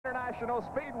International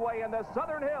Speedway in the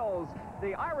Southern Hills,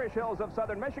 the Irish Hills of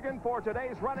Southern Michigan, for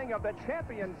today's running of the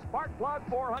Champion Spark Plug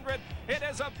 400. It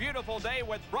is a beautiful day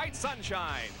with bright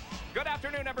sunshine. Good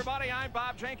afternoon, everybody. I'm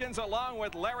Bob Jenkins along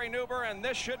with Larry Newber, and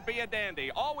this should be a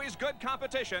dandy. Always good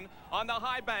competition on the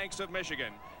high banks of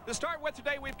Michigan. To start with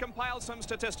today, we've compiled some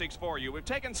statistics for you. We've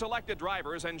taken selected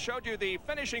drivers and showed you the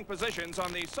finishing positions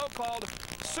on the so-called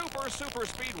super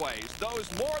speedways,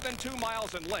 those more than 2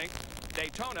 miles in length: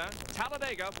 Daytona,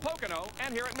 Talladega, Pocono,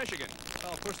 and here at Michigan.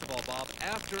 Well, first of all, Bob,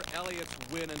 after Elliott's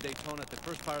win in Daytona at the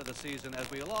first part of the season, as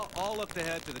we all looked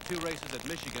ahead to the 2 races at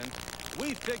Michigan,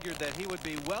 we figured that he would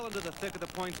be well into the thick of the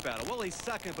points battle. Well, he's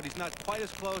second, but he's not quite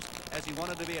as close as he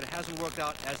wanted to be. It hasn't worked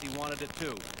out as he wanted it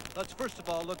to. Let's first of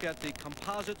all look at the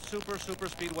composite super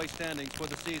speedway standings for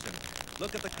the season.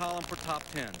 Look at the column for top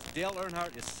 10s. Dale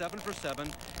Earnhardt is 7 for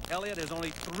 7. Elliott is only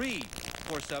 3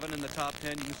 for 7 in the top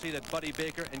 10. You can see that Buddy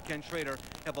Baker and Ken Schrader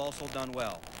have also done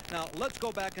well. Now, let's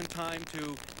go back in time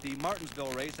to the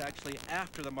Martinsville race, actually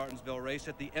after the Martinsville race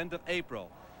at the end of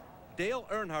April. Dale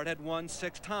Earnhardt had won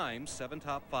 6 times, 7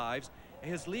 top 5s.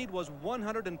 His lead was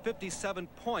 157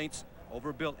 points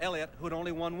over Bill Elliott, who had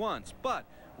only won once. But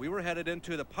we were headed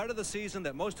into the part of the season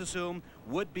that most assumed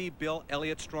would be Bill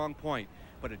Elliott's strong point.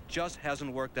 But it just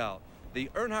hasn't worked out. The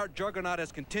Earnhardt juggernaut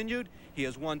has continued. He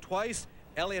has won twice.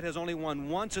 Elliott has only won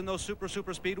once in those super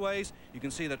speedways. You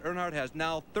can see that Earnhardt has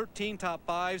now 13 top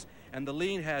 5s, and the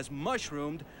lead has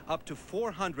mushroomed up to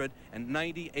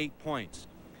 498 points.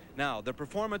 Now, the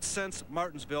performance since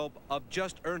Martinsville of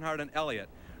just Earnhardt and Elliott.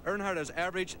 Earnhardt has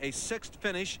averaged a 6th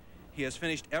finish. He has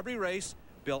finished every race.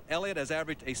 Bill Elliott has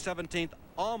averaged a 17th,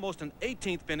 almost an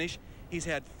 18th finish. He's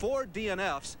had 4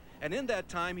 DNFs, and in that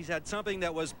time, he's had something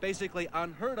that was basically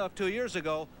unheard of 2 years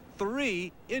ago: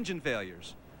 3 engine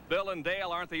failures. Bill and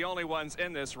Dale aren't the only ones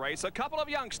in this race. A couple of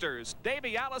youngsters,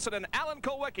 Davey Allison and Alan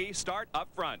Kulwicki, start up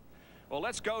front. Well,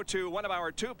 let's go to one of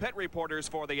our 2 pit reporters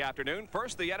for the afternoon.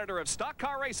 First, the editor of Stock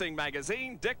Car Racing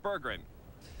magazine, Dick Berggren.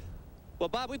 Well,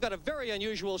 Bob, we've got a very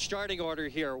unusual starting order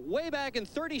here. Way back in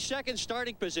 32nd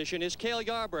starting position is Cale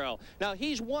Yarborough. Now,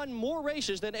 he's won more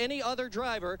races than any other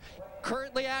driver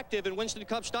currently active in Winston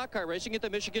Cup stock car racing at the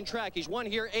Michigan track. He's won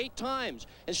here 8 times.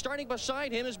 And starting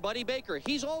beside him is Buddy Baker.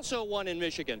 He's also won in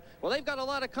Michigan. Well, they've got a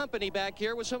lot of company back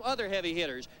here with some other heavy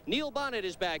hitters. Neil Bonnet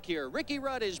is back here. Ricky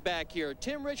Rudd is back here.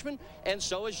 Tim Richmond, and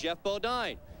so is Jeff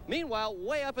Bodine. Meanwhile,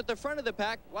 way up at the front of the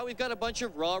pack, well, we've got a bunch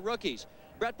of raw rookies.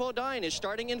 Brett Bodine is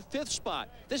starting in 5th spot.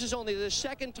 This is only the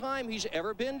 2nd time he's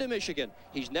ever been to Michigan.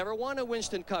 He's never won a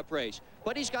Winston Cup race,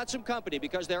 but he's got some company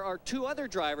because there are 2 other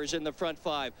drivers in the front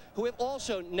 5 who have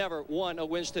also never won a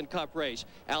Winston Cup race: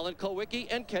 Alan Kulwicki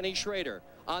and Kenny Schrader.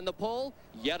 On the pole,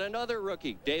 yet another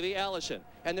rookie, Davey Allison.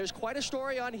 And there's quite a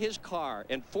story on his car.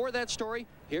 And for that story,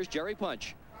 here's Jerry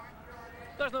Punch.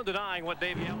 There's no denying what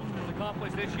Davey Allison has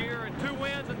accomplished this year in 2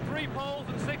 wins and 3 poles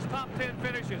and 6 top 10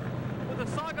 finishes. But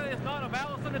the saga is not of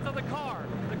Allison, it's of the car.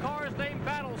 The car is named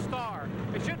Battle Star.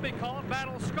 It should be called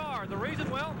Battle Scar. The reason,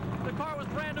 well, the car was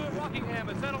brand new at Rockingham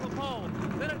and set on the pole.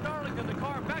 Then at Darlington, the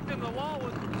car backed into the wall,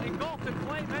 was engulfed in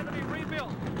flame, had to be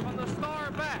rebuilt from the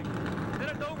star back. Then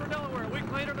at Dover, Delaware,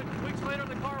 weeks later, the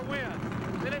car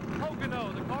wins. Then at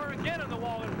Pocono, the car again in the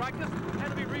wall in practice, had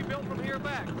to be rebuilt from here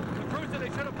back. The crew said they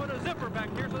should have put a zipper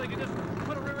back here so they could just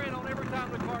put a rear end on every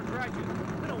time the car crashes.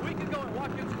 Then a week ago at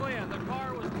Watkins Glen, the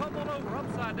car was tumbled over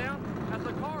upside down as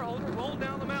the car holder rolled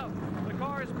down the mountain. The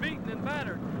car is beaten and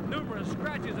battered. Numerous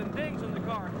scratches and dings in the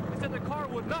car. He said the car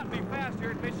would not be fast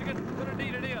here in Michigan, but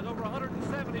indeed it is. Over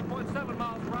 170.7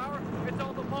 miles per hour. It's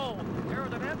on the pole.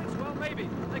 Aerodynamics, well, maybe.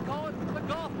 They call it the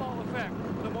golf ball effect.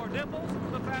 The more dimples,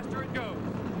 the faster it goes.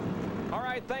 All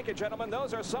right, thank you, gentlemen.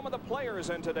 Those are some of the players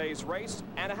in today's race.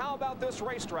 And how about this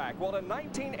racetrack? Well, in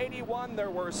 1981, there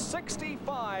were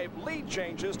 65 lead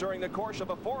changes during the course of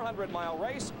a 400-mile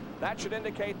race. That should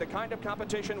indicate the kind of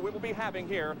competition we will be having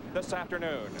here this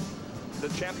afternoon. The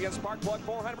Champion Spark Plug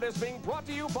 400 is being brought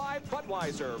to you by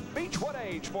Budweiser. Beechwood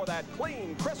Age, for that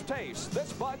clean, crisp taste.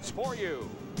 This Bud's for you.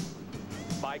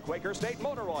 By Quaker State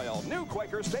Motor Oil. New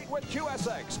Quaker State with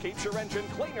QSX keeps your engine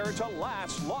cleaner to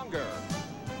last longer.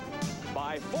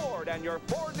 By Ford and your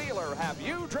Ford dealer. Have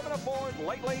you driven a Ford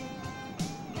lately?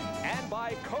 And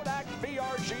by Kodak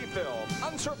VRG Film.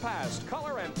 Unsurpassed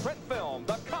color and print film.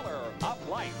 The color of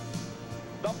life.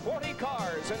 The 40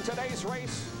 cars in today's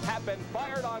race have been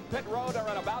fired on pit road and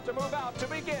are about to move out to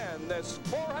begin this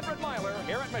 400-miler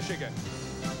here at Michigan.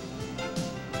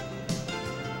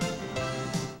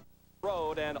 Road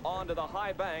road and onto the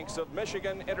high banks of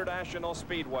Michigan International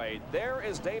Speedway. There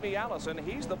is Davey Allison.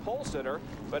 He's the pole sitter,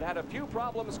 but had a few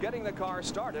problems getting the car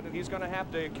started, and he's going to have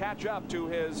to catch up to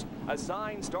his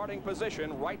assigned starting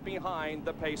position right behind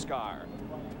the pace car.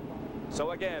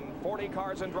 So again, 40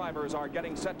 cars and drivers are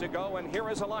getting set to go, and here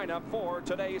is a lineup for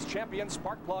today's Champion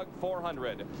Sparkplug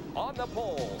 400. On the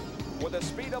pole, with a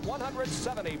speed of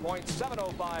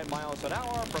 170.705 miles an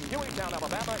hour from Hueytown,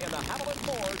 Alabama, in the Hamilton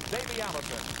Ford, Davey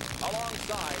Allison.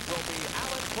 Alongside will be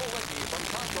Alan Kulwicki from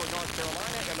Concord, North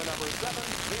Carolina, in the number 7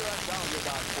 CRS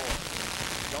Dodge Ford.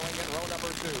 Going in row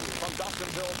number 2 from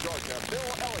Dawsonville, Georgia,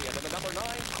 Bill Elliott in the number 9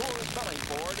 Coors Milling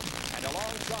Ford, and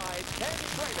alongside Ken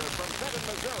Schrader from Benton,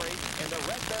 Missouri, in the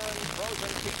Red Baron Frozen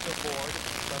Pizza Ford.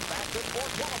 The fastest 4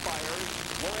 qualifiers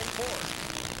were in Ford.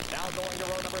 Now going to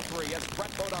row number 3 is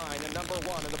Brett Bodine in number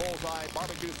 1 in the Bullseye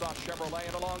Barbecue Sauce Chevrolet,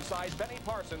 and alongside Benny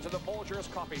Parsons in the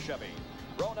Folgers Coffee Chevy.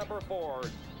 Row number 4,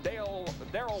 Darrell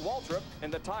Waltrip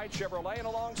in the Tide Chevrolet, and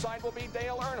alongside will be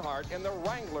Dale Earnhardt in the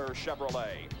Wrangler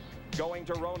Chevrolet. Going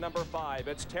to row number 5,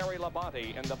 it's Terry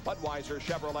Labonte in the Budweiser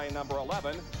Chevrolet number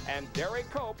 11, and Derek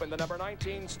Cope in the number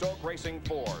 19 Stoke Racing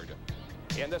Ford.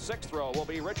 In the 6th row will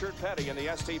be Richard Petty in the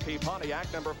STP Pontiac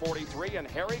number 43, and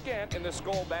Harry Gant in the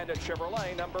Skull Bandit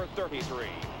Chevrolet number 33.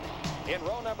 In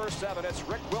row number 7, it's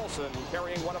Rick Wilson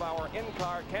carrying one of our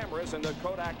in-car cameras in the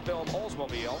Kodak Film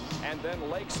Oldsmobile, and then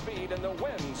Lake Speed in the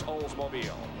Wins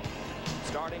Oldsmobile.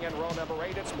 Starting in row number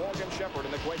 8, it's Morgan Shepherd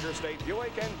in the Quaker State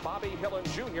Buick, and Bobby Hillen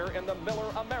Jr. in the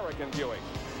Miller American Buick.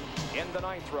 In the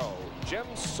 9th row, Jim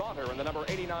Sauter in the number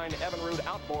 89 Evinrude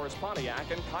Outboards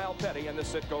Pontiac, and Kyle Petty in the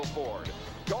Citgo Ford.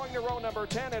 Going to row number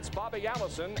 10, it's Bobby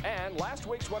Allison and last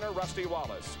week's winner, Rusty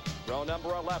Wallace. Row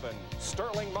number 11,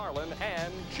 Sterling Marlin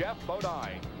and Jeff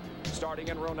Bodine. Starting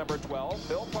in row number 12,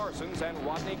 Bill Parsons and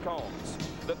Rodney Combs.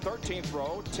 The 13th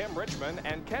row, Tim Richmond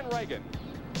and Ken Reagan.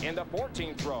 In the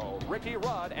 14th row, Ricky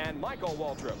Rudd and Michael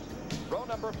Waltrip. Row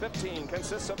number 15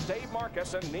 consists of Dave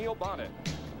Marcus and Neil Bonnet.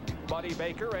 Buddy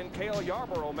Baker and Cale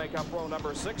Yarborough make up row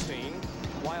number 16,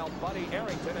 while Buddy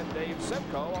Arrington and Dave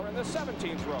Simcoe are in the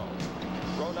 17th row.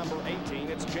 Row number 18,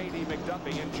 it's J.D.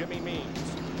 McDuffie and Jimmy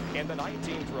Means. In the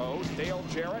 19th row, Dale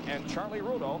Jarrett and Charlie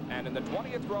Rudo, and in the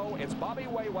 20th row, it's Bobby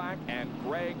Waywack and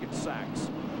Greg Sachs.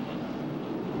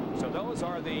 So those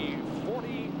are the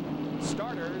 40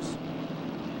 starters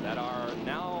that are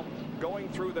now going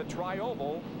through the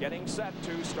tri-oval, getting set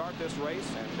to start this race.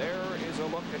 And there is a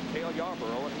look at Cale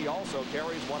Yarborough, and he also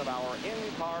carries one of our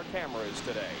in-car cameras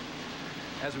today.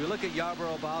 As we look at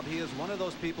Yarborough, Bob, he is one of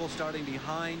those people starting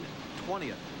behind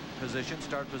 20th position,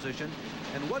 start position.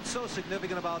 And what's so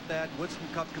significant about that, Winston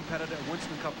Cup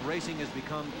racing has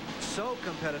become so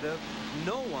competitive.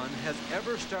 No one has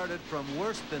ever started from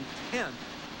worse than 10th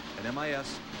at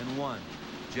MIS and won.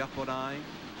 Jeff Bodine,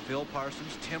 Phil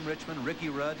Parsons, Tim Richmond, Ricky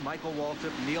Rudd, Michael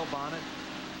Waltrip, Neil Bonnet,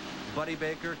 Buddy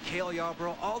Baker, Cale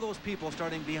Yarborough, all those people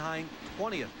starting behind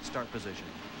 20th start position.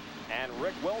 And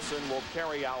Rick Wilson will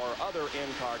carry our other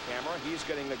in-car camera. He's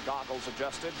getting the goggles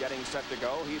adjusted, getting set to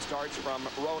go. He starts from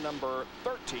row number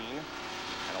 13.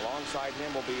 And alongside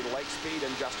him will be Lake Speed,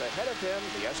 and just ahead of him,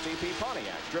 the STP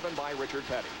Pontiac, driven by Richard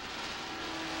Petty.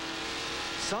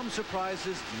 Some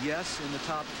surprises, yes, in the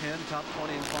top 10, top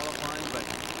 20 in qualifying, but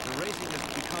the racing has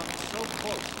become so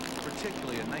close,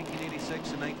 particularly in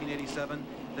 1986 and 1987,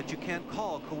 that you can't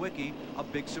call Kulwicki a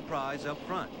big surprise up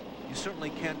front. You certainly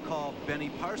can't call Benny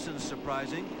Parsons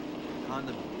surprising on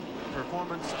the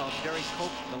performance of Derek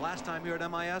Cope the last time here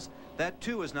at MIS. That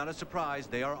too is not a surprise.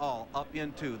 They are all up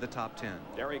into the top 10.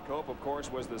 Derek Cope, of course,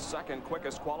 was the second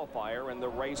quickest qualifier in the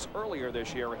race earlier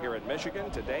this year here at Michigan.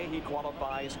 Today he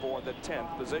qualifies for the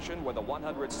 10th position with a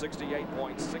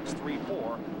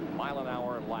 168.634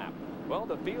 mile-an-hour lap. Well,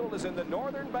 the field is in the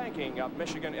northern banking of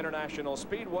Michigan International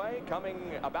Speedway,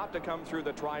 about to come through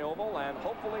the tri-oval, and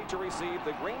hopefully to receive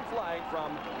the green flag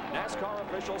from NASCAR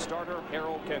official starter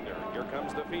Harold Kinder. Here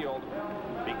comes the field,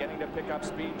 beginning to pick up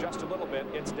speed just a little bit.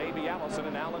 It's Davey Allison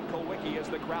and Alan Kulwicki as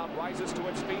the crowd rises to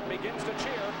its feet, begins to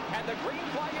cheer, and the green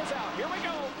flag is out. Here we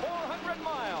go, 400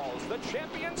 miles. The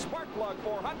Champion Sparkplug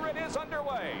 400 is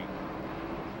underway.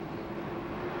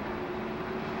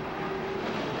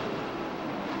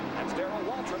 That's Darrell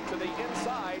Waltrip to the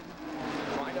inside,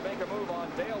 trying to make a move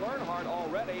on Dale Earnhardt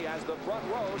already as the front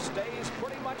row stays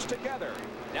pretty much together.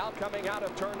 Now coming out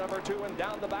of turn number 2 and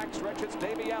down the backstretch, it's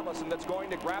Davey Allison that's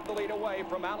going to grab the lead away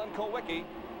from Alan Kulwicki.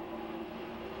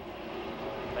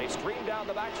 They stream down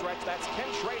the backstretch. That's Ken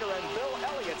Schrader and Bill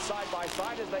Elliott side by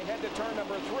side as they head to turn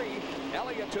number 3.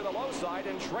 Elliott to the low side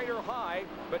and Schrader high,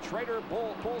 but Schrader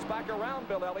pulls back around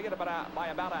Bill Elliott by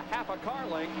about a half a car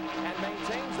length and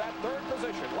maintains that third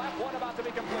position. Lap 1 about to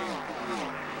be complete.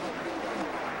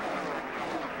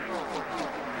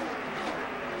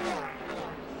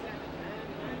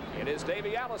 is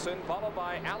Davey Allison, followed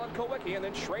by Alan Kulwicki, and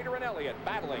then Schrader and Elliott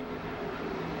battling.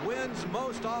 Wins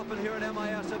most often here at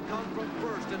MIS have come from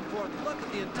first and fourth. Look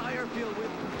at the entire field. We've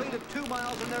completed 2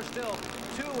 miles, and they're still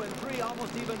 2 and 3,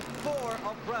 almost even 4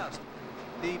 abreast.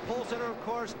 The pole sitter, of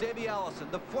course, Davey Allison.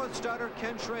 The fourth starter,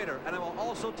 Ken Schrader. And I will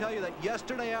also tell you that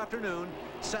yesterday afternoon,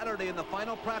 Saturday in the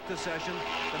final practice session,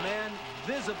 the man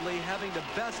visibly having the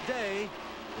best day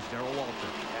is Darrell Walter.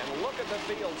 And look at the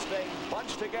field staying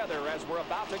bunched together as we're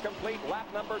about to complete lap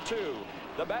number 2.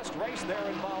 The best race there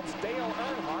involves Dale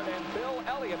Earnhardt and Bill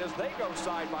Elliott as they go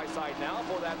side by side now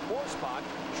for that 4th spot.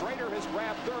 Schrader has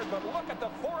grabbed 3rd, but look at the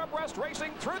 4 abreast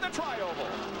racing through the tri-oval.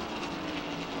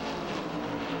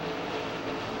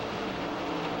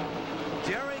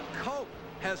 Derek Cope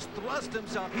has thrust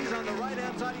himself. He's on the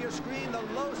right-hand side of your screen, the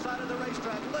low side of the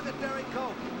racetrack. Look at Derek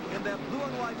Cope in that blue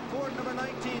and white Ford number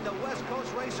 19, the West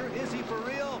Coast racer. Is he for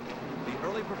real? The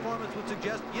early performance would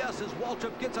suggest yes, as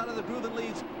Waltrip gets out of the groove and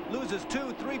loses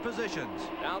 2, 3 positions.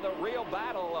 Now the real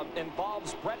battle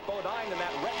involves Brett Bodine in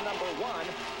that red number 1,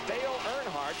 Dale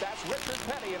Earnhardt, that's Richard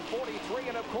Petty in 43,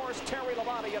 and of course Terry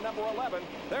Labonte in number 11.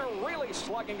 They're really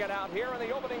slugging it out here in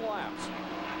the opening laps.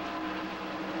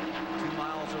 2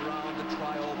 miles around the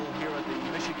tri-oval here at the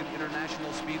Michigan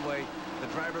International Speedway. The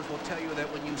drivers will tell you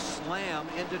that when you slam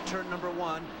into turn number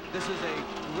 1, this is a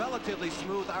relatively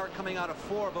smooth arc coming out of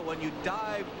 4, but when you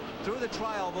dive through the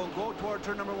tri-oval and go toward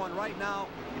turn number 1, right now,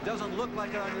 it doesn't look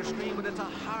like it on your screen, but it's a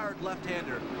hard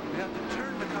left-hander. You have to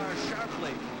turn the car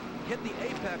sharply, hit the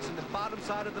apex in the bottom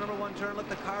side of the number 1 turn, let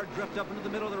the car drift up into the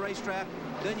middle of the racetrack.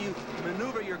 Then you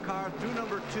maneuver your car through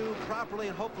number 2 properly,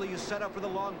 and hopefully you set up for the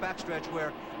long backstretch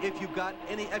where if you've got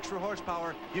any extra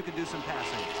horsepower, you can do some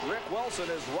passing. Rick Wilson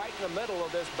is right in the middle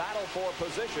of this battle for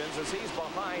positions as he's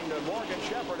behind Morgan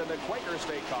Shepherd in the Quaker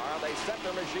State car. They set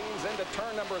their machines into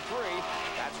turn number 3.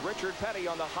 That's Richard Petty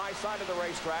on the high side of the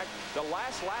racetrack. The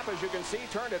last lap, as you can see,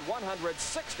 turned at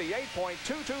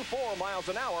 168.224 miles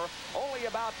an hour, only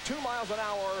about 2 miles an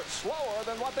hour slower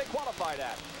than what they qualified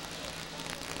at.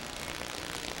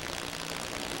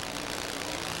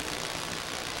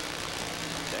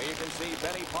 There you can see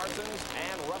Benny Parsons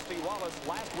and Rusty Wallace,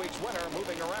 last week's winner,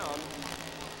 moving around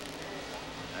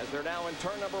as they're now in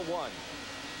turn number 1.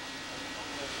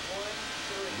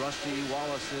 Rusty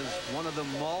Wallace is one of the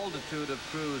multitude of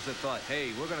crews that thought,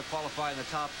 hey, we're going to qualify in the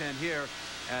top 10 here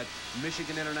at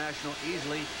Michigan International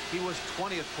easily. He was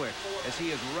 20th quick as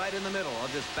he is right in the middle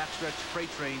of this backstretch freight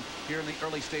train here in the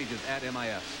early stages at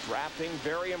MIS. Drafting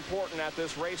very important at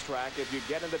this racetrack. If you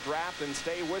get in the draft and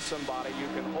stay with somebody, you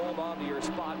can hold on to your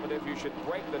spot, but if you should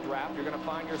break the draft, you're going to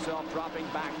find yourself dropping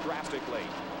back drastically.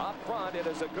 Up front, it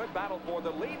is a good battle for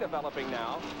the lead developing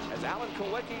now as Alan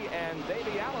Kulwicki and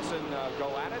Davey Allison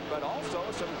go at it, but also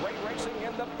some great racing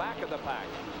in the back of the pack.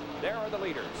 There are the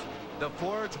leaders. The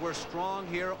Fords were strong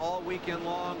here all weekend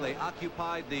long. They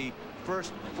occupied the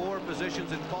first 4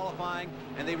 positions in qualifying,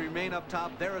 and they remain up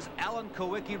top. There is Alan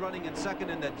Kulwicki running in second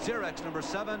in that Xerox number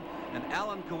 7, and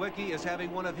Alan Kulwicki is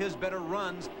having one of his better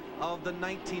runs of the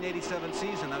 1987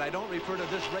 season. And I don't refer to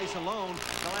this race alone.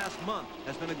 The last month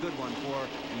has been a good one for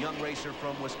a young racer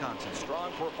from Wisconsin.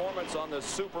 Strong performance on the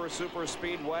super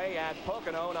speedway at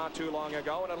Pocono not too long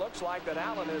ago, and it looks like that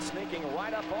Allen is sneaking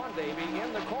right up on Davey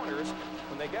in the corners.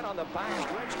 When they get on the back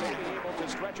stretch, Davey able to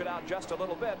stretch it out just a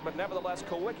little bit, but nevertheless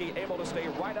Kulwicki able to stay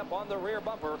right up on the rear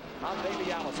bumper on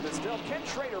Davey Allison. It's still Ken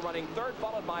Schrader running 3rd,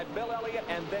 followed by Bill Elliott,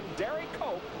 and then Derek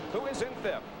Cope, who is in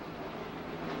 5th.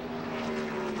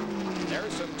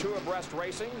 There's some 2 abreast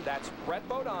racing. That's Brett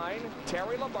Bodine,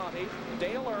 Terry Labonte,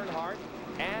 Dale Earnhardt,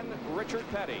 and Richard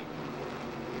Petty.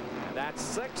 And that's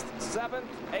 6th, 7th,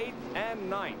 8th, and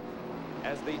 9th.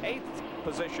 As the 8th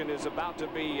position is about to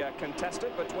be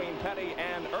contested between Petty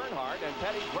and Earnhardt, and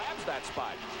Petty grabs that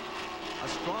spot. A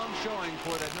strong showing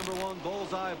for that number 1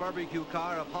 Bullseye barbecue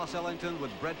car of Hoss Ellington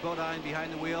with Brett Bodine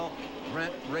behind the wheel.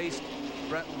 Brett raced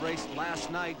last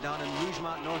night down in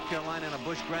Rougemont, North Carolina in a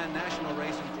Busch Grand National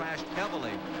race and crashed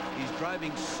heavily. He's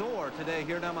driving sore today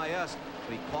here at MIS,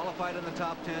 but he qualified in the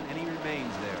top 10 and he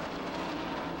remains there.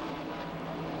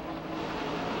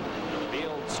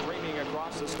 Field streaming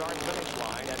across the start-finish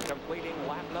line and completing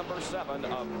lap number 7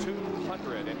 of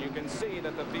 200. And you can see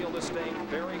that the field is staying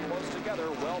very close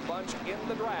together, well bunched in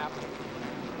the draft.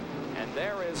 And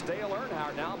there is Dale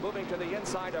Earnhardt now moving to the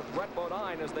inside of Brett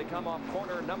Bodine as they come off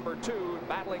corner number 2,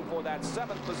 battling for that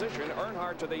 7th position.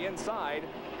 Earnhardt to the inside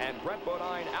and Brett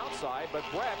Bodine outside, but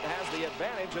Brett has the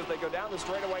advantage as they go down the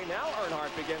straightaway. Now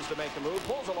Earnhardt begins to make the move,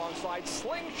 pulls alongside,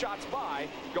 slingshots by,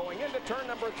 going into turn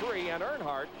number 3, and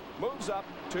Earnhardt moves up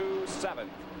to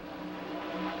 7th.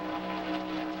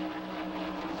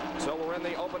 So we're in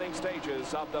the opening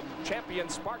stages of the champion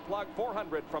Sparkplug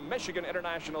 400 from Michigan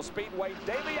International Speedway.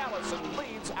 Davey Allison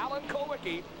leads Alan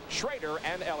Kulwicki, Schrader,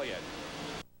 and Elliott.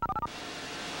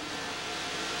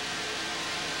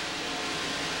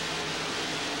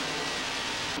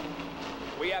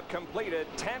 We have completed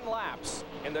 10 laps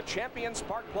in the champion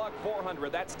Sparkplug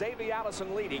 400. That's Davey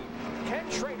Allison leading. Ken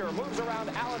Schrader moves around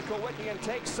Alan Kulwicki and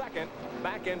takes second.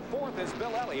 Back in fourth is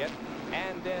Bill Elliott.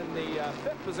 And in the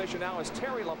fifth position now is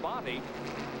Terry Labonte,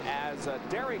 as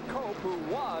Derek Cope, who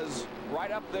was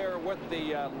right up there with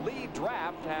the lead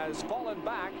draft, has fallen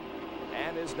back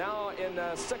and is now in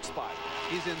sixth spot.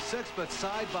 He's in sixth, but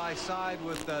side by side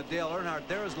with Dale Earnhardt.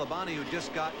 There is Labonte, who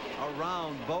just got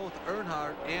around both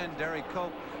Earnhardt and Derek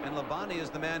Cope. And Labonte is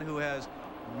the man who has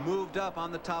moved up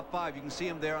on the top five. You can see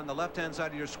him there on the left-hand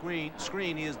side of your screen.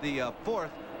 He is the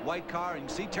fourth white car, and you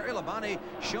can see Terry Labonte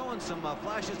showing some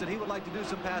flashes that he would like to do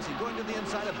some passing. Going to the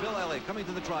inside of Bill Elliott, coming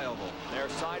to the tri-oval. They're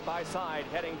side by side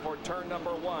heading for turn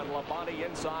number one. Labonte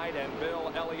inside and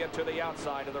Bill Elliott to the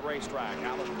outside of the racetrack.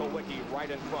 Alan Kulwicki right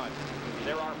in front.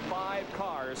 There are 5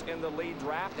 cars in the lead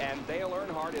draft, and Dale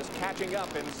Earnhardt is catching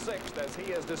up in sixth as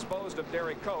he has disposed of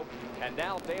Derek Cope. And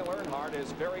now Dale Earnhardt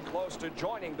is very close to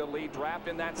joining the lead draft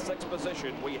in that sixth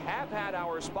position. We have had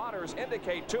our spotters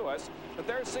indicate to us that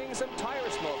they're seeing some tire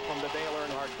smoke from the Dale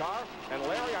Earnhardt car. And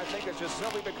Larry, I think it's just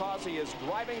simply because he is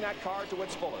driving that car to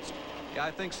its fullest. Yeah,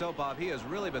 I think so, Bob. He has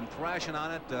really been thrashing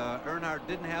on it. Earnhardt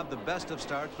didn't have the best of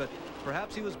starts, but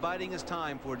perhaps he was biding his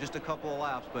time for just a couple of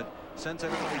laps. But since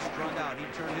everybody's strung out, he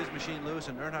turned his machine loose,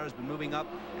 and Earnhardt has been moving up.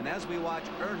 And as we watch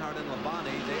Earnhardt and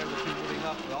Labonte, they are the two moving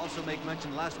up. We also make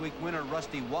mention last week winner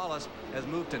Rusty Wallace has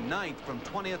moved to 9th from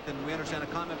 20th, and we understand a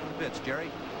comment from the pits. Jerry?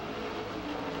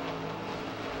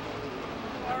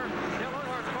 Dale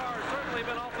Earnhardt's car has certainly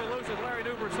been awfully loose, as Larry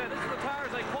Newber said. This is the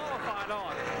tires they qualified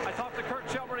on. I talked to Kurt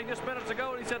Shelburne just minutes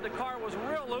ago, and he said the car was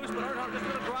real loose, but Earnhardt just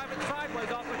going to drive it sideways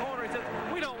off the corner. He said,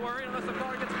 we don't worry unless the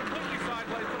car gets completely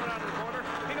sideways coming out of the corner.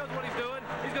 He knows what he's doing.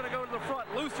 He's going to go to the front.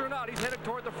 Loose or not, he's headed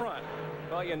toward the front.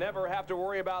 Well, you never have to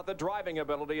worry about the driving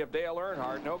ability of Dale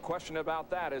Earnhardt. No question about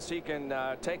that, as he can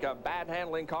take a bad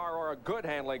handling car or a good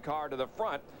handling car to the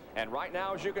front. And right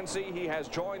now, as you can see, he has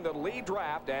joined the lead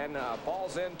draft and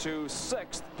falls into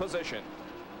 6th position.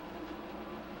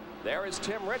 There is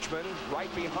Tim Richmond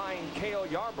right behind Cale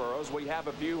Yarborough. We have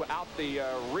a view out the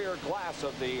rear glass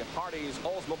of the Hardee's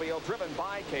Oldsmobile driven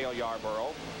by Cale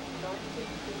Yarborough.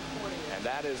 And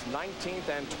that is 19th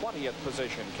and 20th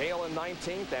position. Cale in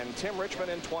 19th and Tim Richmond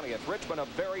in 20th. Richmond, a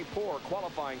very poor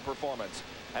qualifying performance.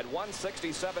 At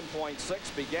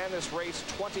 167.6, began this race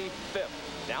 25th.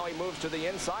 Now he moves to the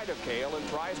inside of Cale and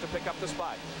tries to pick up the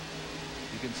spot.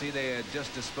 You can see they had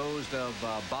just disposed of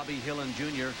Bobby Hillen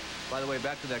Jr. By the way,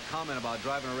 back to that comment about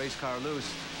driving a race car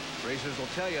loose. Racers will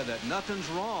tell you that nothing's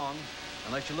wrong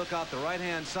unless you look out the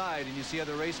right-hand side and you see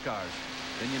other race cars.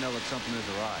 Then you know that something is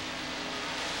awry.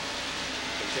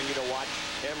 Continue to watch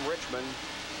Tim Richmond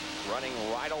running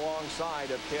right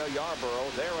alongside of Cale Yarborough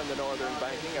there in the northern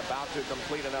banking, about to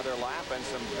complete another lap, and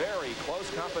some very close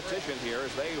competition here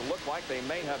as they look like they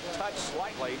may have touched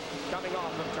slightly coming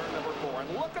off of turn number 4.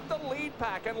 And look at the lead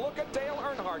pack, and look at Dale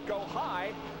Earnhardt go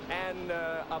high and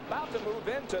about to move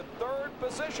into 3rd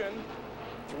position.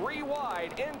 3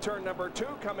 wide in turn number 2,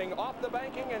 coming off the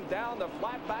banking and down the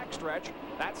flat backstretch.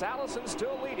 That's Allison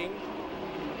still leading.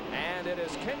 And it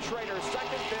is Ken Schrader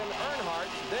second, then Earnhardt,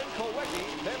 then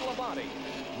Kulwicki, then Labonte.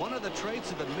 One of the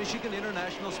traits of the Michigan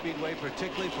International Speedway,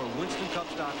 particularly for Winston Cup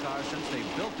stock cars since they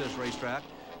built this racetrack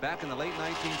back in the late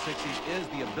 1960s, is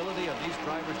the ability of these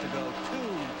drivers to go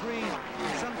 2, 3,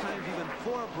 sometimes even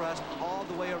 4 abreast all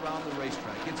the way around the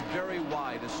racetrack. It's very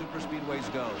wide as super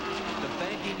speedways go. The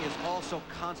banking is also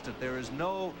constant. There is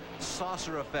no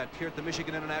saucer effect here at the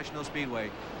Michigan International Speedway.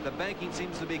 The banking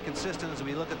seems to be consistent as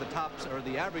we look at the tops, or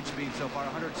the average speed so far,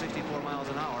 164 miles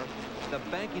an hour. The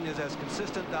banking is as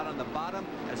consistent down on the bottom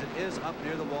as it is up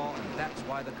near the wall, and that's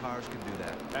why the cars can do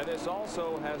that. And this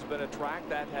also has been a track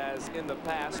that has in the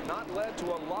past not led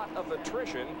to a lot of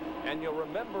attrition. And you'll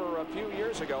remember a few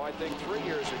years ago, I think 3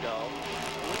 years ago,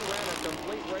 we ran a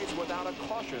complete race without a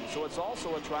caution. So it's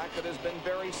also a track that has been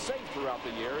very safe throughout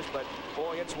the years, but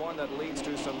boy, it's one that leads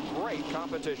to some great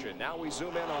competition. Now we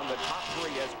zoom in on the top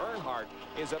 3 as Earnhardt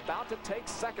is about to take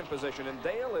 2nd position, and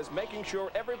Dale is making sure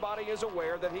everybody is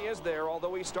aware that he is there.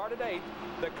 Although he started 8th,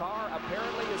 the car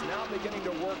apparently is now beginning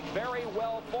to work very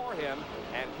well for him,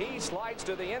 and he slides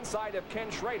to the inside of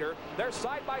Ken Schrader. They're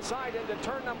side by side into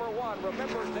turn number 1.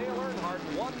 Remember, Dale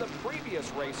Earnhardt won the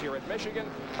previous race here at Michigan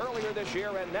earlier this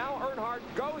year and now Earnhardt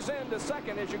goes into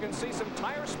second. As you can see, some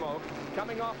tire smoke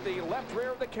coming off the left rear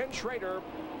of the Ken Schrader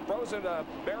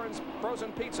Barron's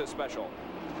frozen pizza special.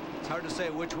 It's hard to say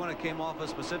which one it came off of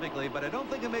specifically, but I don't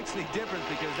think it makes any difference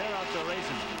because they're out there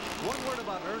racing. One word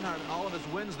about Earnhardt and all of his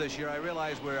wins this year. I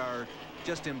realize we are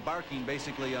just embarking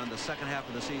basically on the second half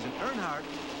of the season. Earnhardt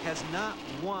has not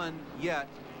won yet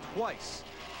twice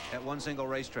at one single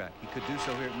racetrack. He could do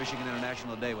so here at Michigan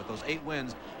International Day. With those 8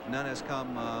 wins, none has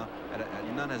come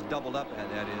none has doubled up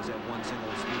that is at one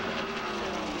single speedway.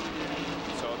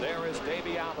 So there is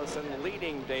Davey Allison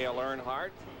leading Dale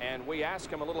Earnhardt, and we asked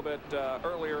him a little bit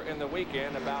earlier in the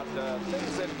weekend about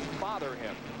things that bother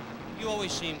him. You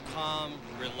always seem calm,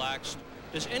 relaxed.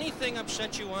 Does anything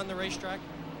upset you on the racetrack?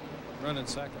 Running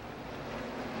second.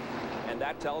 And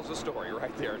that tells the story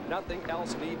right there. Nothing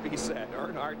else need be said.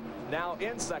 Earnhardt now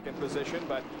in second position,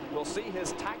 but we'll see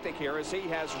his tactic here as he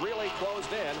has really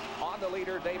closed in on the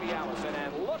leader, Davey Allison.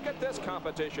 And look at this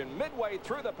competition midway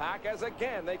through the pack as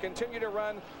again they continue to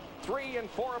run 3 and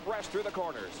 4 abreast through the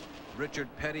corners. Richard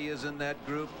Petty is in that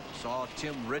group. Saw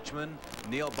Tim Richmond,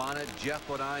 Neil Bonnet, Jeff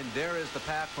Bodine. There is the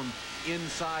pack from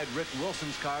inside Rick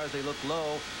Wilson's car as they look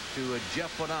low to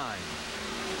Jeff Bodine.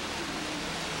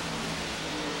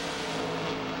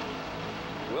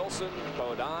 Wilson,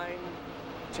 Bodine,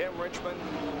 Tim Richmond,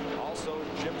 also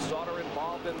Jim Sauter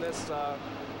involved in this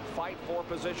fight for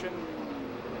position.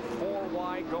 4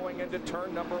 wide going into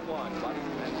turn number 1.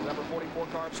 And number 44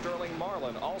 car Sterling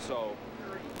Marlin also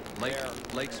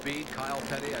Lake Speed, Kyle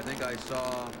Petty. I think I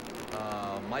saw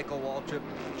Michael Waltrip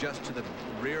just to the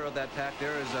rear of that pack.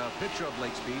 There is a picture of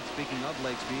Lake Speed. Speaking of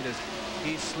Lake Speed, as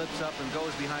he slips up and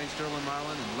goes behind Sterling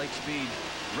Marlin, and Lake Speed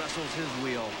wrestles his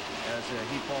wheel as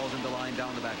he falls into line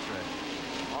down the backstretch.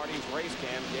 Hardy's race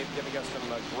cam giving us some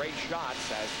great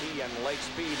shots as he and Lake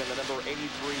Speed and the number 83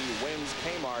 Wins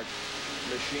Kmart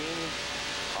machine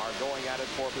are going at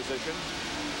it for position.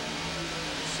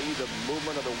 See the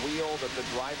movement of the wheel that the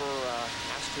driver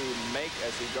has to make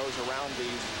as he goes around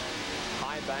these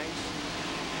high banks.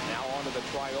 Now onto the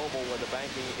tri-oval where the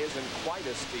banking isn't quite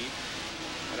as steep.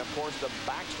 And of course the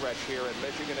backstretch here at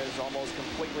Michigan is almost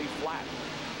completely flat.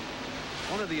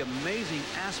 One of the amazing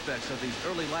aspects of these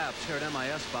early laps here at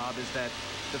MIS, Bob, is that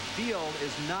the field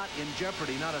is not in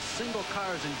jeopardy. Not a single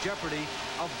car is in jeopardy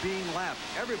of being lapped.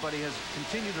 Everybody has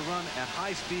continued to run at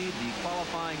high speed. The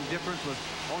qualifying difference was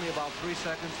only about 3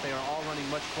 seconds. They are all running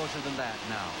much closer than that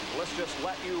now. Let's just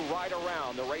let you ride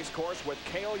around the race course with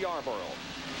Cale Yarborough.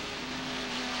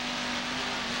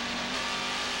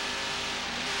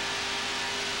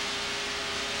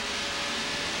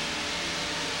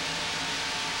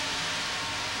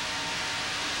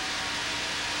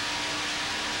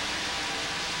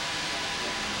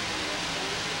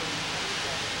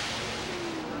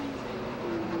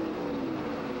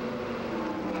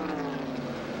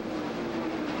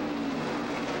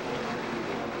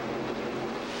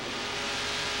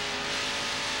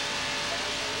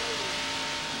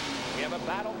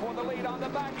 Battle for the lead on the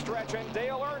backstretch, and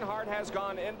Dale Earnhardt has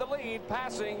gone in the lead,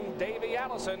 passing Davey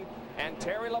Allison, and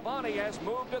Terry Labonte has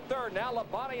moved to third. Now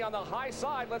Labonte on the high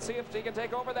side. Let's see if he can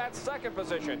take over that second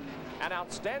position. An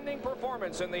outstanding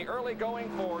performance in the early going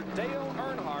for Dale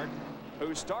Earnhardt,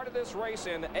 who started this race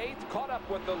in 8th, caught up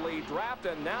with the lead draft,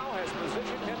 and now has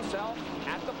positioned himself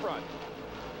at the front.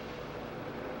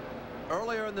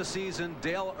 Earlier in the season,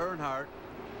 Dale Earnhardt,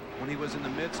 when he was in the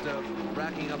midst of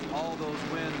racking up all those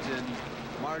wins in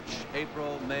March,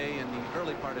 April, May, and the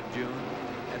early part of June,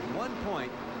 at one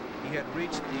point he had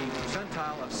reached the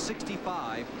percentile of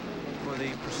 65 for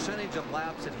the percentage of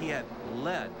laps that he had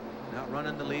led, not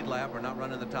running the lead lap or not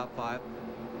running the top 5.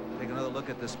 Take another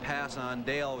look at this pass on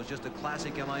Dale. It was just a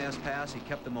classic MIS pass. He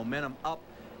kept the momentum up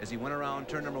as he went around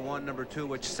turn number 1, number 2,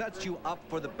 which sets you up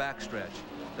for the backstretch.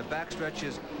 The backstretch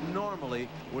is normally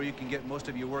where you can get most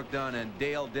of your work done, and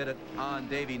Dale did it on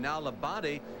Davey. Now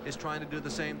Labonte is trying to do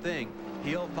the same thing.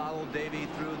 He'll follow Davey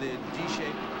through the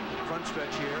D-shaped front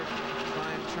stretch here,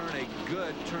 try and turn a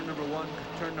good turn number 1,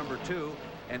 turn number 2,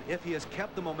 and if he has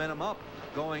kept the momentum up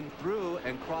going through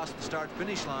and cross the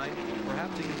start-finish line,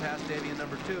 perhaps he can pass Davey in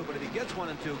number 2, but if he gets 1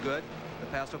 and 2 good, the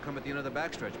pass will come at the end of the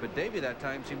backstretch. But Davey that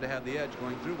time seemed to have the edge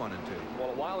going through 1 and 2. Well,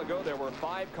 a while ago there were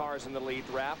 5 cars in the lead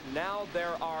draft. Now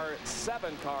there are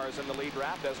 7 cars in the lead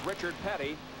draft as Richard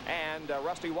Petty and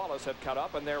Rusty Wallace have cut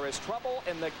up, and there is trouble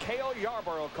in the Cale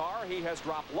Yarborough car. He has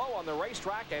dropped low on the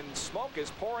racetrack, and smoke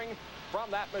is pouring from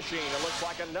that machine. It looks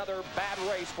like another bad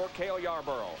race for Cale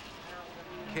Yarborough.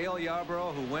 Cale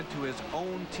Yarborough, who went to his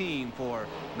own team for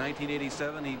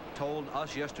 1987, he told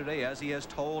us yesterday, as he has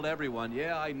told everyone,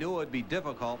 yeah, I knew it would be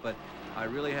difficult, but I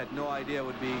really had no idea it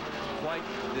would be quite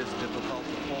this difficult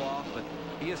to pull off. But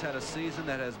He has had a season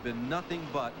that has been nothing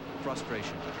but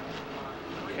frustration.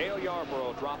 Cale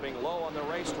Yarborough dropping low on the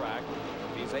racetrack.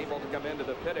 He's able to come into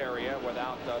the pit area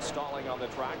without stalling on the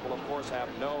track. Will of course have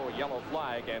no yellow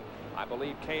flag, and I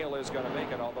believe Cale is going to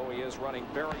make it, although he is running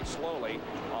very slowly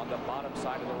on the bottom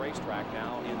side of the racetrack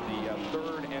now in the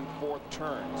third and fourth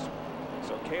turns.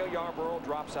 So Cale Yarborough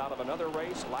drops out of another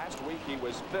race. Last week he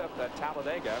was 5th at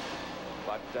Talladega,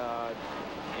 but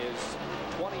is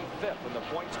 25th in the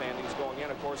point standings going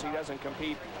in. Of course, he doesn't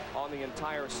compete on the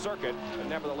entire circuit, but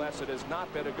nevertheless, it has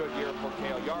not been a good year for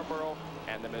Cale Yarborough,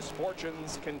 and the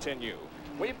misfortunes continue.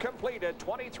 We've completed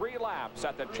 23 laps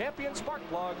at the Champion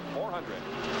Sparkplug 400.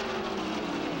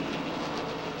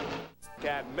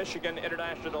 At Michigan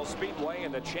International Speedway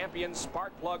in the Champion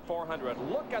Sparkplug 400.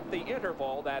 Look at the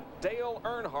interval that Dale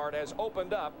Earnhardt has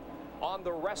opened up on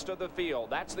the rest of the field.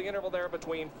 That's the interval there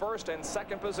between first and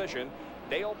second position.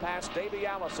 Dale passed Davey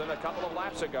Allison a couple of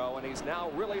laps ago, and he's now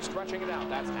really stretching it out.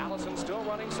 That's Allison still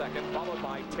running second, followed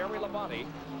by Terry Labonte,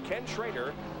 Ken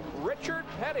Schrader, Richard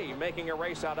Petty making a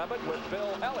race out of it with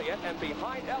Bill Elliott, and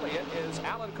behind Elliott is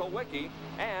Alan Kulwicki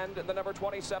and the number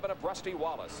 27 of Rusty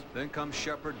Wallace. Then comes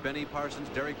Shepard, Benny Parsons,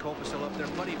 Derry Cope is still up there.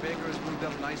 Buddy Baker has moved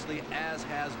up nicely, as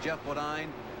has Jeff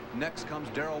Bodine. Next comes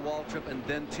Darrell Waltrip, and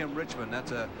then Tim Richmond.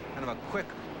 That's a kind of a quick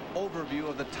overview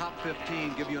of the top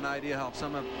 15, give you an idea how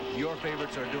some of your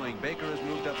favorites are doing. Baker has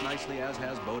moved up nicely, as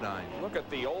has Bodine. Look at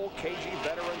the old cagey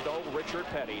veteran, though, Richard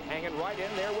Petty, hanging right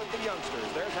in there with the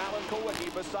youngsters. There's Alan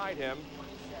Kulwicki beside him,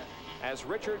 as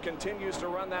Richard continues to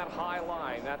run that high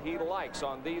line that he likes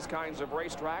on these kinds of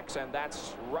racetracks, and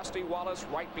that's Rusty Wallace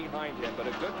right behind him. But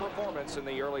a good performance in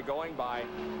the early going by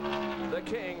the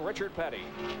king, Richard Petty.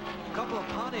 A couple of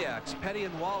Pontiacs, Petty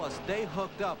and Wallace, they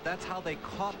hooked up. That's how they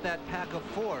caught that pack of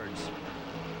Fords.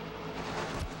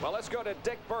 Well, let's go to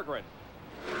Dick Berggren.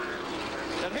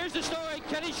 And here's the story.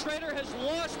 Kenny Schrader has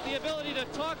lost the ability to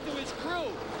talk to his crew.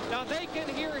 Now they can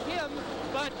hear him,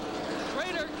 but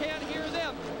Schrader can't hear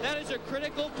them. That is a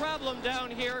critical problem down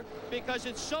here because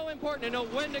it's so important to know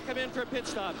when to come in for a pit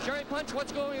stop. Jerry Punch,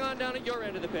 what's going on down at your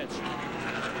end of the pits?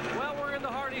 Well, we're in the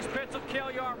Hardee's pits of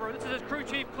Cale Yarborough. This is his crew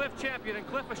chief, Cliff Champion. And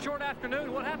Cliff, a short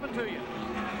afternoon. What happened to you?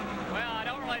 Well, I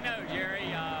don't really know, Jerry.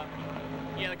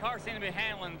 Yeah, the car seemed to be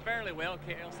handling fairly well.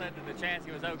 Cale said that the chassis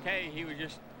was okay. He was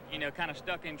just, you know, kind of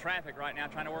stuck in traffic right now,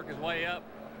 trying to work his way up.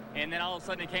 And then all of a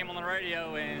sudden he came on the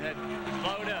radio and it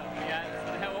blowed up. Yeah,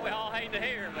 it's what we all hate to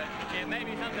hear, but it may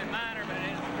be something minor, but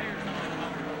it appears something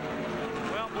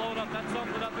more. Well, blown up, that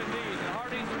sums it up indeed. The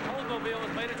Hardee's Oldsmobile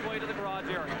has made its way to the garage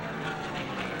area.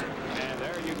 And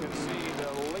there you can see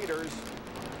the leaders.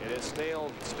 It is still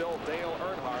Dale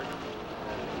Earnhardt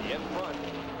in front.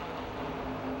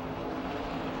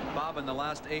 Bob, in the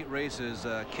last 8 races,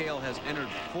 Cale has entered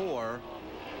 4.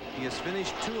 He has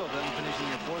finished 2 of them, finishing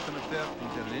a 4th and a 5th.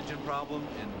 He's had an engine problem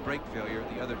and brake failure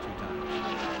the other 2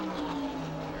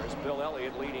 times. There's Bill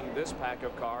Elliott leading this pack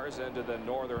of cars into the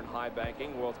northern high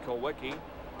banking with Kulwicki,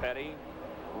 Petty,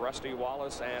 Rusty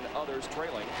Wallace, and others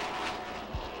trailing.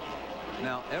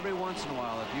 Now, every once in a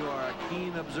while, if you are a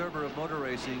keen observer of motor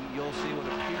racing, you'll see what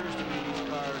appears to be these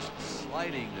cars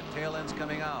sliding, the tail ends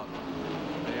coming out.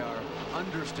 They are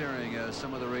understeering, as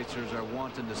some of the racers are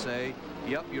wanting to say.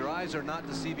 Yep, your eyes are not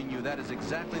deceiving you. That is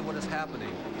exactly what is happening.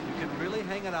 You can really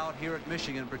hang it out here at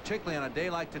Michigan, particularly on a day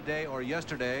like today or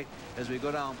yesterday, as we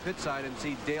go down pit side and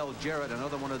see Dale Jarrett,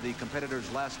 another one of the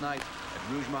competitors last night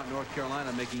at Rougemont, North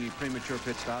Carolina, making a premature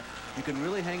pit stop. You can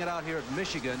really hang it out here at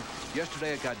Michigan.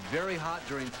 Yesterday it got very hot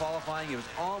during qualifying. It was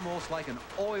almost like an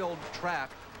oiled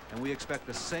track, and we expect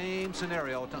the same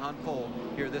scenario to unfold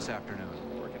here this afternoon.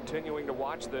 We're continuing to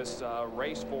watch this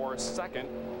race for second.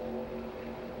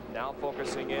 Now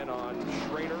focusing in on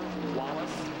Schrader, Wallace,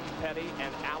 Petty,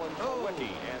 and Alan Kulwicki.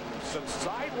 And some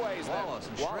sideways. Wallace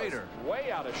and Schrader.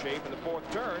 Way out of shape in the 4th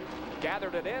turn.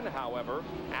 Gathered it in, however.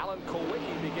 Alan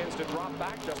Kulwicki begins to drop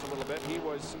back just a little bit. He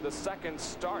was the second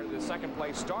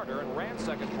place starter and ran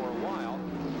second for a while,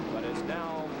 but is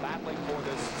now battling for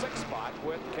this 6th spot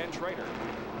with Ken Schrader.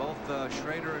 Both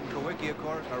Schrader and Kulwicki, of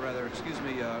course, or rather, excuse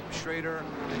me, Schrader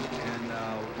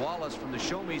and Wallace from the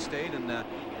Show Me State, and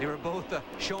they were both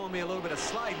showing me a little bit of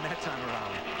sliding that time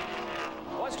around.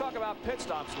 Let's talk about pit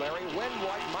stops, Larry. When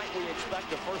might we expect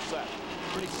the first set?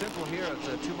 Pretty simple here. It's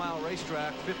a 2-mile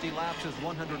racetrack. 50 laps is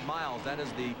 100 miles. That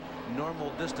is the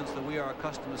normal distance that we are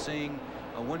accustomed to seeing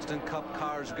Winston Cup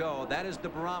cars go. That is the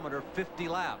barometer, 50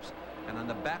 laps. And on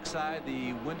the backside,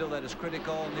 the window that is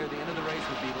critical near the end of the race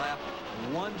would be lap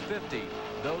 150.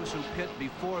 Those who pit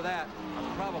before that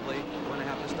are probably going to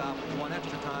have to stop one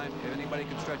extra time. If anybody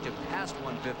can stretch it past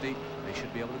 150, they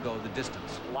should be able to go the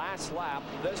distance. Last lap,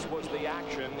 this was the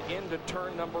action into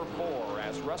turn number 4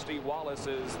 as Rusty Wallace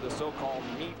is the so-called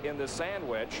meat in the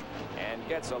sandwich and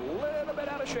gets a little bit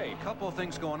out of shape. A couple of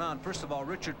things going on. First of all,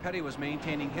 Richard Petty was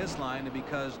maintaining his line, and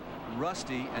because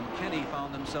Rusty and Kenny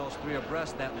found themselves 3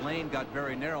 abreast, that lane got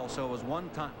very narrow. So it was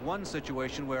one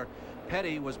situation where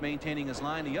Petty was maintaining his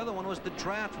line. The other one was the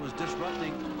draft was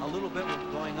disrupting a little bit what's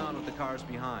going on with the cars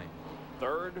behind.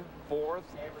 3rd, 4th,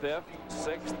 5th,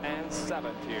 6th, and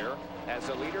 7th here as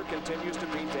the leader continues to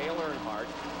be Dale Earnhardt,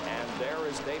 and there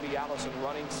is Davey Allison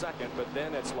running 2nd, but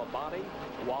then it's Labonte,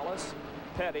 Wallace,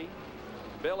 Petty,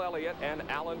 Bill Elliott, and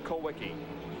Alan Kulwicki.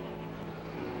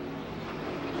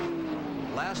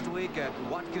 Last week at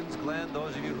Watkins Glen,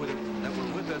 those of you that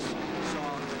were with us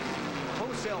saw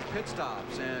wholesale pit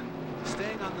stops, and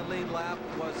staying on the lead lap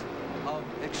was of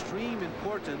extreme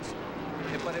importance,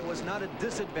 but it was not a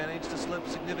disadvantage to slip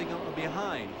significantly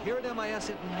behind. Here at MIS,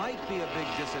 it might be a big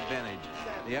disadvantage.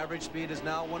 The average speed is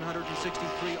now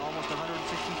 163, almost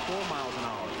 164 miles an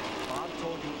hour. Bob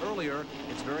told you earlier,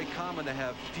 it's very common to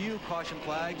have few caution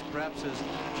flags, perhaps as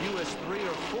few as 3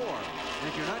 or 4. And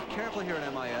if you're not careful here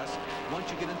at MIS,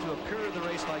 once you get into a period of the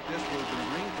race like this where it's been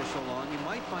green for so long, you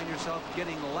might find yourself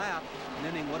getting lapped and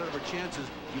ending whatever chances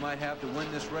you might have to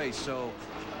win this race. So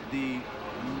the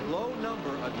low number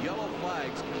of yellow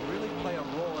flags can really play a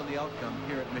role in the outcome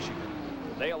here at Michigan.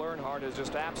 Dale Earnhardt has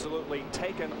just absolutely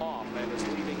taken off and is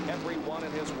leaving everyone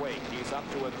in his wake. He's up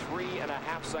to a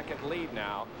 3.5-second lead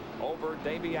now over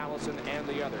Davey Allison and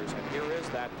the others. And here is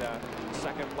that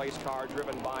second place car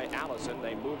driven by Allison.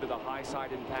 They move to the high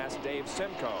side and pass Dave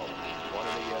Simcoe, one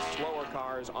of the slower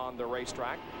cars on the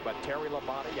racetrack. But Terry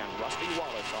Labonte and Rusty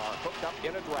Wallace are hooked up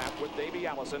in a draft with Davey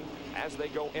Allison as they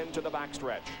go into the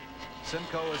backstretch.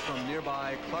 Simcoe is from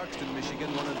nearby Clarkston, Michigan,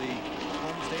 one of the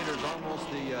home staters, almost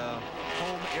the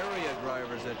home area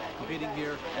drivers that competing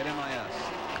here at MIS.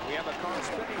 We have a car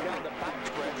spinning down the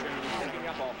backstretch and picking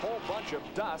up a whole bunch of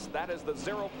dust. That is the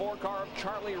 04 car of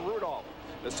Charlie Rudolph.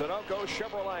 The Sunoco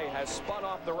Chevrolet has spun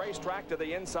off the racetrack to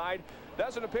the inside.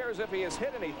 Doesn't appear as if he has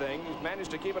hit anything. He's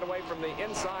managed to keep it away from the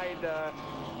inside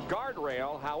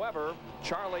guardrail. However,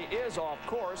 Charlie is off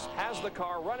course, has the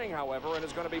car running, however, and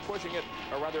is going to be pushing it,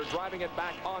 or rather driving it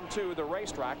back onto the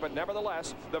racetrack. But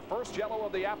nevertheless, the first yellow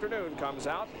of the afternoon comes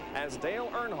out as Dale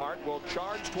Earnhardt will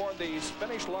charge toward the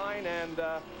finish line and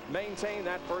maintain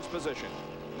that first position.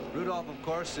 Rudolph, of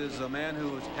course, is a man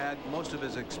who has had most of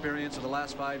his experience in the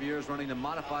last 5 years running the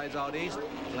modifieds out east.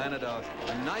 Landed a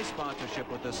nice sponsorship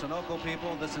with the Sunoco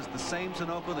people. This is the same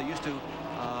Sunoco that used to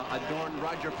adorn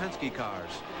Roger Penske cars.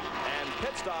 And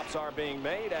pit stops are being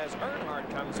made as Earnhardt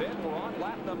comes in. We're on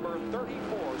lap number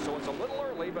 34, so it's a little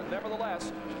early, but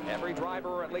nevertheless, every driver,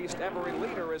 or at least every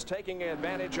leader, is taking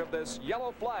advantage of this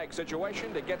yellow flag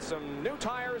situation to get some new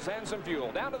tires and some fuel.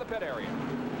 Down to the pit area.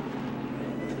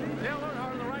 Dale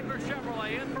Earnhardt of the Wrangler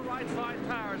Chevrolet in for right side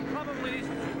tires. Probably these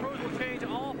crews will change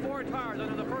all 4 tires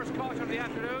under the first caution of the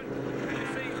afternoon. You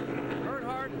see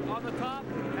Earnhardt on the top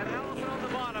and Allison on the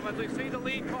bottom as we see the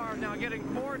lead car now getting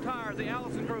 4 tires. The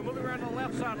Allison crew moving around to the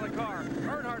left side of the car.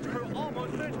 Earnhardt's crew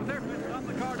almost finished with their pit stop.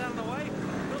 The car down the way.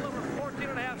 A little over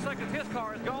 14.5 seconds. His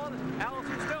car is gone.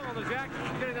 Allison still on the jack,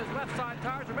 getting those left side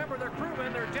tires. Remember, their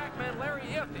crewman, their jackman Larry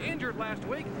Ift, injured last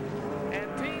week,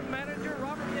 and team manager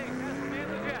Robert Yates has to man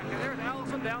the jack. And there's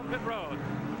Allison down pit road.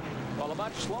 Well, a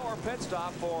much slower pit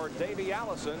stop for Davey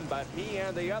Allison, but he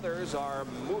and the others are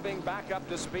moving back up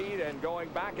to speed and going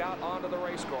back out onto the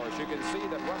race course. You can see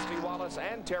that Rusty Wallace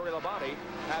and Terry Labonte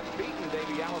have beaten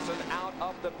Davey Allison out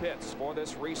of the pits for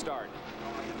this restart.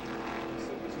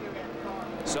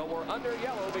 So we're under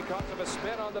yellow because of a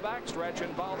spin on the backstretch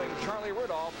involving Charlie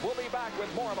Rudolph. We'll be back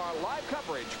with more of our live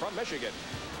coverage from Michigan.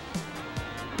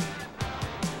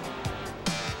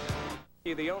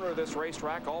 The owner of this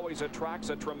racetrack always attracts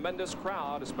a tremendous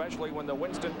crowd, especially when the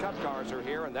Winston Cup cars are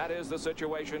here, and that is the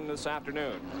situation this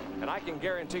afternoon. And I can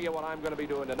guarantee you what I'm going to be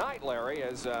doing tonight, Larry,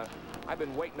 is I've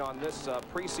been waiting on this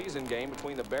preseason game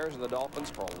between the Bears and the Dolphins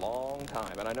for a long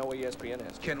time, and I know ESPN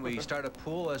has. Can we start a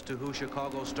pool as to who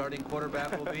Chicago's starting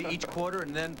quarterback will be each quarter,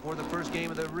 and then for the first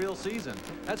game of the real season?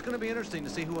 That's going to be interesting to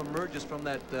see who emerges from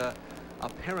that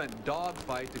apparent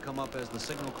dogfight to come up as the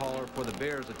signal caller for the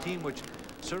Bears, a team which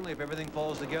certainly, if everything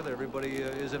falls together, everybody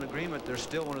is in agreement, they're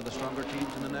still one of the stronger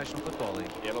teams in the National Football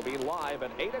League. It'll be live at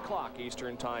 8 o'clock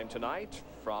Eastern Time tonight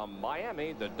from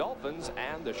Miami, the Dolphins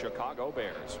and the Chicago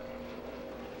Bears.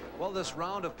 Well, this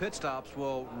round of pit stops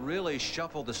will really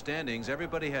shuffle the standings.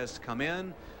 Everybody has come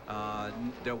in.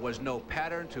 There was no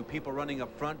pattern to people running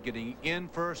up front, getting in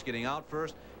first, getting out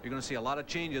first. You're going to see a lot of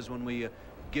changes when we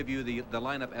give you the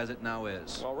lineup as it now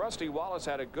is. Well, Rusty Wallace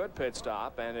had a good pit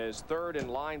stop and is third in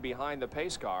line behind the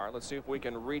pace car. Let's see if we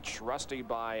can reach Rusty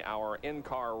by our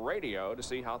in-car radio to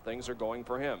see how things are going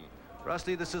for him.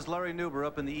 Rusty, this is Larry Newber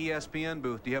up in the ESPN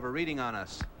booth. Do you have a reading on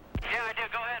us? Yeah, I do.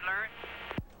 Go ahead, Larry.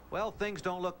 Well, things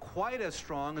don't look quite as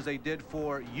strong as they did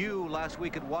for you last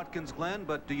week at Watkins Glen,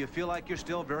 but do you feel like you're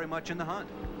still very much in the hunt?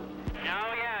 Oh,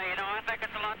 yeah. You know, I think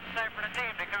it's a lot to say for the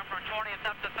team to come from 20th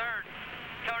up to 3rd.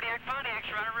 Kodiak Pontiac's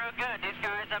running real good. These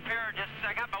guys up here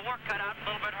I got my work cut out a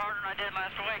little bit harder than I did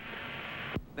last week.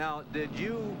 Now, did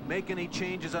you make any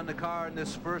changes on the car in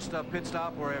this first pit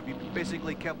stop, or have you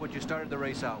basically kept what you started the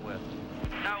race out with?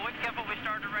 No, we kept what we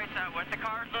started the race out with. The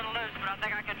car's a little loose, but I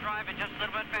think I can drive it just a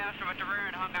little bit faster with the rear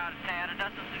end hung out a tad. It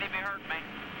doesn't seem to be hurting me.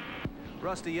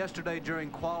 Rusty, yesterday during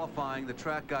qualifying, the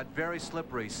track got very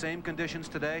slippery. Same conditions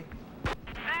today?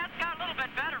 Yeah, it's got a little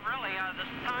bit better, really. The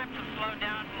times have slowed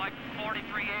down to like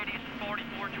 43.80s and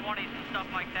 44.20s and stuff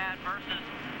like that versus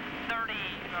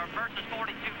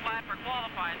 42 flat for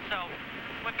qualifying. So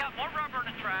we've got more rubber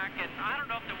in the track, and I don't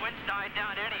know if the wind's died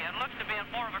down any. It looks to be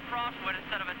more of a crosswind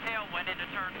instead of a tailwind into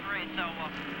turn 3. So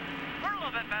we're a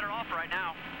little bit better off right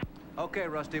now. Okay,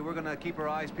 Rusty, we're going to keep our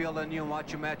eyes peeled on you and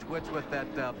watch you match wits with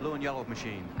that blue and yellow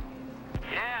machine.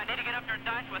 Yeah, I need to get up there and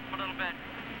dice with them a little bit.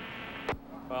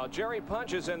 Well, Jerry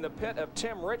Punch is in the pit of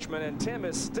Tim Richmond, and Tim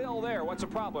is still there. What's the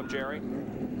problem, Jerry?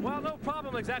 Well, no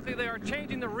problem exactly. They are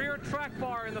changing the rear track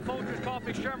bar in the Folgers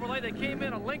Coffee Chevrolet. They came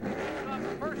in a length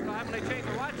the first time when they changed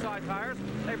the right side tires.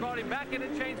 They brought him back in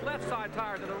and changed left side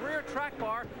tires. And the rear track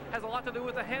bar has a lot to do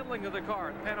with the handling of the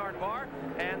car, the Panhard bar.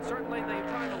 And certainly they're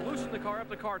trying to loosen the car up.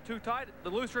 The car too tight. The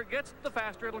looser it gets, the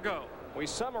faster it'll go. We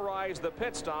summarize the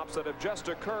pit stops that have just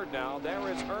occurred now.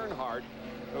 There is Earnhardt,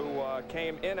 who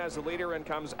came in as the leader and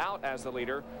comes out as the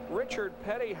leader. Richard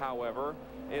Petty, however,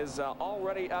 is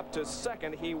already up to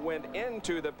second. He went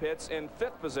into the pits in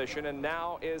 5th position and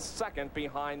now is second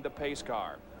behind the pace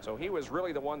car. So he was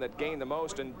really the one that gained the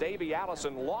most, and Davey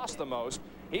Allison lost the most.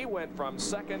 He went from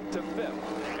 2nd to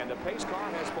 5th, and the pace car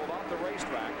has pulled off the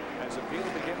racetrack as the field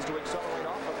begins to accelerate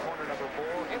off of corner number 4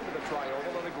 into the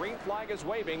tri-oval, and the green flag is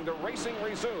waving. The racing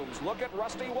resumes. Look at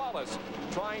Rusty Wallace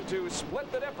trying to split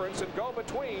the difference and go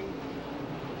between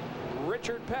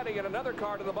Richard Petty and another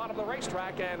car to the bottom of the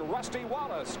racetrack, and Rusty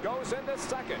Wallace goes into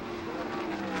second.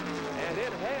 And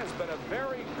it has been a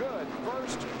very good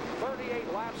first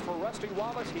 38 laps for Rusty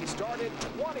Wallace. He started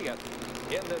 20th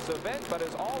in this event, but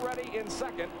is already in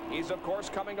second. He's, of course,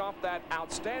 coming off that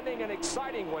outstanding and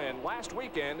exciting win last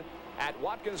weekend at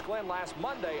Watkins Glen last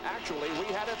Monday. Actually, we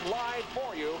had it live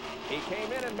for you. He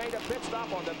came in and made a pit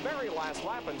stop on the very last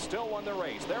lap and still won the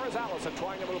race. There is Allison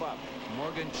trying to move up.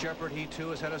 Morgan Shepherd, he too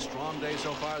has had a strong day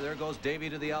so far. There goes Davey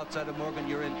to the outside of Morgan.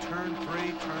 You're in turn 3,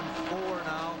 turn 4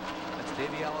 now. That's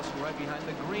Davey Allison right behind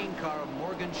the green car of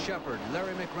Morgan Shepherd.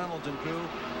 Larry McReynolds and crew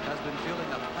has been fielding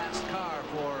a fast car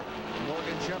for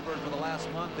Morgan Shepherd for the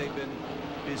last month. They've been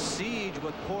besieged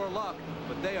with poor luck,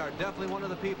 but they are definitely one of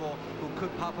the people who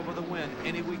could pop up with a win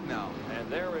any week now. And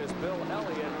there is Bill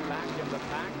Elliott back in the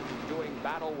pack doing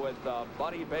battle with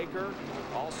Buddy Baker.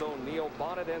 Also Neil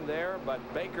Bonnet in there, but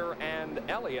Baker and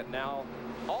Elliott now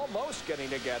almost getting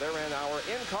together, and our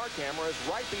in-car camera is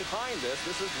right behind this.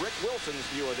 This is Rick Wilson's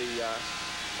view of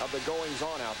the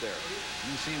goings-on out there.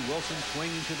 You see Wilson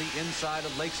swinging to the inside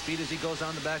of Lake Speed as he goes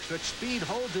on the backstretch. Speed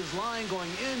holds his line going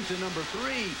into number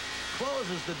 3,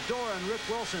 closes the door on Rick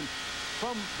Wilson.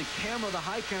 From the camera, the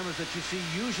high cameras that you see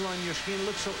usually on your screen, it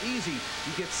looks so easy.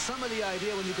 You get some of the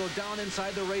idea when you go down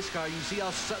inside the race car. You see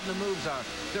how sudden the moves are.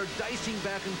 They're dicing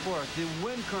back and forth. The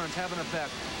wind currents have an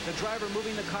effect. The driver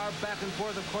moving the car back and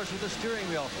forth, of course, with the steering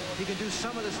wheel. He can do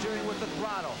some of the steering with the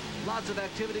throttle. Lots of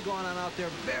activity going on out there,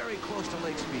 very close to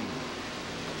Lake Speed.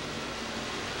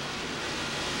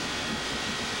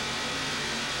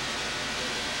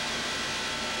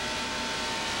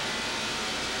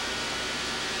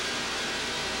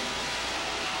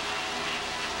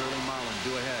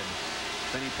 Due ahead,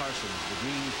 Benny Parsons, the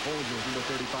green Folgers number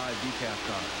 35 decaf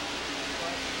car.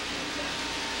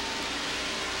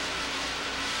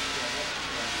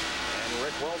 And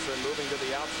Rick Wilson moving to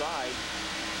the outside,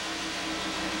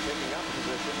 picking up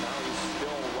position. Now he's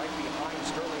still right behind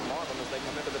Sterling Marlin as they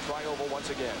come into the tri-oval once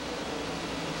again.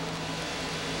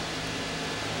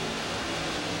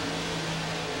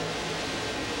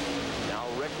 Now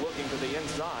Rick looking to the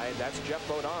inside. That's Jeff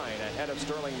Bodine ahead of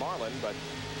Sterling Marlin, but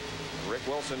Rick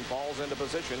Wilson falls into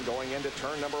position going into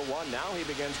turn number 1. Now he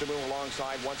begins to move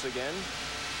alongside once again.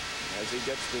 as he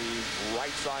gets the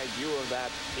right side view of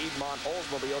that Piedmont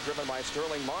Oldsmobile driven by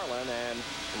Sterling Marlin, and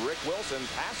Rick Wilson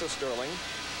passes Sterling.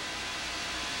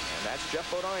 And that's Jeff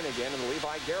Bodine again in the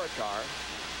Levi Garrett car.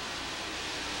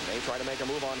 And they try to make a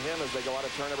move on him as they go out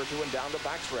of turn number 2 and down the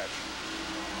backstretch.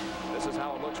 This is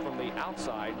how it looks from the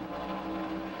outside.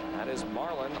 That is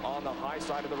Marlin on the high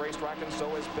side of the racetrack, and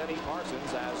so is Benny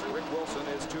Parsons, as Rick Wilson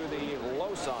is to the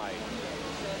low side.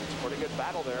 It's a pretty good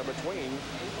battle there between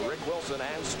Rick Wilson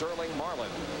and Sterling Marlin.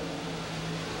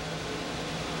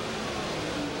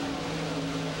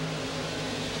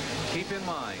 Keep in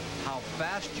mind how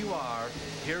fast you are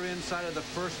here inside of the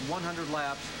first 100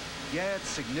 laps. Yeah, it's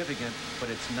significant, but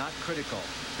it's not critical.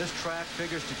 This track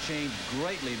figures to change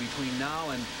greatly between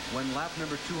now and when lap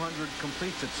number 200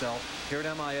 completes itself here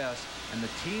at MIS. And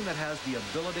the team that has the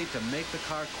ability to make the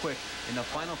car quick in the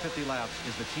final 50 laps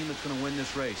is the team that's going to win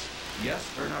this race. Yes,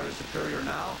 Earnhardt is superior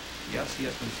now. Yes, he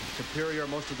has been superior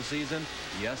most of the season.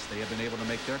 Yes, they have been able to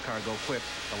make their car go quick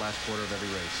the last quarter of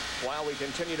every race. While we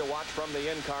continue to watch from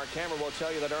the in-car camera, we'll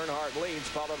tell you that Earnhardt leads,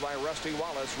 followed by Rusty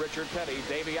Wallace, Richard Petty,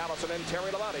 Davey Allison, and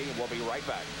Terry Labonte. We'll be right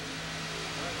back.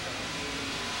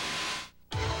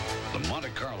 The Monte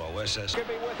Carlo SS. You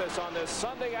can be with us on this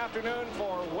Sunday afternoon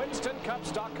for Winston Cup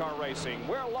stock car racing.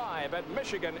 We're live at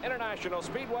Michigan International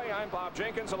Speedway. I'm Bob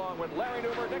Jenkins, along with Larry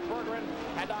Newber, Dick Bergeron,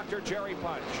 and Dr. Jerry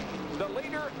Punch. The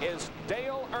leader is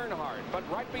Dale Earnhardt, but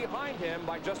right behind him,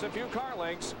 by just a few car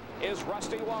lengths, is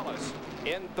Rusty Wallace.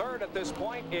 In third at this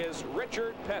point is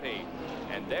Richard Petty.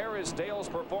 And there is Dale's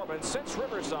performance since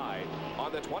Riverside.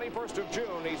 On the 21st of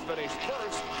June, he's finished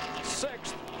first,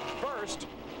 sixth, first,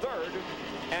 third,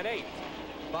 and 8th.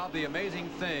 Bob, the amazing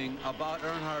thing about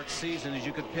Earnhardt's season is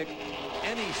you could pick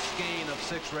any skein of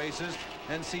 6 races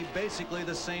and see basically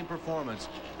the same performance.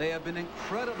 They have been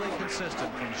incredibly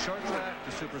consistent from short track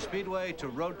to super speedway to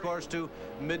road course to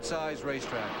mid-size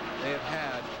racetrack. They have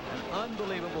had an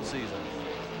unbelievable season.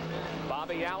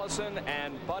 Bobby Allison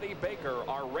and Buddy Baker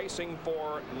are racing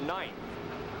for 9th.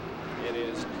 It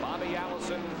is Bobby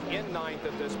Allison in 9th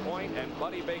at this point, and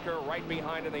Buddy Baker right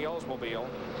behind in the Oldsmobile.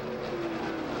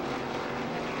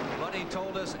 Buddy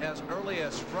told us as early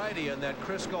as Friday in that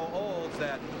Crisco Olds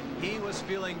that he was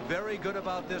feeling very good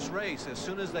about this race. As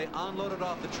soon as they unloaded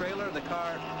off the trailer, the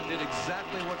car did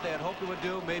exactly what they had hoped it would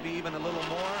do, maybe even a little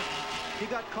more. He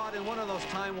got caught in one of those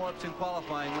time warps in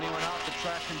qualifying. When he went out, the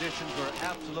track conditions were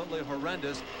absolutely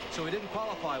horrendous, so he didn't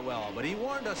qualify well. But he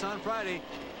warned us on Friday,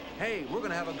 hey, we're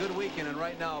going to have a good weekend, and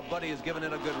right now Buddy is giving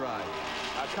it a good ride.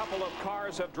 A couple of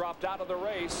cars have dropped out of the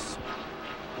race.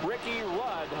 Ricky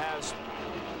Rudd has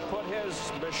put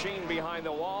his machine behind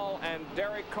the wall, and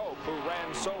Derek Cope, who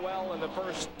ran so well in the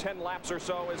first 10 laps or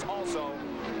so, is also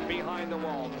behind the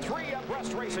wall. 3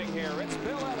 abreast racing here. It's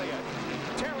Bill Elliott,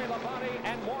 Terry Labonte,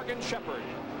 and Morgan Shepherd.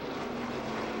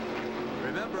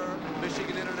 Remember,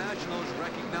 Michigan International is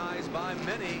recognized by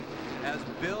many as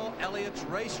Bill Elliott's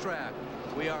racetrack.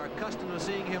 We are accustomed to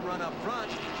seeing him run up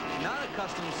front, not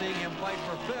accustomed to seeing him fight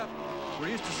for 5th. We're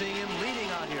used to seeing him leading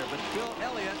out here, but Bill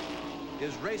Elliott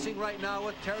is racing right now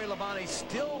with Terry Labonte,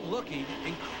 still looking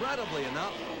incredibly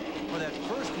enough for that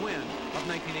first win of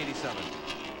 1987.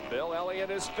 Bill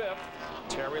Elliott is 5th,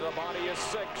 Terry Labonte is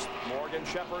 6th, Morgan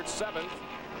Shepherd 7th,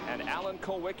 and Alan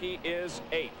Kulwicki is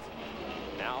 8th.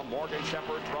 Now Morgan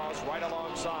Shepherd draws right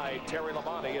alongside Terry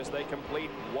Labonte as they complete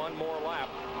one more lap.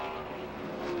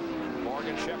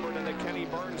 Morgan Shepherd and the Kenny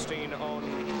Bernstein-owned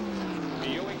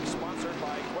Buick, sponsored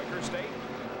by Quaker State.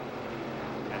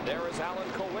 And there is Alan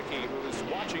Kulwicki, who is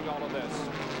watching all of this.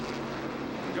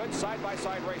 Good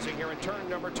side-by-side racing here in turn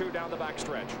number 2 down the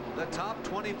backstretch. The top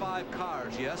 25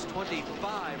 cars, yes,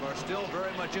 25 are still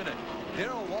very much in it.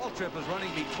 Darrell Waltrip is running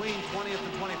between 20th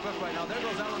and 25th right now. There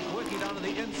goes Alan Kulwicki down to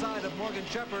the inside of Morgan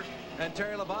Shepherd, and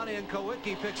Terry Labonte, and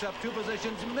Kulwicki picks up 2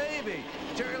 positions, maybe.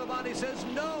 Terry Labonte says,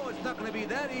 no, it's not going to be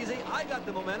that easy. I got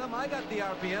the momentum. I got the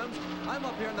RPMs. I'm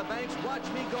up here in the banks. Watch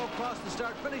me go across the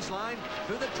start-finish line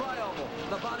through the tri-oval.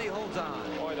 Labonte holds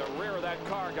on. Boy, the rear of that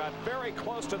car got very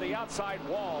close to the outside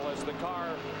wall as the car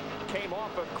came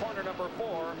off of corner number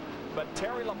 4. But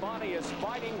Terry Labonte is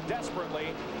fighting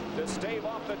desperately to stave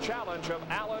off the challenge of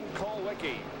Alan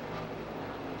Kulwicki.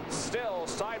 Still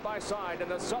side by side in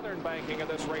the southern banking of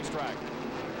this racetrack.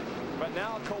 But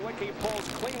now Kulwicki pulls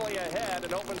cleanly ahead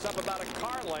and opens up about a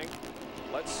car length.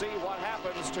 Let's see what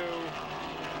happens to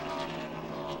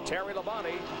Terry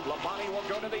Labonte. Labonte will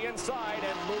go to the inside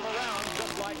and move around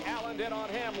just like Alan did on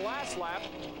him last lap.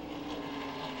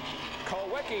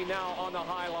 Kulwicki now on the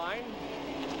high line.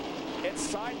 It's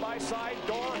side-by-side,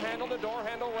 door handle to door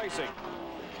handle racing.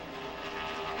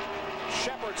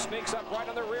 Shepard sneaks up right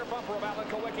on the rear bumper of Alan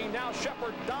Kulwicki. Now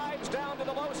Shepard dives down to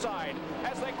the low side.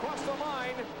 As they cross the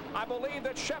line, I believe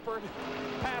that Shepard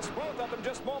passed both of them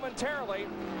just momentarily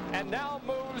and now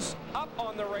moves up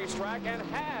on the racetrack and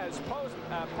has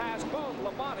passed both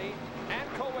Labonte and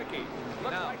Kulwicki.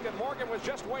 Looks like that Morgan was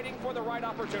just waiting for the right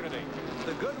opportunity.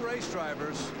 The good race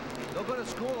drivers, they'll go to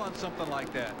school on something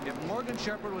like that. If Morgan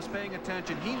Shepard was paying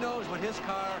attention, he knows what his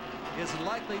car is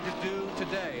likely to do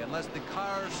today, unless the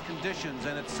car's conditions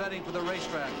and its setting for the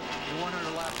racetrack in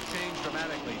 100 laps change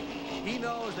dramatically. He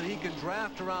knows that he can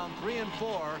draft around 3 and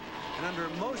 4, and under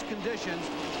most conditions,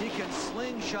 he can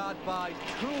slingshot by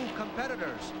 2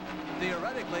 competitors.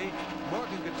 Theoretically,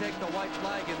 Morgan could take the white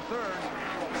flag in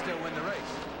 3rd and still win the race.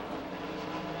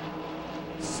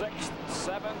 6th,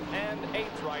 7th, and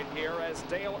 8th right here as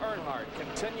Dale Earnhardt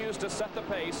continues to set the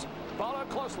pace, followed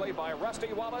closely by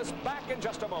Rusty Wallace. Back in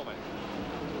just a moment.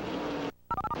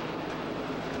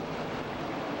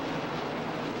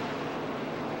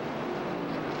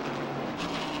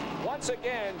 Once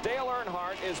again, Dale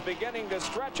Earnhardt is beginning to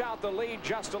stretch out the lead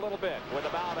just a little bit with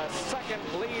about a second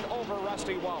lead over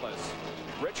Rusty Wallace.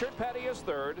 Richard Petty is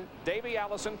 3rd, Davey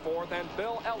Allison 4th, and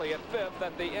Bill Elliott 5th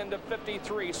at the end of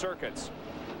 53 circuits.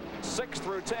 6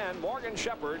 through 10, Morgan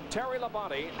Shepard, Terry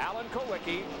Labonte, Alan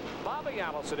Kulwicki, Bobby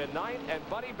Allison in 9th, and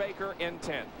Buddy Baker in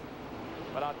 10th.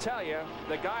 But I'll tell you,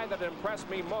 the guy that impressed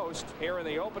me most here in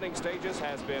the opening stages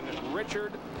has been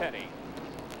Richard Petty.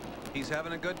 He's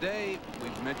having a good day.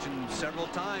 We've mentioned several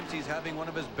times he's having one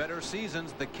of his better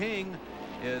seasons. The King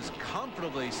is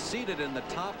comfortably seated in the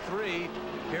top 3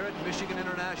 here at Michigan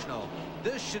International.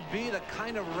 This should be the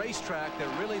kind of racetrack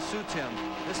that really suits him.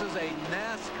 This is a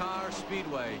NASCAR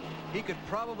Speedway. He could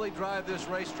probably drive this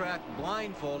racetrack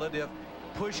blindfolded if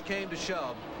push came to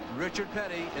shove. Richard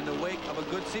Petty, in the wake of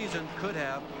a good season, could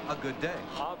have a good day.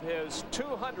 Of his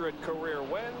 200 career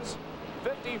wins,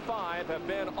 55 have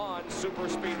been on super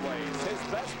speedways.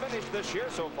 His best finish this year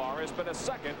so far has been a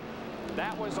 2nd.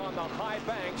 That was on the high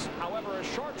banks, however, a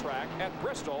short track at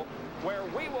Bristol, where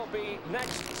we will be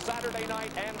next Saturday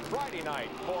night and Friday night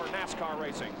for NASCAR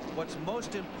racing. What's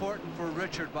most important for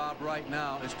Richard, Bob, right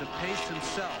now is to pace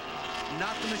himself,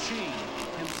 not the machine,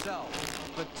 himself.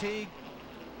 Fatigue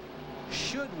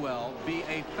should well be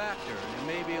a factor. It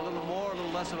may be a little more, a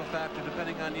little less of a factor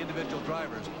depending on the individual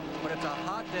drivers. But it's a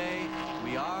hot day.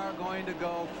 We are going to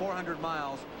go 400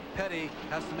 miles. Petty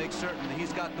has to make certain that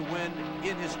he's got the wind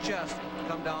in his chest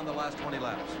come down the last 20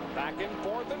 laps. Back in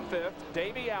 4th and 5th,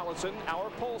 Davey Allison, our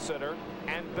pole sitter,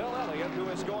 and Bill Elliott, who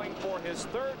is going for his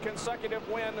 3rd consecutive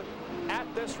win at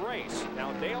this race.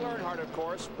 Now, Dale Earnhardt, of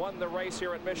course, won the race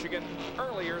here at Michigan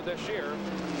earlier this year.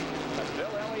 But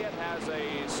Bill Elliott has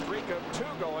a streak of 2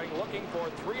 going, looking for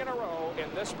 3 in a row in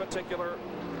this particular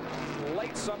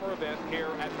late summer event here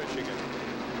at Michigan.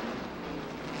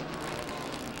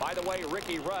 By the way,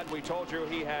 Ricky Rudd, we told you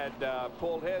he had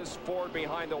pulled his Ford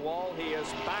behind the wall. He is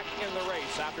back in the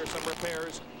race after some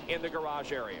repairs in the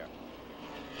garage area.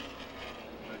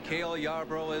 Cale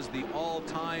Yarborough is the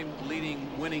all-time leading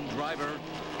winning driver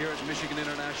here at Michigan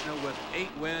International with 8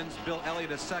 wins. Bill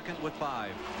Elliott is 2nd with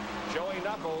 5. Joey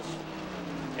Knuckles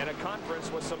in a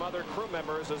conference with some other crew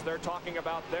members as they're talking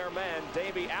about their man,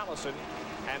 Davey Allison,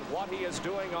 and what he is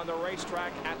doing on the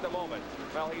racetrack at the moment.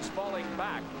 Well, he's falling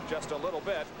back just a little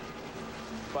bit,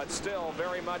 but still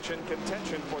very much in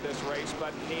contention for this race,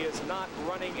 but he is not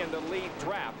running in the lead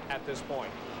draft at this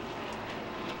point.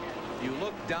 You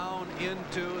look down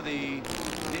into the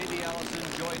Davey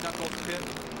Allison, Joey Knuckles pit.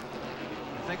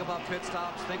 Think about pit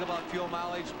stops, think about fuel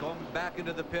mileage, going back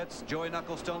into the pits. Joey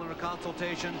Knuckles still under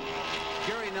consultation.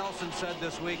 Gary Nelson said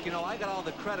this week, you know, I got all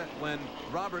the credit when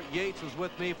Robert Yates was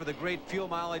with me for the great fuel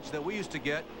mileage that we used to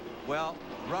get. Well,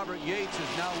 Robert Yates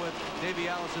is now with Davey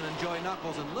Allison and Joey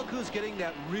Knuckles, and look who's getting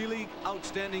that really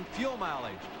outstanding fuel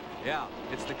mileage. Yeah,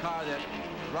 it's the car that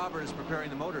Robert is preparing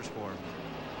the motors for.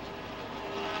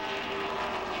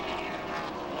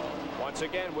 Once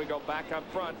again, we go back up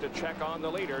front to check on the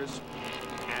leaders,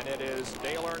 and it is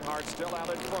Dale Earnhardt still out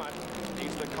in front.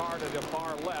 He's the car to the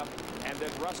far left, and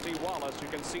then Rusty Wallace. You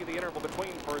can see the interval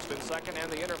between 1st and 2nd,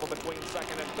 and the interval between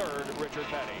 2nd and 3rd, Richard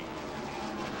Petty.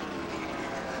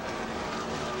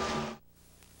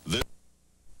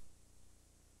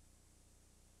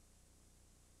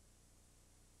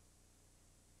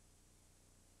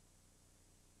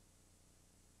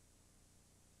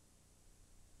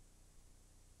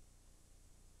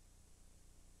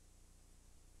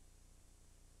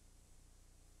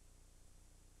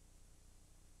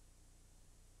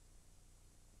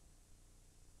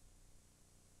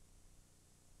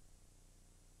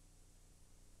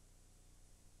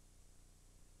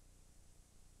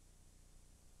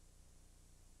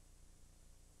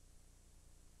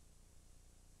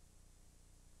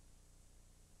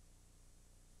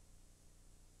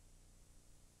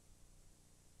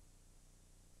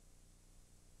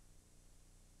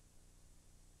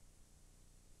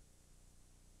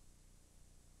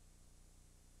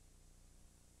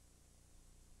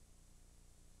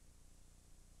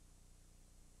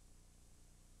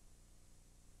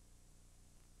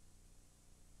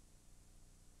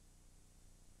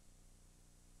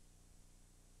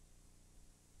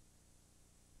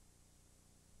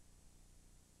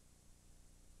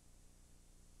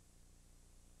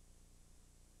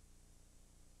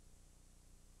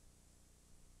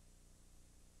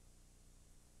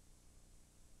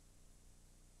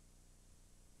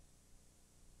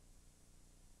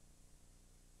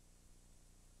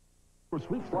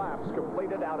 Laps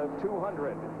completed out of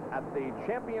 200 at the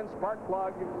Champion Spark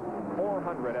Plug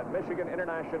 400 at Michigan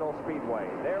International Speedway.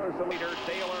 There's the leader,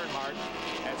 Dale Earnhardt,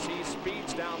 as he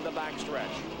speeds down the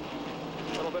backstretch.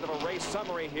 A little bit of a race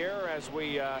summary here as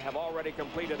we have already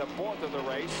completed a fourth of the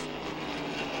race.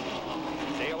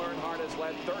 Dale Earnhardt has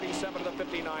led 37 of the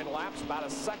 59 laps, about a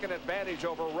second advantage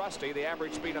over Rusty. The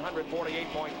average speed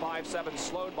 148.57,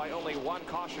 slowed by only one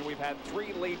caution. We've had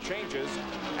 3 lead changes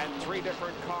and 3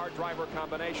 different car driver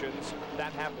combinations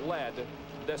that have led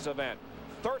this event.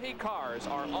 30 cars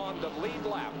are on the lead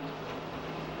lap.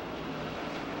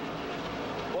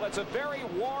 Well, it's a very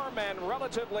warm and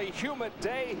relatively humid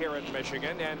day here in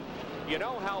Michigan, and you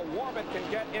know how warm it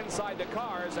can get inside the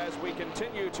cars as we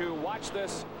continue to watch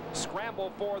this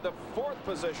scramble for the 4th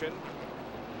position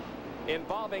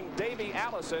involving Davey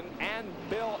Allison and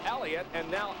Bill Elliott. And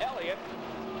now Elliott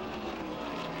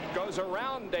goes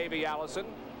around Davey Allison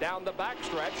down the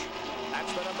backstretch.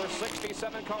 That's the number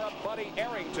 67 car of Buddy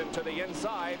Arrington to the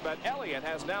inside, but Elliott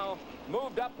has now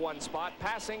moved up one spot,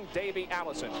 passing Davey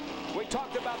Allison. We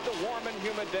talked about the warm and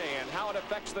humid day and how it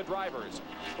affects the drivers.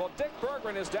 Well, Dick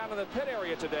Berggren is down in the pit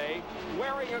area today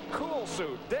wearing a cool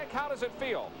suit. Dick, how does it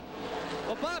feel?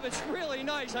 Well, Bob, it's really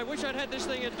nice. I wish I'd had this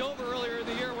thing at Dover earlier in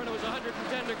the year when it was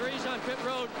 110 degrees on pit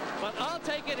road, but I'll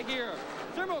take it here.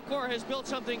 Thermocore has built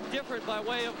something different by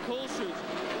way of cool suits.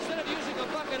 Instead of using a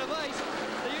bucket of ice,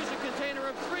 they use a container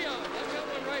of Freon. I've got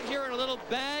one right here in a little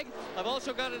bag. I've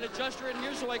also got an adjuster in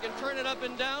here so I can turn it up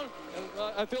and down. And,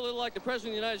 I feel a little like the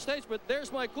President of the United States, but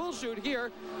there's my cool suit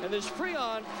here, and there's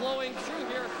Freon flowing through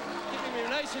here, keeping me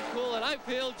nice and cool, and I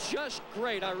feel just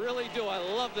great. I really do. I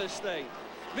love this thing.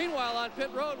 Meanwhile, on pit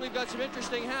road, we've got some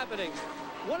interesting happenings.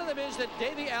 One of them is that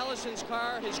Davey Allison's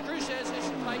car, his crew says, is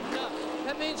tightened up.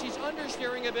 That means he's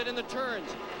understeering a bit in the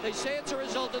turns. They say it's a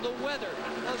result of the weather.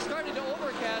 Now, it's starting to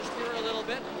overcast here a little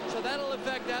bit, so that'll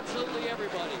affect absolutely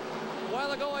everybody. A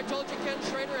while ago, I told you Ken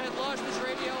Schrader had lost his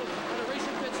radio. On a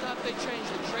recent pit stop, they changed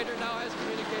it. Schrader now has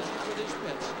communications with his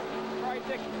pits. All right,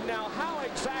 Dick, now how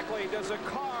exactly does a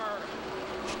car,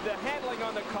 the handling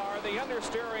on the car, the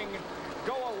understeering,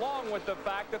 go along with the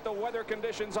fact that the weather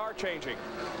conditions are changing?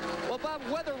 Well, Bob,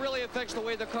 weather really affects the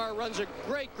way the car runs a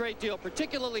great deal,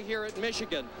 particularly here at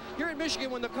Michigan. Here at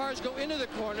Michigan, when the cars go into the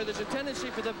corner, there's a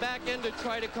tendency for the back end to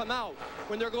try to come out.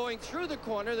 When they're going through the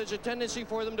corner, there's a tendency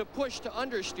for them to push to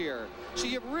understeer. So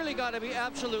you've really got to be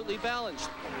absolutely balanced.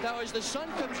 Now, as the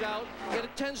sun comes out,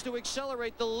 it tends to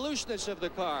accelerate the looseness of the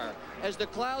car. As the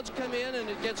clouds come in and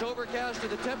it gets overcast or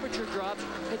the temperature drops,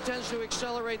 it tends to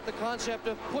accelerate the concept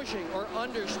of pushing or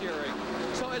understeering.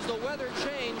 So as the weather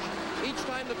change, each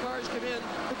time the cars come in,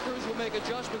 the crews will make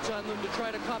adjustments on them to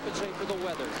try to compensate for the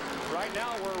weather. Right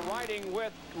now we're riding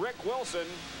with Rick Wilson,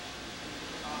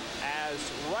 as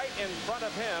right in front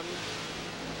of him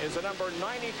is the number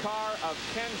 90 car of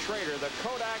Ken Schrader. The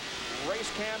Kodak race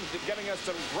cam giving us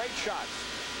some great shots.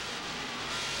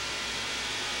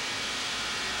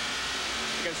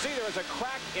 You can see there is a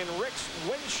crack in Rick's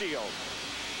windshield,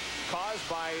 caused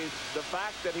by the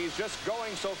fact that he's just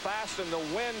going so fast and the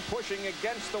wind pushing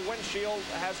against the windshield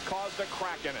has caused a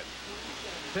crack in it.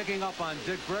 Picking up on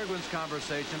Dick Berggren's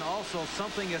conversation, also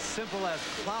something as simple as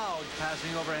clouds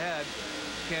passing overhead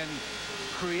can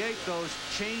create those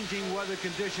changing weather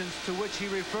conditions to which he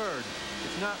referred.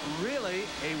 It's not really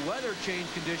a weather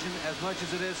change condition as much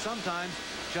as it is sometimes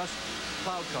just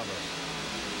cloud cover.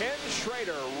 Ken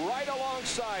Schrader right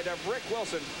alongside of Rick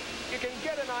Wilson. You can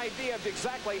get an idea of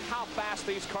exactly how fast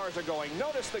these cars are going.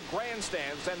 Notice the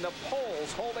grandstands and the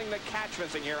poles holding the catch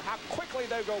fencing here, how quickly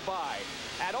they go by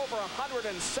at over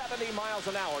 170 miles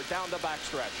an hour down the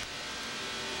backstretch.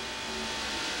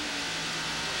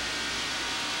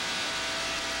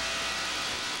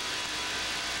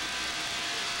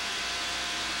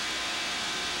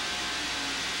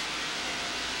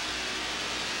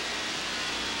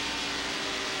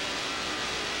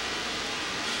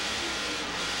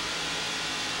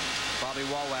 Bobby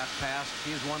Wallach passed.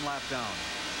 He is 1 lap down.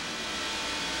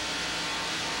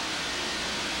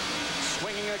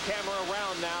 Swinging the camera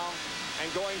around now and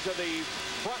going to the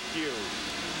front view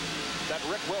that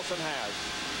Rick Wilson has.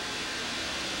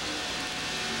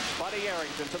 Buddy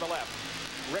Arrington to the left.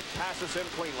 Rick passes him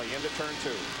cleanly into turn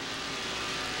 2.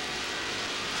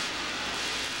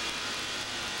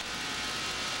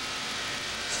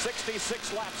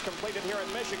 66 laps completed here in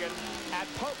Michigan. At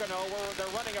Pocono, where they're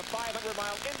running a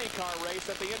 500-mile IndyCar race.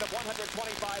 At the end of 125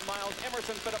 miles,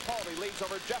 Emerson Fittipaldi leads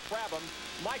over Jeff Brabham,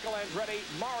 Michael Andretti,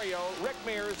 Mario, Rick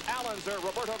Mears, Al Unser,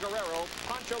 Roberto Guerrero,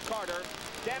 Pancho Carter,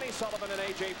 Danny Sullivan, and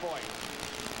A.J. Foyt.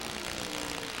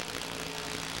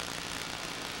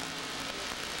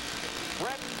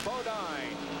 Brett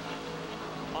Bodine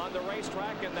on the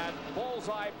racetrack in that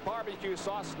bullseye barbecue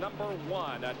sauce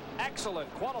 #1. An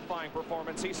excellent qualifying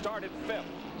performance. He started 5th.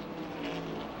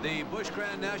 The Busch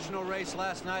Grand National race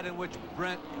last night in which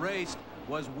Brent raced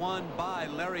was won by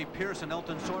Larry Pearson.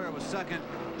 Elton Sawyer was 2nd.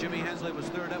 Jimmy Hensley was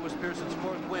 3rd. That was Pearson's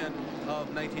 4th win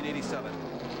of 1987.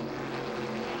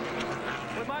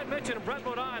 We might mention Brett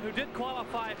Bodine, who did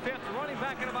qualify 5th, running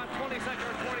back in about 22nd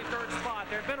or 23rd spot.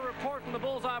 There had been a report from the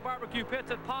Bullseye Barbecue pits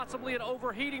that possibly an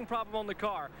overheating problem on the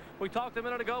car. We talked a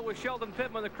minute ago with Sheldon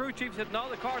Pittman. The crew chief said, no,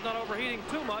 the car's not overheating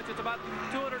too much. It's about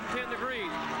 210 degrees.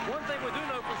 One thing we do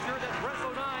know for sure that Brett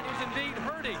Bodine is indeed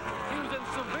hurting. He was in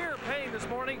severe pain this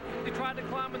morning. He tried to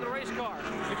climb in the race car.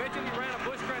 Eventually, he ran a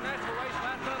Busch Grand National race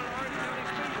last night at Orange County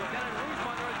Speedway down in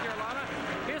Rougemont, North Carolina.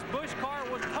 His Busch car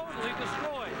was totally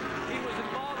destroyed. He was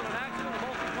involved in an accident, a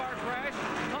multi-car crash.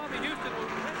 Tommy Houston was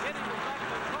hit him with back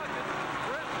concussion.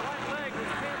 Brett's right leg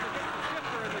was pinned against the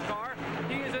shifter in the car.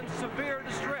 He is in severe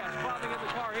distress climbing in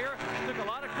the car here. Took a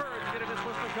lot of courage to get in this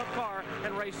Winston Cup car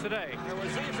and race today. There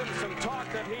was even some talk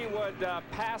that he would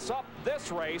pass up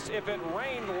this race if it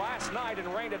rained last night and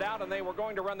rained it out, and they were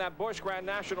going to run that Busch Grand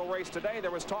National race today.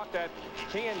 There was talk that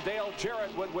he and Dale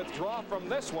Jarrett would withdraw from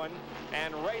this one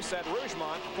and race at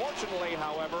Rougemont. Fortunately,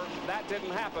 however, that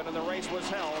didn't happen, and the race was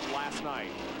held last night.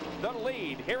 The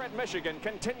lead here at Michigan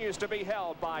continues to be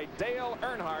held by Dale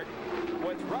Earnhardt,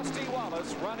 with Rusty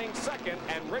Wallace running 2nd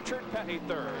and Richard Petty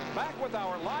 3rd. Back with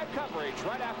our live coverage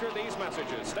right after these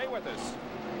messages. Stay with us.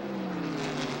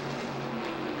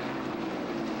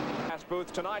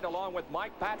 Booth tonight, along with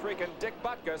Mike Patrick and Dick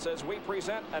Butkus, as we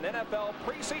present an NFL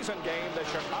preseason game, the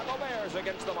Chicago Bears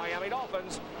against the Miami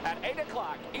Dolphins at 8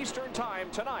 o'clock Eastern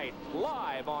Time tonight,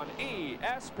 live on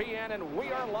ESPN, and we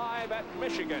are live at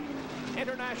Michigan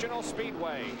International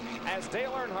Speedway as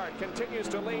Dale Earnhardt continues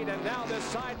to lead, and now this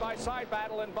side-by-side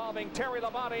battle involving Terry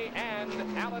Labonte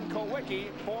and Alan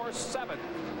Kowicki for 7th.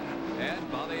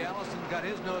 And Bobby Allison got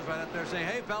his nose right up there saying,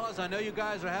 hey, fellas, I know you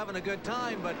guys are having a good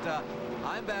time, but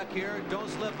I'm back here. Don't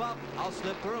slip up. I'll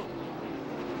slip through.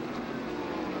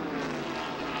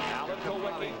 Alan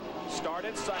Kowicki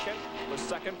started 2nd, was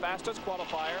 2nd fastest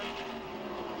qualifier,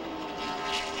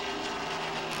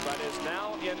 but is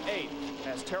now in 8th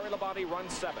as Terry Labonte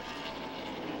runs 7th.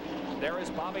 There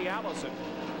is Bobby Allison,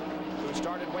 who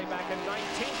started way back in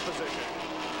 19th position.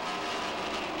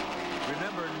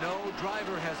 Remember, no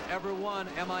driver has ever won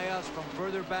MIS from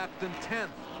further back than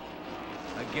 10th.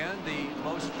 Again, the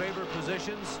most favored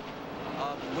positions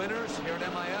of winners here at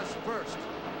MIS, 1st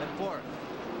and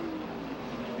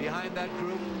 4th. Behind that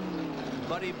group,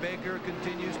 Buddy Baker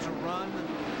continues to run.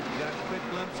 You got a quick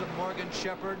glimpse of Morgan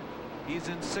Shepherd. He's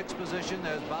in 6th position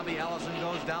as Bobby Allison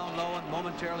goes down low and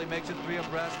momentarily makes it 3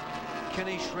 abreast.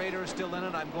 Kenny Schrader is still in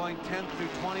it. I'm going 10th through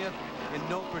 20th in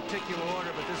no particular order,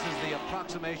 but this is the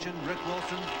approximation. Rick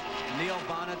Wilson, Neil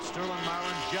Bonnet, Sterling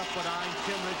Marlin, Jeff Bodine,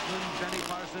 Tim Richmond, Benny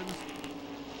Parsons,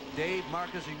 Dave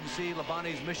Marcus. You can see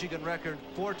Labonte's Michigan record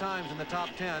 4 times in the top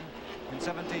 10 in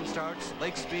 17 starts.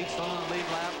 Lake Speed still on the lead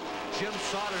lap. Jim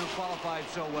Sauter, who qualified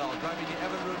so well, driving the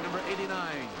Evan Route number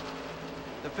 89.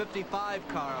 The 55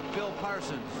 car of Phil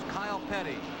Parsons, Kyle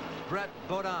Petty, Brett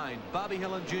Bodine, Bobby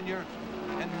Hillen Jr.,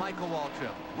 and Michael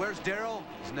Waltrip. Where's Darrell?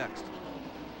 He's next.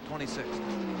 26th.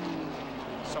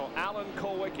 So Alan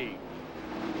Kowicki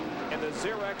in the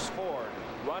Xerox Ford,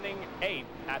 running 8th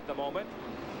at the moment.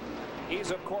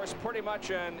 He's, of course, pretty much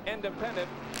an independent,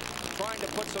 trying to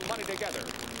put some money together.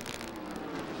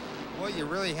 Well, you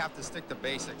really have to stick to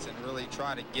basics and really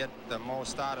try to get the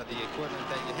most out of the equipment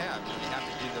that you have. You have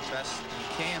to do the best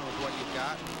you can with what you've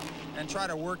got and try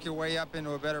to work your way up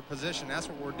into a better position. That's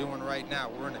what we're doing right now.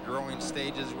 We're in the growing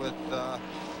stages with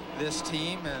this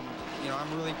team, and you know,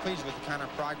 I'm really pleased with the kind of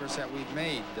progress that we've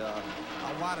made.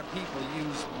 A lot of people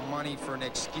use money for an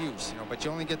excuse, you know, but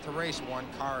you only get to race 1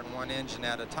 car and 1 engine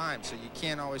at a time. So you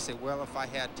can't always say, well, if I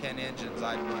had 10 engines,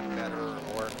 I'd run better,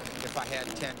 or if I had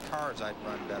 10 cars, I'd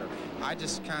run better. I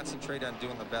just concentrate on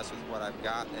doing the best with what I've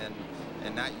got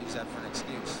and not use that for an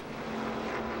excuse.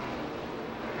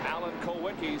 Alan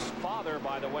Kowicki's father,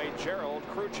 by the way, Gerald,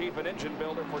 crew chief and engine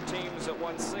builder for teams that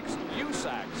won 6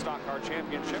 USAC stock car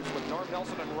championships with Norm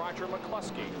Nelson and Roger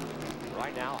McCluskey.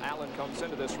 Right now, Alan comes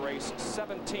into this race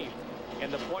 17th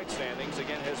in the point standings.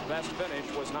 Again, his best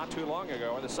finish was not too long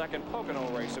ago in the 2nd Pocono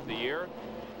race of the year.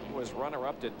 He was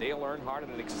runner-up to Dale Earnhardt in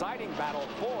an exciting battle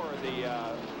for the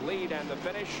lead and the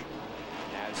finish,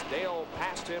 as Dale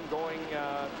passed him going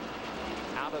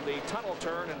out of the tunnel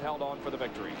turn and held on for the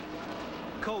victory.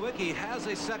 Kowicki has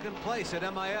a 2nd place at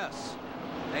MIS,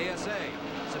 ASA,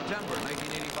 September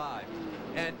 1985.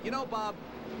 And you know, Bob,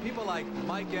 people like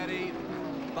Mike Eddy,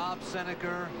 Bob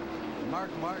Seneker, Mark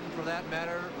Martin for that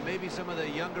matter, maybe some of the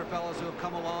younger fellows who have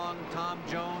come along, Tom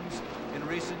Jones in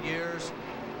recent years.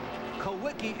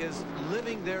 Kowicki is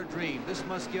living their dream. This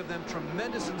must give them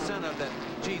tremendous incentive that,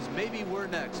 geez, maybe we're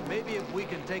next. Maybe if we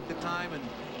can take the time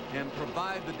and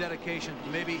provide the dedication,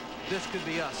 maybe this could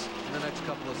be us in the next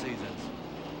couple of seasons.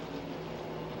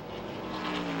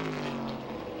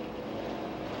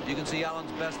 You can see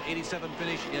Allen's best 87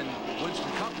 finish in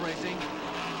Winston Cup racing.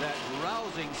 That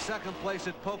rousing second place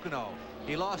at Pocono.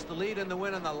 He lost the lead and the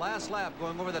win in the last lap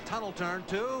going over the tunnel turn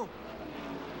to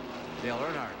Dale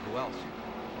Earnhardt. Who else?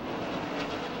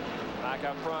 Back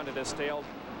up front, it is Dale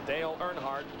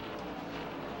Earnhardt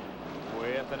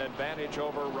with an advantage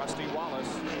over Rusty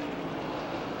Wallace.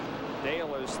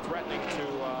 Dale is threatening to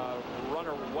run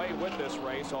away with this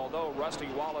race, although Rusty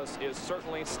Wallace is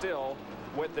certainly still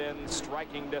within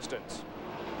striking distance.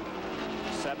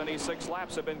 76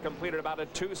 laps have been completed, about a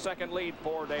 2-second lead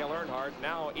for Dale Earnhardt.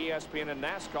 Now ESPN and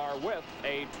NASCAR with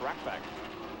a track fact.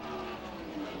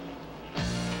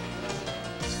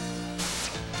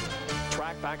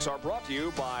 Track facts are brought to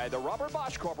you by the Robert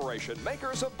Bosch Corporation,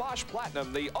 makers of Bosch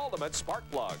Platinum, the ultimate spark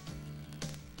plug.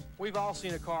 We've all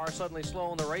seen a car suddenly slow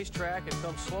on the racetrack and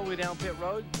come slowly down pit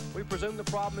road. We presume the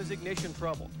problem is ignition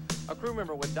trouble. A crew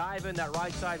member would dive in that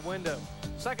right side window.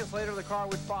 Seconds later, the car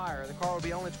would fire, and the car would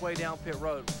be on its way down pit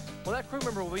road. Well, that crew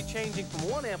member will be changing from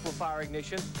one amplifier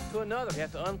ignition to another. You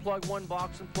have to unplug one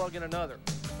box and plug in another.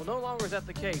 Well, no longer is that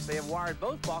the case. They have wired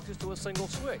both boxes to a single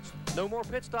switch. No more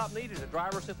pit stop needed. The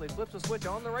driver simply flips the switch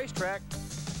on the racetrack,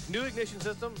 new ignition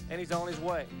system, and he's on his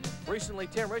way. Recently,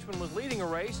 Tim Richmond was leading a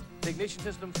race. The ignition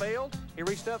system failed. He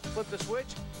reached up, flipped the switch,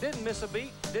 didn't miss a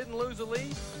beat, didn't lose a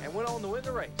lead, and went on to win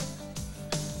the race.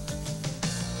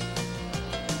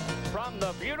 From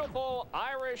the beautiful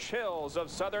Irish hills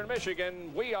of southern Michigan,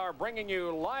 we are bringing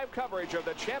you live coverage of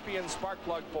the Champion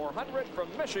Sparkplug 400 from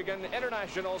Michigan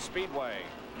International Speedway.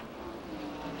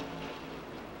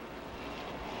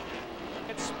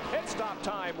 It's pit stop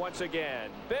time once again.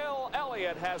 Bill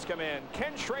Elliott has come in.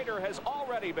 Ken Schrader has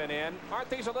already been in. Aren't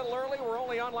these a little early? We're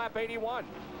only on lap 81.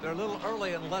 They're a little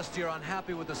early unless you're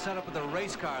unhappy with the setup of the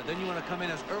race car. Then you want to come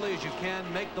in as early as you can,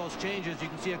 make those changes. You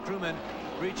can see a crewman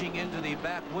reaching into the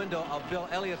back window of Bill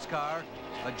Elliott's car,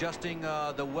 adjusting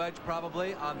the wedge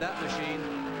probably on that machine.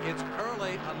 It's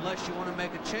early unless you want to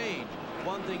make a change.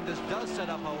 One thing this does set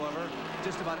up, however,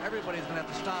 just about everybody's going to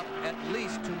have to stop at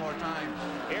least 2 more times.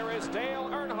 Here is Dale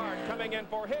Earnhardt coming in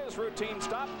for his routine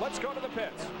stop. Let's go to the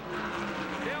pits.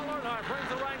 Dale Earnhardt brings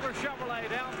the Wrangler Chevrolet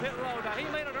down pit road. Now, he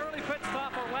made an early pit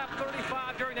stop on lap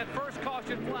 35 during that first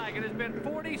caution flag. It has been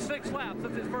 46 laps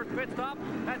since his first pit stop.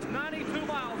 That's 92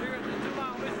 miles here at the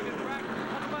 2-mile Michigan track.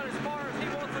 That's about as far as he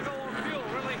wants to go on fuel.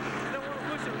 Really, they don't want to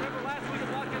push it. Remember last week at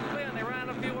Watkins Glen, they ran out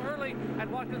of fuel early at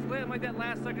Watkins Glen, made that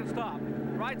last second stop.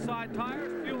 Right side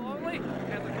tires, fuel only,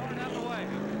 and the car down the way.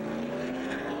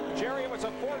 Jerry, it was a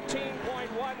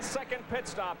 14.1 second pit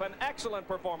stop, an excellent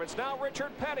performance. Now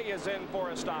Richard Petty is in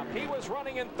for a stop. He was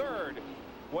running in third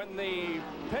when the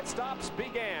pit stops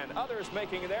began. Others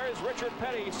making theirs. Richard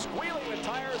Petty squealing the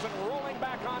tires and rolling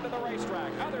back onto the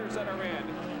racetrack. Others that are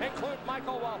in include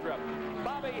Michael Waltrip,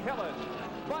 Bobby Hillin,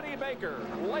 Buddy Baker,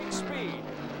 Lake Speed,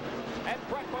 and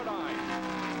Brett Bodine.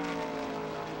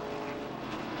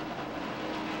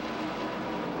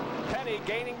 Petty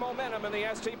gaining momentum in the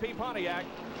STP Pontiac.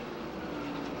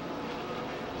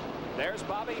 There's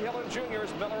Bobby Hillin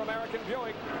Jr.'s Miller American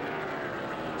Buick.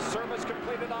 Service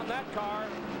completed on that car.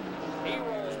 He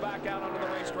rolls back out onto the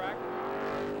racetrack.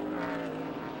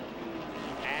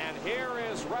 And here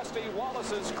is Rusty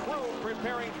Wallace's crew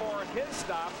preparing for his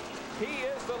stop. He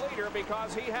is the leader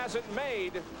because he hasn't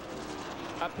made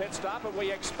a pit stop, and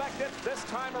we expect it this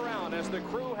time around as the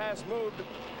crew has moved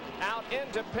out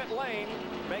into pit lane,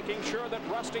 making sure that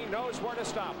Rusty knows where to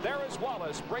stop. There is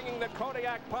Wallace bringing the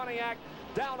Kodiak Pontiac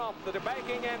down off the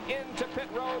banking and into pit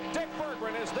road. Dick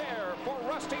Berggren is there for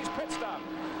Rusty's pit stop.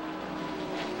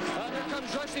 Here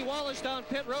comes Rusty Wallace down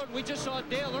pit road. We just saw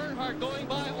Dale Earnhardt going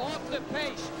by off the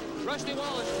pace. Rusty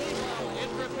Wallace, meanwhile, in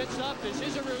for a pit stop. This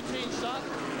is a routine stop.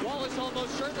 Wallace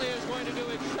almost certainly is going to do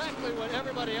exactly what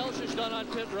everybody else has done on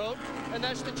pit road, and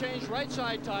that's to change right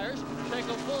side tires, take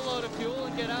a full load of fuel,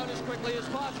 and get out as quickly as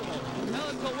possible.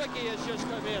 Alan Kowicki has just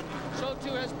come in. So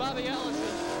too has Bobby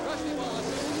Allison. Rusty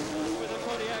Wallace with a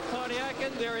Kodiak Pontiac,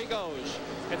 and there he goes.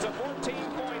 It's a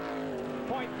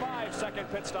 14.5 second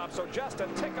pit stop, so just a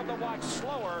tick of the watch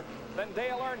slower than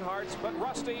Dale Earnhardt's, but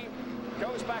Rusty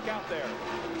goes back out there.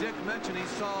 Dick mentioned he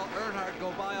saw Earnhardt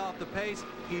go by off the pace.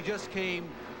 He just came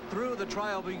through the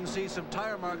trial, we can see some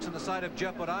tire marks on the side of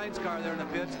Jeff Bodine's car there in the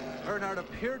pits. Earnhardt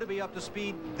appeared to be up to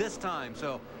speed this time,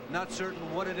 so not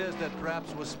certain what it is that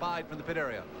perhaps was spied from the pit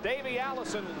area. Davey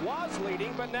Allison was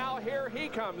leading, but now here he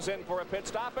comes in for a pit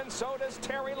stop, and so does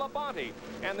Terry Labonte.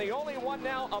 And the only one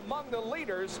now among the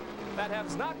leaders that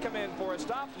has not come in for a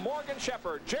stop, Morgan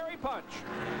Shepherd. Jerry Punch.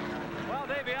 Well,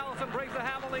 Davey Allison brings the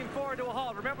Haviland Ford to a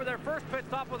halt. Remember, their first pit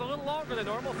stop was a little longer than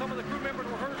normal. Some of the crew members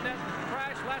were hurt in that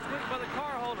crash last week by the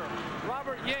car holder.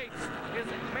 Robert Yates is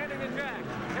manning the jack.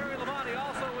 Terry Labonte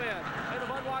also in the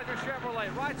Budweiser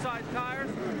Chevrolet. Right side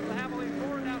tires. The Haviland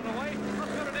Ford out of the way.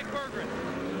 Let's go to Dick Berggren.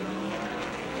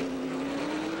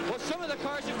 Well, some of the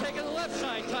cars have taken the left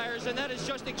side tires, and that is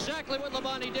just exactly what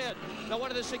Labonte did. Now, one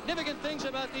of the significant things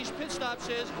about these pit stops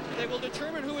is they will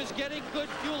determine who is getting good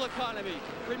fuel economy.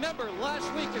 Remember,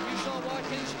 last week, if you saw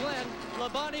Watkins Glen,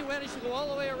 Labonte managed to go all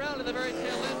the way around to the very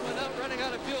tail end without running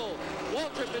out of fuel.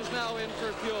 Waltrip is now in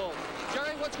for fuel.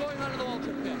 Jerry, what's going on in the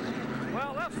Waltrip pit?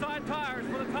 Well, left side tires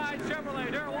for the Tide Chevrolet.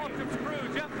 Darrell Waltrip's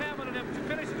crew. Jeff Hammond and him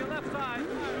finishing the left side.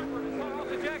 Off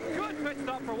the jack. Good pit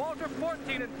stop for Waltrip.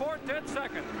 14 and 4/10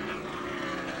 seconds.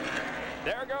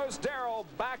 There goes Darrell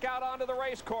back out onto the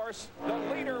race course. The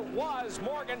leader was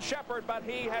Morgan Shepherd, but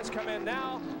he has come in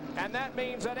now, and that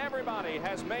means that everybody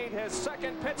has made his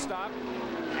second pit stop.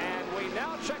 And we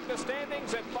now check the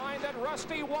standings and find that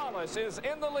Rusty Wallace is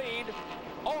in the lead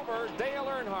over Dale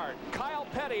Earnhardt. Kyle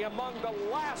Petty among the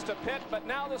last to pit, but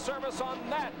now the service on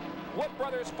that Wood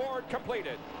Brothers Ford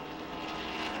completed.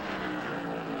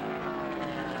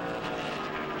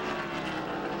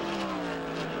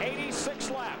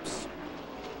 .86 laps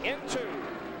into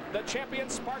the Champion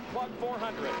Spark Plug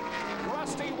 400.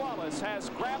 Rusty Wallace has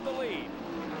grabbed the lead.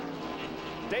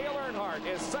 Dale Earnhardt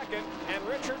is second, and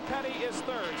Richard Petty is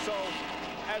third. So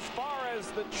as far as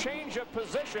the change of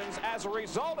positions as a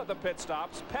result of the pit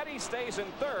stops, Petty stays in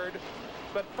third,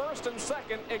 but first and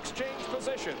second exchange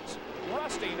positions.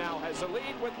 Rusty now has the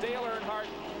lead with Dale Earnhardt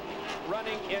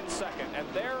running in second, and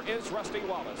there is Rusty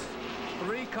Wallace.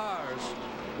 3 cars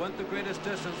went the greatest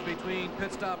distance between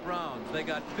pit stop rounds. They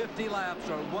got 50 laps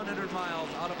or 100 miles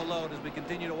out of a load as we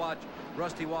continue to watch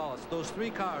Rusty Wallace. Those 3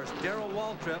 cars, Darrell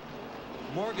Waltrip,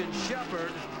 Morgan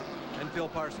Shepherd, and Phil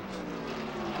Parsons.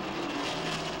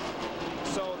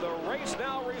 So the race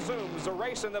now resumes. The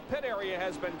race in the pit area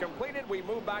has been completed. We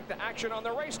move back to action on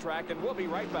the racetrack, and we'll be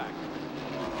right back.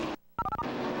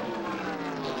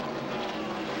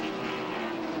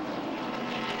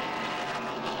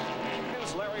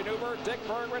 Larry Newber, Dick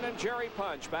Berggren, and Jerry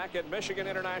Punch back at Michigan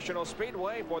International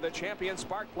Speedway for the Champion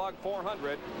Spark Plug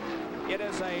 400. It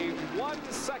is a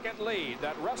 1-second lead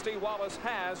that Rusty Wallace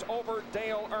has over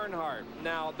Dale Earnhardt.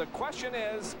 Now, the question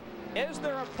is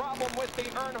there a problem with the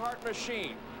Earnhardt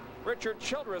machine? Richard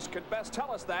Childress could best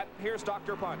tell us that. Here's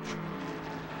Dr. Punch.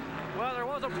 Well, there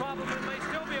was a problem. There may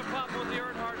still be a problem with the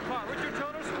Earnhardt car. Richard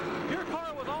Childress, your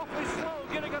car was awfully slow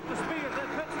getting up to speed at that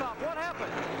pit stop. What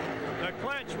happened? The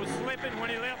clutch was slipping when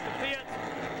he left the pit.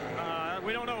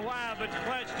 We don't know why, but the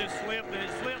clutch just slipped, and it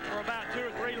slipped for about 2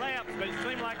 or 3 laps, but it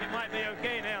seemed like it might be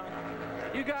okay now.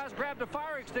 You guys grabbed a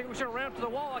fire extinguisher and ran up to the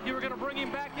wall like you were going to bring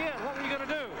him back in. What were you going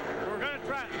to do? We were going to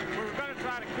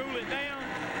try to cool it down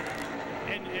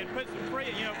and put some blow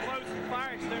some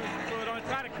fire extinguisher fluid on it,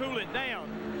 try to cool it down.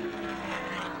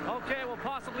 Okay, well,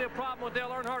 possibly a problem with Dale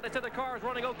Earnhardt. They said the car is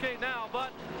running okay now,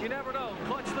 but you never know.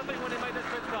 Clutch slipping when he made this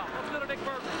pit stop. Let's go to Dick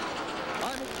Berggren.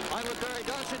 I'm with Barry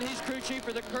Dodson. He's crew chief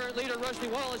for the current leader, Rusty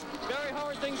Wallace. Barry, how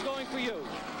are things going for you?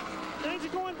 Things are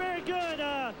going very good.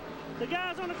 The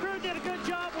guys on the crew did a good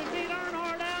job. We beat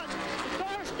Earnhardt out. The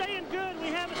car's staying good. We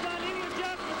haven't done any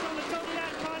adjustments on the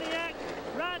Kodiak Pontiac.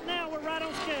 Right now, we're right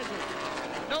on schedule.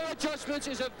 No adjustments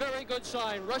is a very good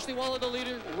sign. Rusty Wallace, the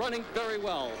leader, running very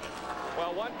well.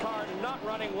 Well, one car not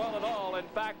running well at all. In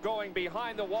fact, going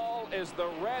behind the wall is the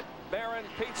Red Baron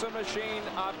pizza machine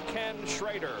of Ken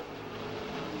Schrader.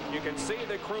 You can see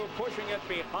the crew pushing it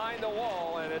behind the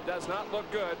wall, and it does not look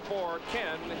good for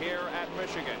Ken here at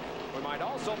Michigan. We might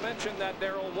also mention that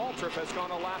Darrell Waltrip has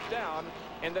gone a lap down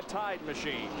in the Tide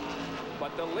machine.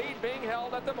 But the lead being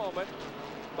held at the moment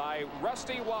by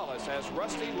Rusty Wallace as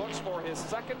Rusty looks for his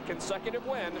second consecutive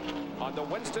win on the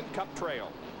Winston Cup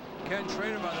Trail. Ken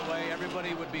Schrader, by the way,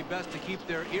 everybody would be best to keep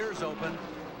their ears open.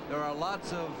 There are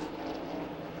lots of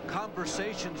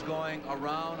conversations going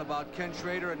around about Ken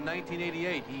Schrader in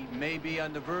 1988. He may be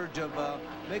on the verge of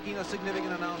making a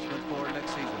significant announcement for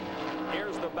next season.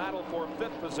 Here's the battle for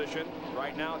 5th position.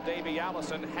 Right now, Davey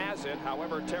Allison has it.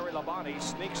 However, Terry Labonte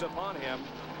sneaks upon him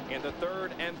in the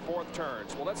 3rd and 4th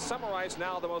turns. Well, let's summarize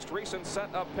now the most recent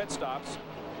set of pit stops.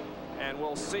 And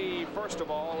we'll see, first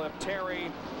of all, if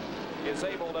Terry is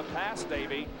able to pass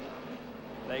Davey.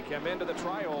 They come into the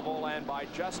tri-oval, and by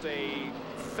just a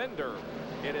fender,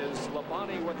 it is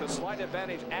Labonte with the slight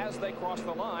advantage as they cross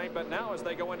the line. But now as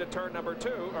they go into turn number 2,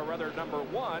 or rather number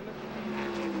 1,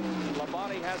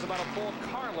 Labonte has about a full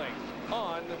car length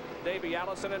on Davey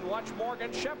Allison. And watch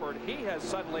Morgan Shepherd. He has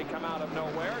suddenly come out of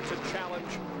nowhere to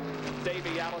challenge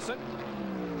Davey Allison.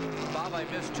 Bob, I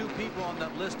missed 2 people on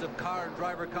that list of car and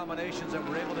driver combinations that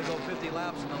were able to go 50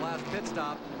 laps in the last pit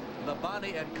stop.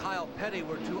 Labonte and Kyle Petty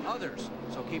were 2 others.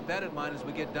 So keep that in mind as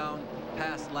we get down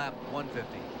past lap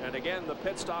 150. And again, the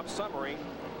pit stop summary.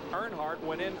 Earnhardt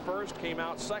went in first, came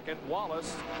out second.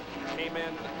 Wallace came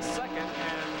in second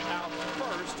and out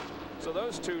first. So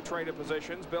those 2 traded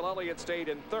positions. Bill Elliott stayed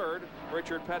in third.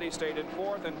 Richard Petty stayed in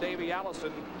fourth. And Davey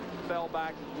Allison fell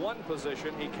back 1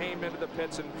 position. He came into the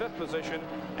pits in 5th position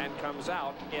and comes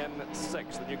out in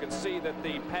 6th. And you can see that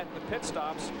the pit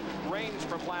stops range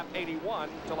from lap 81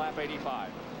 to lap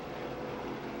 85.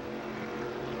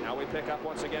 Now we pick up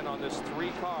once again on this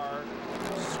 3-car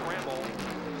scramble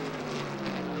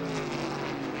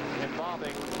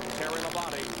involving Terry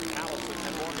Labonte, Allison,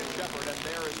 and Morgan Shepherd. And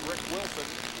there is Rick Wilson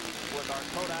with our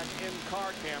Kodak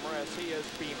in-car camera as he is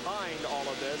behind all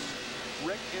of this.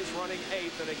 Rick is running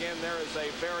 8th, and again, there is a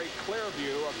very clear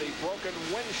view of the broken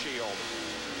windshield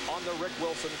on the Rick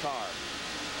Wilson car.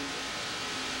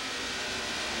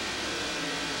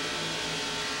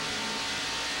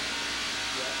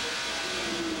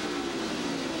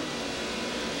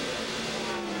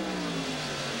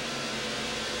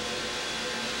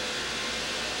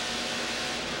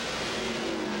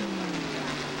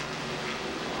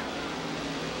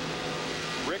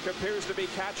 Rick appears to be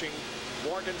catching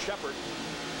Morgan Shepherd,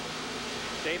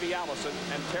 Davey Allison,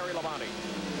 and Terry Labonte.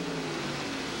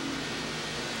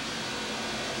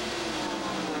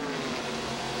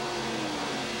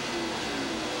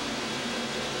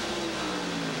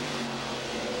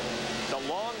 The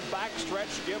long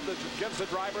backstretch gives the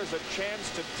drivers a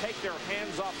chance to take their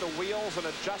hands off the wheels and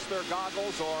adjust their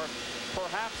goggles, or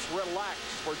perhaps relax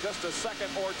for just a second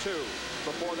or 2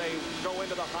 before they go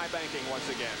into the high banking once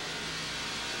again.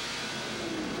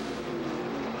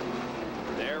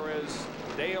 There is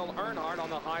Dale Earnhardt on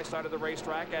the high side of the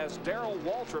racetrack as Darrell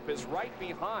Waltrip is right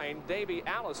behind Davey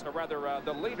Allison, or rather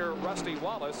the leader, Rusty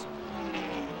Wallace.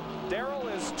 Darrell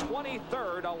is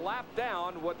 23rd, a lap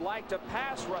down, would like to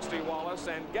pass Rusty Wallace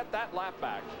and get that lap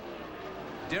back.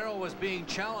 Darrell was being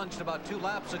challenged about 2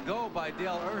 laps ago by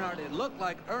Dale Earnhardt. It looked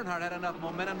like Earnhardt had enough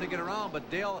momentum to get around, but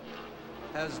Dale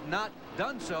has not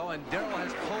done so, and Darrell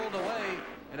has pulled away.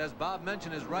 And as Bob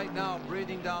mentioned, is right now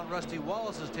breathing down Rusty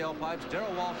Wallace's tailpipes.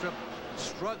 Darrell Waltrip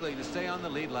struggling to stay on the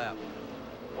lead lap.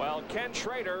 Well, Ken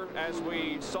Schrader, as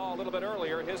we saw a little bit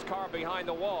earlier, his car behind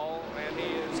the wall, and he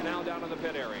is now down in the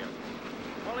pit area.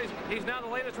 Well, he's now the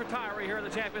latest retiree here at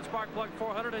the Champion Spark Plug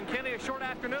 400. And Kenny, a short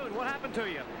afternoon. What happened to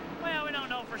you? Well, we don't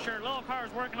know for sure. Little car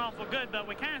is working awful good, but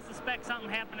we kind of suspect something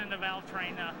happened in the valve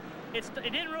train. It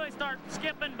didn't really start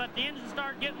skipping, but the engine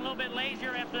started getting a little bit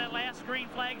lazier after that last green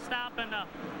flag stop, and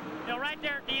you know, right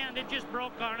there at the end, it just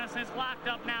broke on us, and it's locked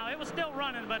up now. It was still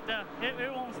running, but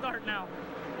it won't start now.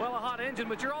 Well, a hot engine,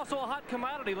 but you're also a hot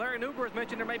commodity. Larry Newber has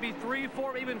mentioned there may be 3,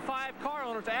 4, even 5 car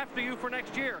owners after you for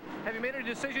next year. Have you made any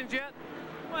decisions yet?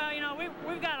 Well, you know,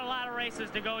 we've got a lot of races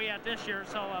to go yet this year,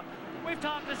 so we've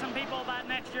talked to some people about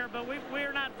next year, but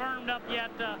we're not firmed up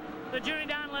yet. The Junie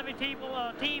Donlevy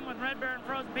team with Red Bear and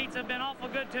Frozen Pizza have been awful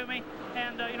good to me,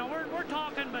 and you know, we're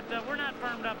talking, but we're not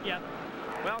firmed up yet.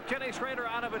 Well, Kenny Schrader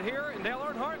out of it here, and Dale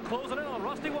Earnhardt closing in on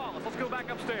Rusty Wallace. Let's go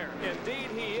back upstairs. Indeed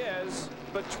he is.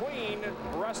 Between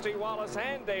Rusty Wallace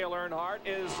and Dale Earnhardt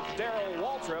is Darrell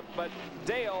Waltrip, but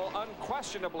Dale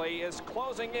unquestionably is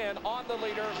closing in on the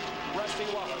leader, Rusty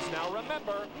Wallace. Now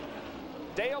remember,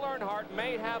 Dale Earnhardt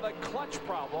may have a clutch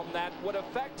problem that would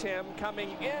affect him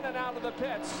coming in and out of the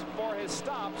pits for his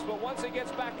stops, but once he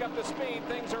gets back up to speed,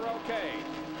 things are okay.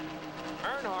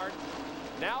 Earnhardt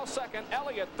now second,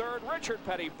 Elliott third, Richard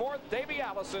Petty fourth, Davey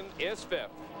Allison is 5th.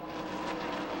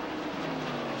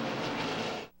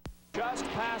 Just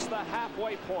past the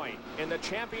halfway point in the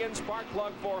Champion Spark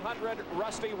Plug 400,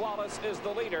 Rusty Wallace is the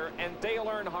leader and Dale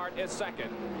Earnhardt is second.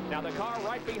 Now the car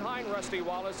right behind Rusty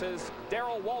Wallace is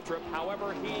Darrell Waltrip.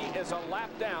 However, he is a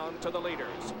lap down to the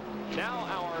leaders. Now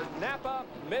our Napa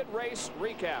mid-race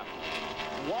recap.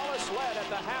 Wallace led at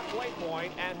the halfway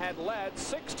point and had led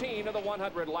 16 of the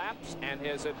 100 laps, and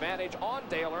his advantage on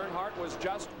Dale Earnhardt was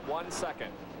just 1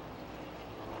 second.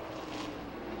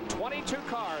 22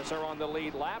 cars are on the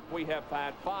lead lap. We have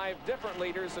had 5 different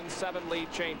leaders and 7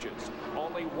 lead changes.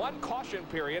 Only 1 caution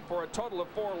period for a total of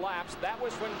 4 laps. That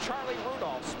was when Charlie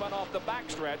Rudolph spun off the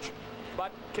backstretch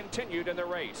but continued in the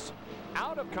race.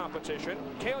 Out of competition,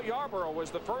 Cale Yarborough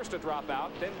was the first to drop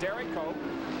out, then Derek Cope,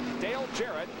 Dale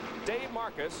Jarrett, Dave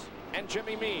Marcus, and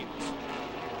Jimmy Means.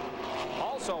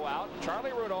 Also out,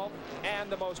 Charlie Rudolph,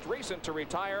 and the most recent to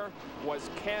retire was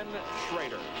Ken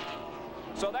Schrader.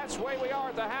 So that's where we are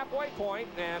at the halfway point,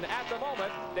 and at the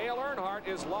moment, Dale Earnhardt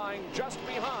is lying just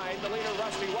behind the leader,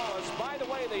 Rusty Wallace. By the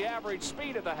way, the average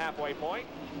speed at the halfway point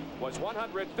was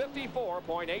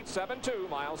 154.872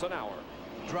 miles an hour.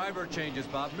 Driver changes,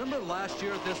 Bob. Remember last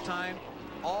year at this time,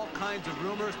 all kinds of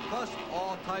rumors, plus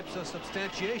all types of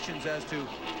substantiations as to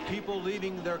people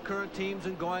leaving their current teams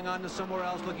and going on to somewhere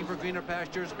else looking for greener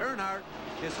pastures. Earnhardt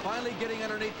is finally getting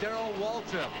underneath Darrell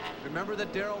Waltrip. Remember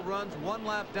that Darrell runs one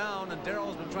lap down, and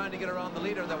Darrell's been trying to get around the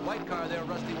leader, that white car there,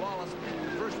 Rusty Wallace,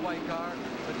 the first white car.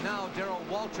 But now Darrell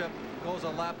Waltrip goes a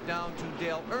lap down to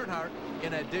Dale Earnhardt,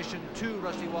 in addition to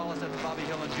Rusty Wallace. That's Bobby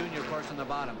Hillin Jr., of course, in the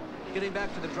bottom. Getting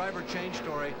back to the driver change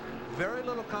story, very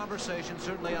little conversation,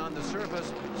 certainly on the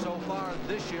surface so far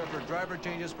this year, for driver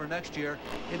changes for next year.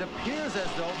 It appears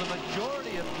as though the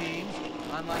majority of teams,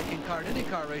 unlike in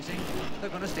IndyCar racing, they're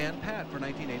going to stand pat for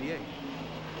 1988.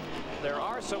 There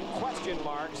are some question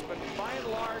marks, but by and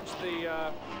large,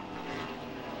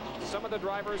 some of the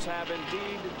drivers have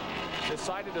indeed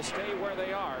decided to stay where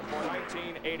they are for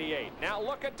 1988. Now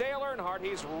look at Dale Earnhardt.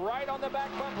 He's right on the back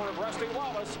bumper of Rusty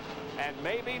Wallace and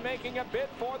maybe making a bid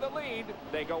for the lead.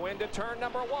 They go into turn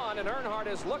number 1, and Earnhardt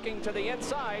is looking to the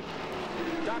inside.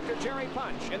 Dr. Jerry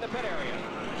Punch in the pit area.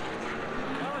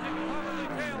 Well, as you can probably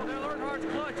tell, Dale Earnhardt's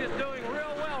clutch is doing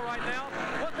real well right now.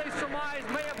 What they surmise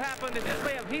may have happened is this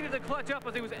may have heated the clutch up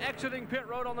as he was exiting pit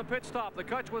road on the pit stop. The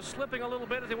clutch was slipping a little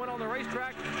bit as he went on the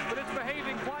racetrack, but it's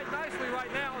behaving quite nicely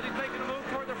right now as he's making a move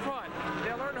toward the front.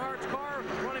 Dale Earnhardt's car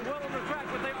running well on the track,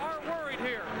 but they are worried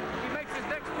here. He makes his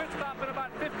next pit stop in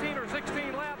about 15 or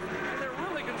 16 laps, and they're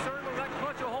really concerned whether that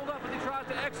clutch will hold up as he tries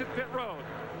to exit pit road.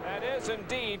 That is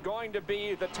indeed going to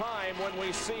be the time when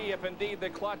we see if indeed the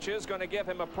clutch is going to give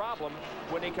him a problem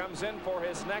when he comes in for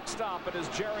his next stop. But as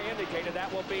Jerry indicated,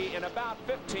 that will be in about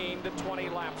 15 to 20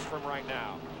 laps from right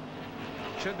now.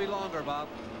 Should be longer, Bob.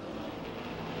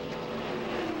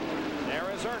 There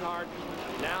is Earnhardt,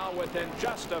 now within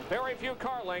just a very few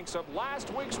car lengths of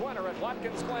last week's winner at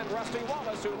Watkins Glen, Rusty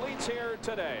Wallace, who leads here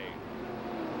today.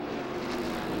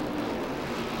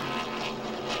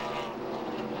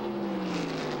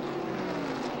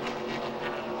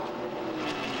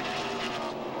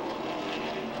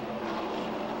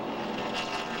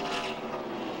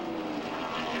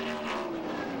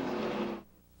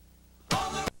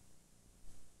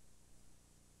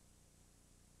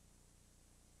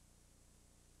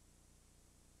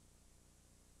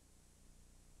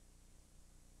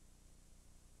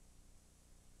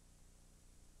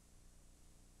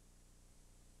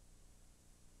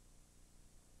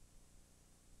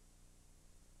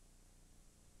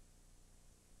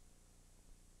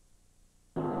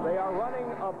 They are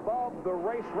running above the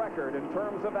race record in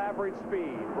terms of average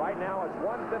speed. Right now it's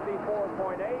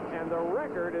 154.8, and the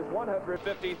record is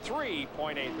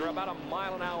 153.8. They're about a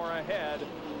mile an hour ahead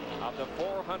of the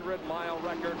 400-mile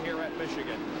record here at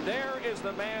Michigan. There is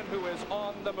the man who is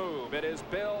on the move. It is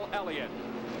Bill Elliott.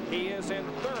 He is in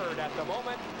third at the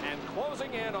moment, and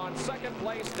closing in on second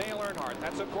place, Dale Earnhardt.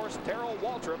 That's, of course, Darrell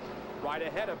Waltrip right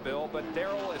ahead of Bill, but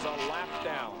Darrell is a lap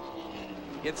down.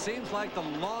 It seems like the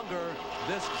longer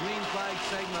this green flag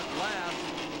segment lasts,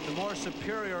 the more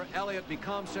superior Elliott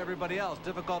becomes to everybody else.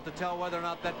 Difficult to tell whether or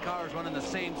not that car is running the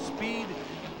same speed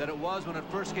that it was when it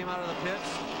first came out of the pits,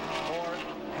 or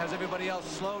has everybody else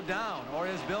slowed down, or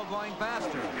is Bill going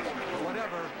faster? But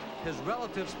whatever, his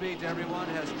relative speed to everyone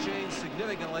has changed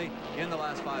significantly in the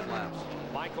last 5 laps.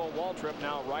 Michael Waltrip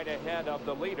now right ahead of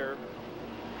the leader,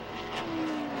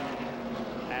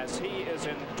 as he is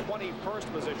in 21st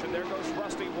position. There goes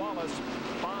Rusty Wallace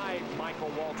by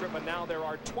Michael Waltrip, and now there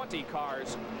are 20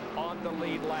 cars on the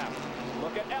lead lap.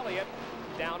 Look at Elliott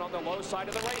down on the low side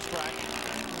of the racetrack,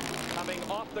 coming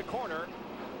off the corner.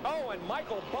 Oh, and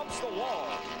Michael bumps the wall,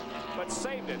 but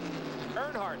saved it.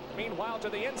 Earnhardt, meanwhile, to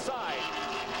the inside,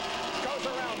 goes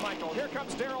around Michael. Here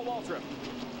comes Darrell Waltrip.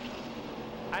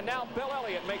 And now Bill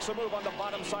Elliott makes a move on the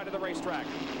bottom side of the racetrack.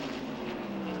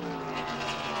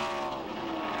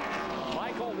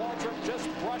 Michael Waltrip just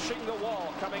brushing the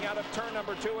wall coming out of turn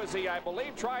number 2 as he, I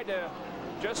believe, tried to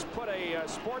just put a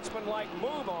sportsmanlike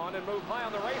move on and move high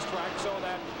on the racetrack so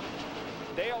that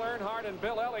Dale Earnhardt and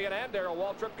Bill Elliott and Darrell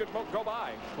Waltrip could go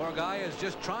by. Poor guy is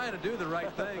just trying to do the right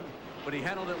thing, but he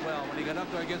handled it well. When he got up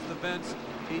there against the fence,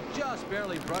 he just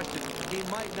barely brushed it. He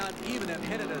might not even have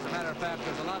hit it, as a matter of fact.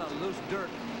 There's a lot of loose dirt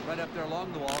right up there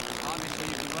along the wall. Obviously,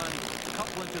 you can run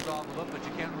couple inches off of it, but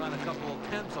you can't run a couple of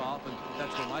tenths off, and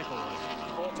that's where Michael was.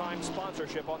 Full-time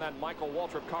sponsorship on that Michael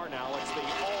Waltrip car now. It's the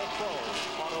All-Pro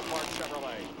Auto Parts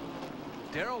Chevrolet.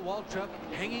 Darrell Waltrip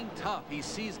hanging tough. He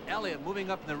sees Elliott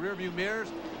moving up in the rearview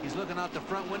mirrors. He's looking out the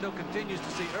front window, continues to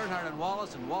see Earnhardt and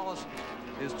Wallace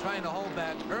is trying to hold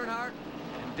back Earnhardt,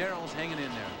 and Darrell's hanging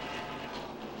in there.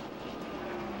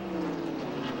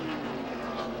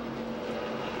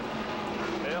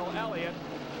 Bill Elliott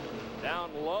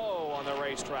down low on the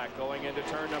racetrack going into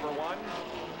turn number 1.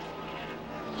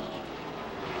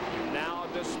 Now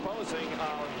disposing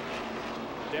of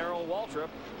Darrell Waltrip.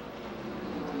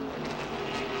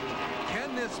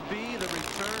 Can this be the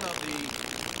return of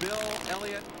the Bill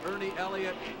Elliott, Ernie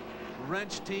Elliott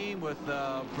wrench team with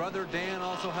brother Dan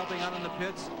also helping out in the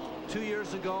pits? 2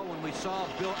 years ago when we saw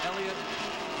Bill Elliott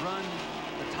run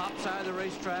the top side of the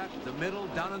racetrack, the middle,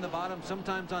 down in the bottom,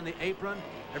 sometimes on the apron,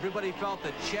 everybody felt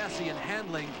that chassis and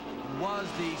handling was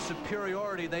the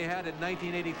superiority they had in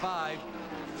 1985.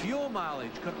 Fuel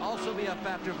mileage could also be a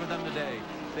factor for them today.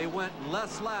 They went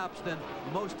less laps than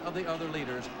most of the other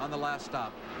leaders on the last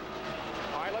stop.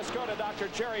 All right, let's go to Dr.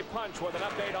 Jerry Punch with an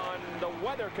update on the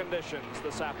weather conditions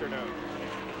this afternoon.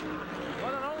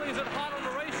 Well, not only is it hot on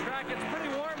the racetrack, it's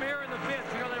pretty warm here in the pits.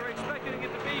 You know, they were expecting it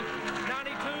to be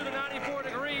 92 to 94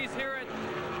 degrees here at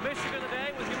Michigan today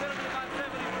with humidity about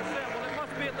 70%. Well, it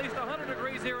must be at least 100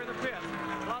 degrees here in the pits.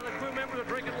 A lot of the crew members are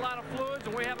drinking a lot of fluids,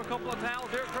 and we have a couple of towels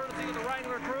here courtesy of the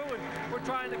Wrangler crew, and we're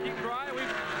trying to keep dry. We've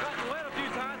gotten wet a few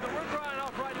times, but we're drying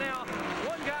off right now.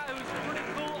 One guy who's pretty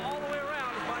cool all the way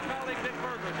around is my colleague Dick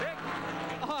Berger. Dick?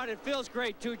 Oh, and it feels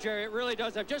great too, Jerry. It really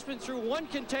does. I've just been through 1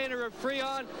 container of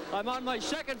Freon. I'm on my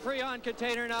 2nd Freon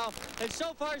container now, and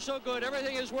so far so good.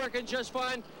 Everything is working just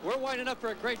fine. We're winding up for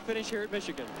a great finish here at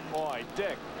Michigan. Boy,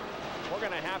 Dick, we're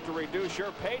going to have to reduce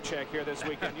your paycheck here this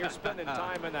weekend. You're spending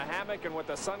time in the hammock and with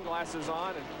the sunglasses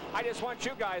on. And I just want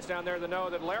you guys down there to know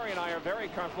that Larry and I are very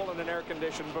comfortable in an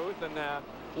air-conditioned booth and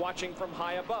watching from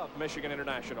high above Michigan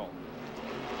International.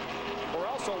 We're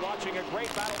also watching a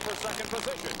great battle for 2nd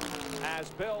position as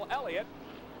Bill Elliott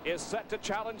is set to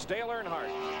challenge Dale Earnhardt.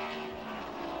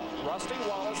 Rusty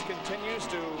Wallace continues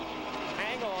to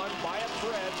hang on by a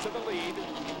thread to the lead.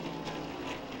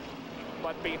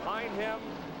 But behind him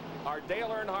are Dale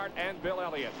Earnhardt and Bill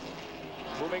Elliott.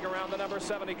 Moving around the number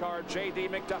 70 car, J.D.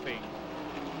 McDuffie.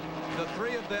 The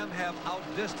 3 of them have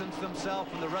outdistanced themselves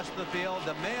from the rest of the field.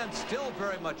 The man still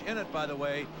very much in it, by the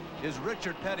way, is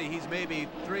Richard Petty. He's maybe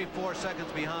 3-4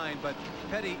 seconds behind, but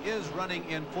Petty is running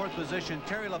in 4th position.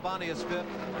 Terry Labonte is 5th,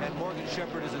 and Morgan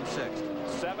Shepherd is in 6th.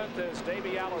 7th is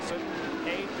Davey Allison.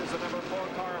 8th is the number 4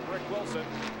 car of Rick Wilson.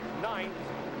 9th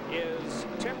is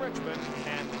Tim Richmond,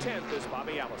 and 10th is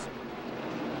Bobby Allison.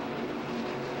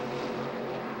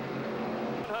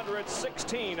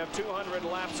 116 of 200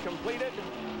 laps completed.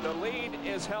 The lead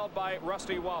is held by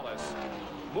Rusty Wallace.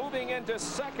 Moving into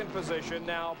 2nd position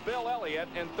now, Bill Elliott,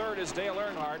 and 3rd is Dale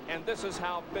Earnhardt, and this is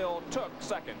how Bill took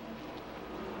 2nd.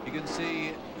 You can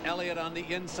see Elliott on the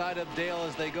inside of Dale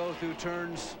as they go through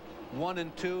turns 1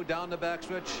 and 2 down the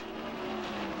backstretch.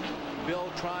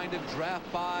 Bill trying to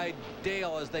draft by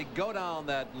Dale as they go down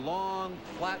that long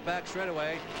flat back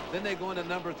straightaway. Then they go into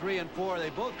number 3 and 4. They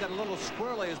both got a little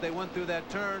squirrely as they went through that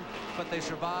turn, but they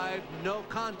survived. No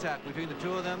contact between the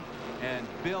 2 of them, and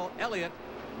Bill Elliott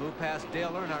moved past Dale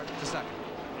Earnhardt to 2nd.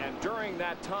 And during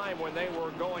that time when they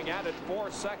were going at it for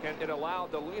 2nd, it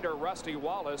allowed the leader Rusty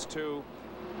Wallace to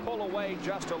pull away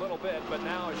just a little bit, but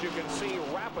now as you can see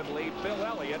rapidly, Bill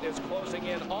Elliott is closing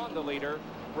in on the leader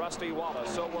Rusty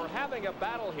Wallace. So we're having a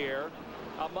battle here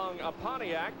among a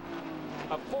Pontiac,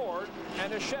 a Ford,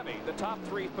 and a Chevy, the top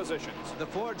 3 positions. The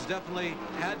Fords definitely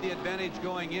had the advantage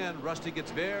going in. Rusty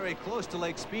gets very close to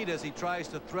Lake Speed as he tries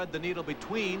to thread the needle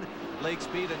between Lake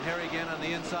Speed and Harry again on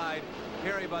the inside.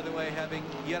 Harry, by the way, having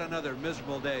yet another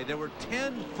miserable day. There were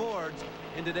 10 Fords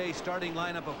in today's starting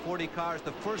lineup of 40 cars.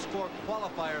 The first 4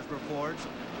 qualifiers were Fords.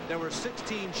 There were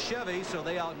 16 Chevys, so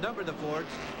they outnumbered the Fords.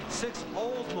 6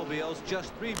 Oldsmobiles,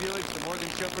 just 3 Buicks, the Morgan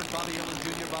Shepherd, Bobby Hillman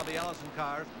Jr., Bobby Allison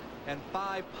cars, and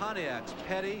 5 Pontiacs,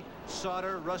 Petty,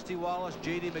 Sauter, Rusty Wallace,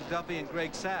 J.D. McDuffie, and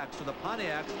Greg Sachs. So the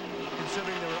Pontiacs,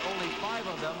 considering there were only 5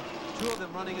 of them, 2 of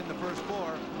them running in the first 4,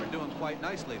 are doing quite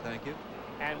nicely, thank you.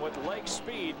 And with Lake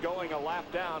Speed going a lap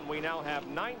down, we now have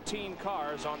 19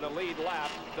 cars on the lead lap.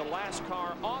 The last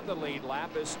car on the lead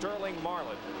lap is Sterling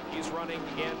Marlin. He's running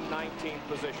in 19th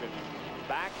position.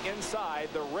 Back inside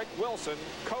the Rick Wilson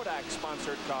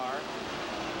Kodak-sponsored car.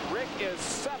 Rick is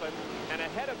 7th, and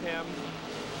ahead of him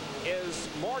is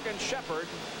Morgan Shepherd.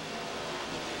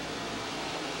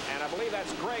 And I believe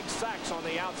that's Greg Sachs on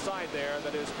the outside there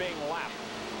that is being lapped.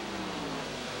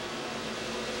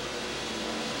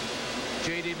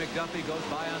 J.D. McDuffie goes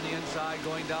by on the inside,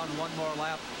 going down one more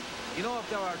lap. You know, if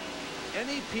there are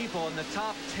any people in the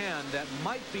top 10 that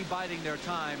might be biding their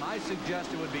time, I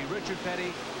suggest it would be Richard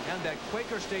Petty and that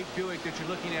Quaker State Buick that you're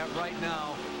looking at right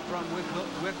now from Wick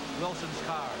Wilson's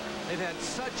car. They've had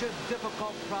such a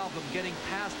difficult problem getting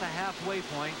past the halfway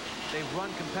point. They've run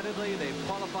competitively. They've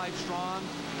qualified strong.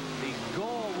 The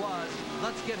goal was,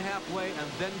 let's get halfway and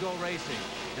then go racing.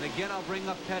 And again, I'll bring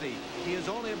up Petty. He is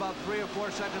only about 3 or 4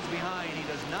 seconds behind. He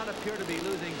does not appear to be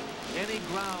losing any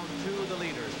ground to the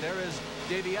leaders. There is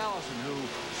Davey Allison, who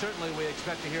certainly we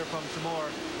expect to hear from some more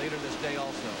later this day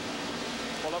also.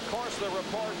 Well, of course, the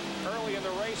report early in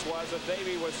the race was that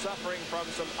Davey was suffering from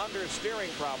some understeering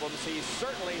problems. He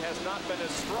certainly has not been as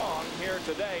strong here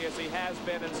today as he has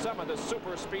been in some of the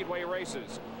super speedway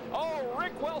races. Oh,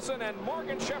 Rick Wilson and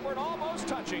Morgan Shepherd almost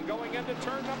touching going into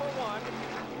turn number 1.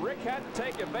 Rick had to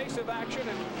take evasive action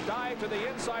and dive to the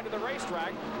inside of the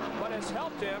racetrack, but has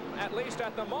helped him, at least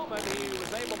at the moment. He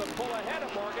was able to pull ahead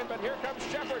of Morgan, but here comes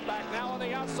Shepherd back now on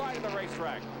the outside of the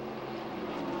racetrack.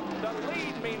 The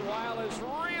lead, meanwhile, is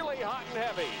really hot and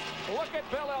heavy. Look at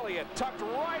Bill Elliott tucked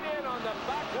right in on the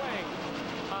back wing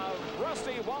of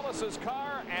Rusty Wallace's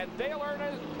car, and Dale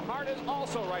Earnhardt is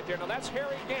also right there. Now, that's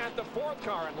Harry Gant, the 4th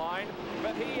car in line,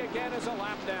 but he, again, is a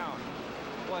lap down.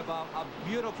 Boy, Bob, a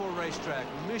beautiful racetrack.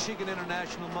 Michigan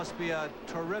International must be a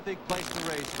terrific place to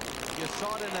race. You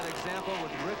saw it in that example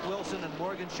with Rick Wilson and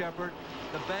Morgan Shepherd.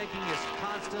 The banking is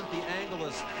constant. The angle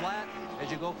is flat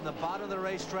as you go from the bottom of the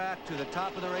racetrack to the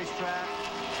top of the racetrack,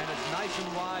 and it's nice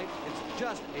and wide. It's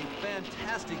just a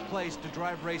fantastic place to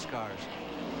drive race cars.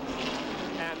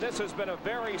 And this has been a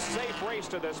very safe race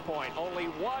to this point. Only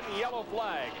 1 yellow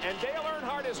flag. And Dale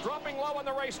Earnhardt is dropping low on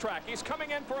the racetrack. He's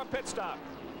coming in for a pit stop.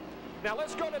 Now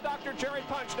let's go to Dr. Jerry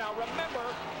Punch. Now remember,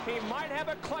 he might have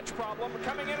a clutch problem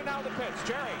coming in and out of the pits.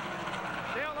 Jerry.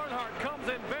 Dale Earnhardt comes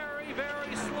in very,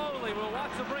 very slowly. We'll watch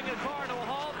him bring his car to a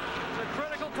halt. It's a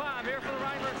critical time here for the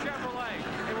Wrangler Chevrolet.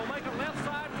 It will make a left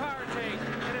side power change.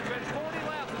 It has been 40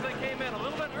 laps as they came in. A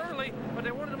little bit early, but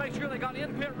they wanted to make sure they got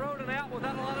in pit road and out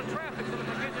without a lot of traffic, so that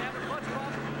in case they have a clutch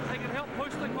problem, they can help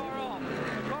push the car off.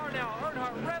 The car now,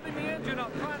 Earnhardt revving the engine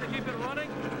up, trying to keep it running.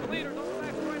 The leader's on the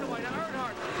back straightaway. Now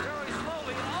Earnhardt very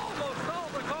slowly almost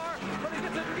stalled the car, but he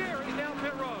gets in gear. He's down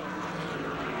pit road.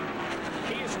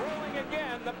 He's rolling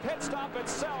again. The pit stop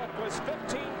itself was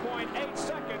 15.8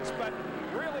 seconds, but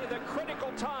really the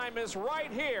critical time is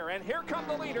right here. And here come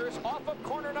the leaders off of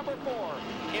corner number 4.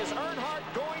 Is Earnhardt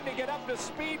going to get up to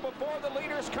speed before the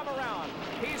leaders come around?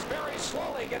 He's very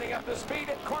slowly getting up to speed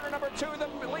at corner number 2.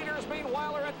 The leaders,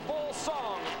 meanwhile, are at full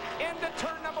song. Into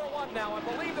turn number 1 now. I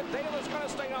believe that Dale is going to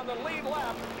stay on the lead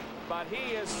lap, but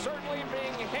he is certainly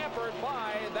being hampered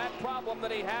by that problem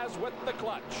that he has with the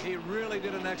clutch. He really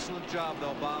did an excellent job,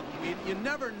 though, Bob. You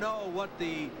never know what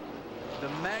the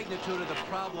magnitude of the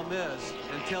problem is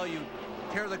until you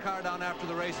tear the car down after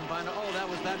the race and find out, oh, that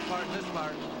was that part and this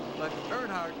part. But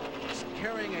Earnhardt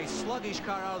carrying a sluggish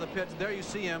car out of the pits. There you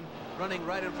see him running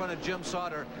right in front of Jim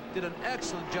Sauter. Did an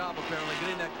excellent job, apparently,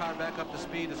 getting that car back up to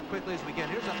speed as quickly as we can.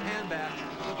 Here's a pan back.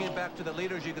 Looking back to the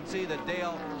leaders, you can see that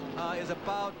Dale is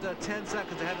about 10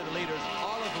 seconds ahead of the leaders,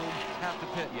 all of whom have to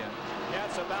pit yet. Yeah,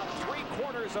 it's about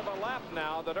 3/4 of a lap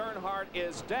now that Earnhardt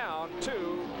is down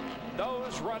to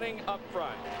those running up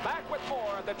front. Back with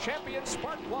more of the Champion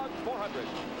Spark Plug 400.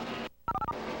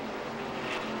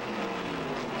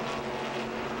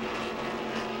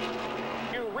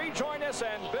 You rejoin us,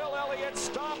 and Bill Elliott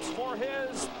stops for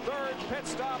his 3rd pit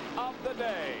stop of the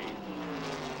day.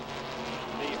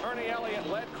 The Ernie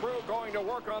Elliott-led crew going to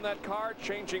work on that car,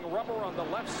 changing rubber on the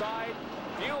left side.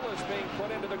 Fuel is being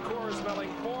put into the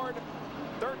Coors-Milling Ford.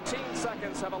 13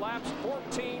 seconds have elapsed.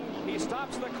 14. He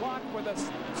stops the clock with a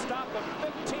stop of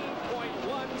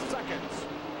 15.1 seconds.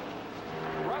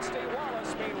 Rusty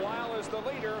Wallace, meanwhile, is the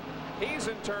leader. He's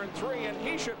in turn 3, and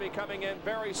he should be coming in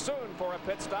very soon for a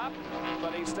pit stop,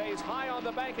 but he stays high on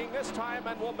the banking this time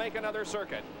and will make another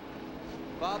circuit.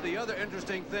 Bob, the other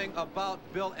interesting thing about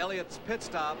Bill Elliott's pit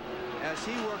stop, as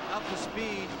he worked up to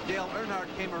speed, Dale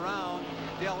Earnhardt came around.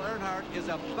 Dale Earnhardt is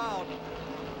about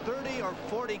 30 or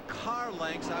 40 car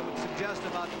lengths, I would suggest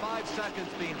about 5 seconds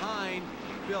behind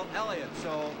Bill Elliott.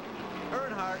 So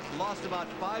Earnhardt lost about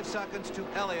 5 seconds to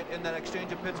Elliott in that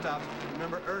exchange of pit stops.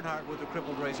 Remember, Earnhardt with a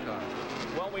crippled race car.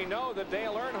 Well, we know that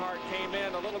Dale Earnhardt came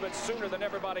in a little bit sooner than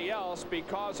everybody else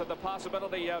because of the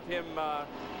possibility of him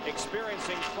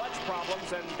experiencing clutch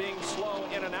problems and being slow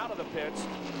in and out of the pits.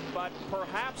 But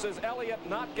perhaps is Elliott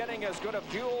not getting as good a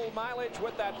fuel mileage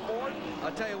with that Ford?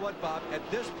 I'll tell you what, Bob, at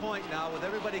this point now, with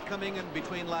everybody coming in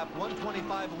between lap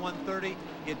 125 and 130,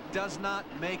 it does not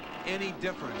make any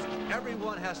difference.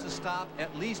 Everyone has to stop stop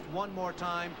at least one more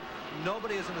time.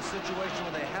 Nobody is in a situation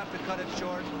where they have to cut it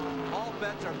short. All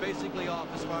bets are basically off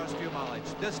as far as fuel mileage.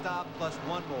 This stop plus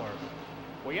one more.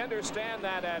 We understand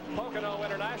that at Pocono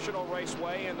International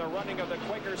Raceway in the running of the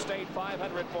Quaker State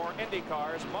 500 for Indy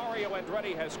cars, Mario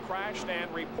Andretti has crashed and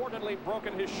reportedly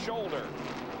broken his shoulder.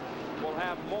 We'll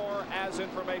have more as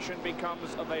information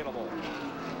becomes available.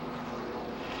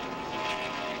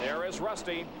 There is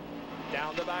Rusty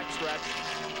down the backstretch.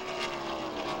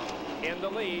 In the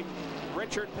lead,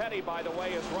 Richard Petty, by the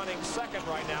way, is running second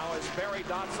right now as Barry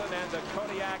Dotson and the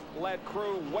Kodiak-led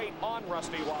crew wait on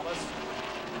Rusty Wallace.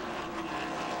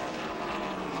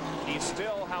 He's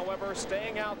still, however,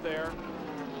 staying out there.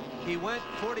 He went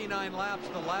 49 laps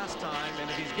the last time, and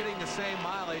if he's getting the same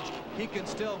mileage, he can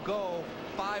still go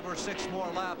 5 or 6 more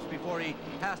laps before he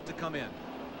has to come in.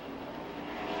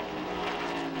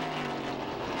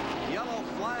 Yellow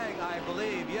flag, I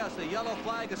believe. Yes, the yellow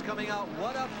flag is coming out.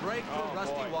 What a break for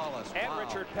Rusty Wallace. And wow.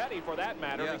 Richard Petty, for that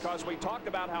matter, yes. Because we talked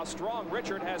about how strong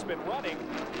Richard has been running,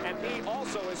 and he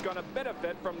also is going to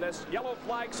benefit from this yellow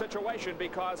flag situation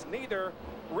because neither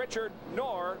Richard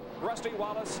nor Rusty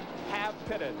Wallace have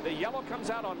pitted. The yellow comes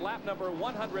out on lap number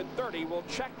 130. We'll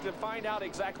check to find out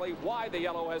exactly why the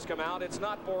yellow has come out. It's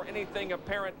not for anything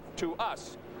apparent to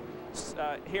us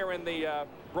here in the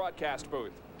broadcast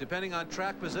booth. Depending on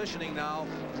track positioning now,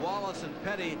 Wallace and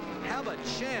Petty have a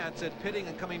chance at pitting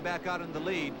and coming back out in the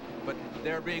lead, but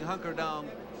they're being hunkered down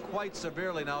quite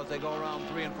severely now as they go around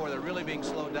 3 and 4. They're really being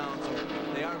slowed down, so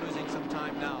they are losing some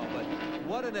time now. But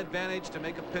what an advantage to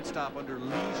make a pit stop under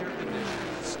leisure conditions.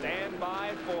 Stand by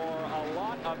for a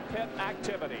lot of pit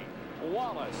activity.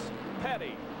 Wallace,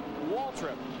 Petty,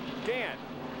 Waltrip, Gant,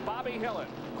 Bobby Hillin,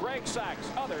 Greg Sachs,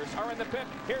 others are in the pit.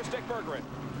 Here's Dick Berggren.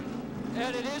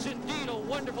 And it is indeed a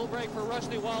wonderful break for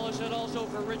Rusty Wallace and also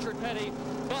for Richard Petty,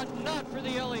 but not for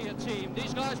the Elliott team.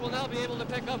 These guys will now be able to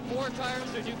pick up 4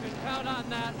 tires, and you can count on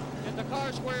that. Get the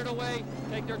car squared away,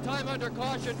 take their time under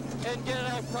caution, and get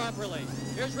out properly.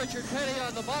 Here's Richard Petty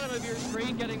on the bottom of your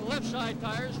screen getting left side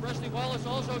tires. Rusty Wallace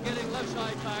also getting left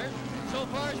side tires. So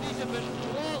far, these have been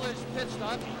flawless pit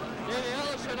stops. Davey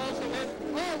Allison also in.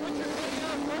 Oh, Richard Petty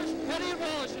out first. Petty and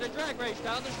Wallace in a drag race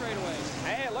down the straightaway.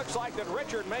 Hey, it looks like that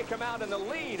Richard may come out in the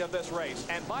lead of this race.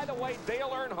 And by the way, Dale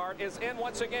Earnhardt is in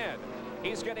once again.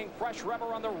 He's getting fresh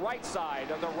rubber on the right side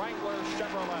of the Wrangler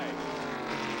Chevrolet.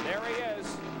 There he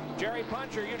is. Jerry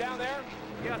Punch, are you down there?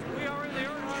 Yes, we are in the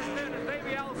Earnhardt pit as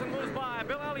Davey Allison moves by.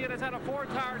 Bill Elliott has had a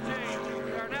 4-tire change.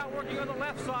 They are now working on the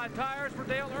left side tires for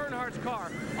Dale Earnhardt's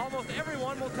car. Almost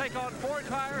everyone will take on 4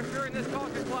 tires during this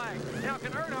caution flag. Now,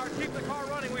 can Earnhardt keep the car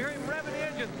running? We hear him revving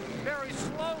the engine very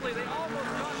slowly. They almost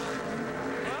got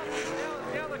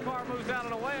well, the other car moves out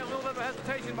and away. A little bit of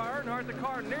hesitation by Earnhardt. The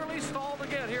car nearly stalled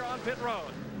again here on pit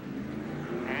road.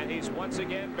 And he's once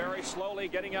again very slowly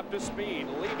getting up to speed,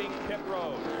 leaving pit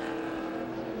road.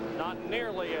 Not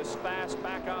nearly as fast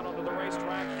back out onto the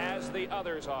racetrack as the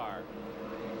others are.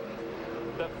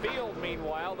 The field,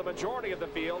 meanwhile, the majority of the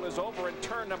field is over in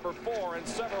turn number 4, and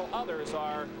several others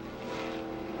are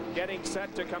getting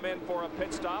set to come in for a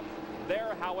pit stop.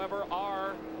 There, however,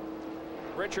 are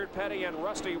Richard Petty and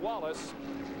Rusty Wallace,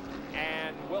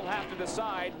 and we'll have to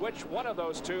decide which one of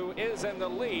those two is in the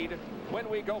lead when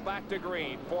we go back to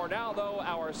green. For now, though,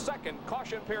 our second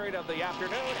caution period of the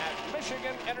afternoon at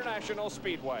Michigan International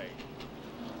Speedway.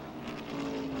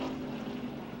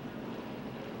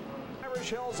 Irish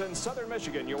Hills in southern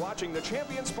Michigan, you're watching the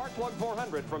Champion Sparkplug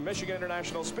 400 from Michigan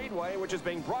International Speedway, which is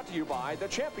being brought to you by the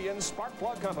Champion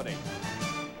Sparkplug Company.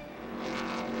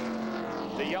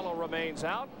 The yellow remains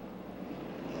out,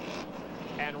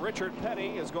 and Richard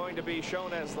Petty is going to be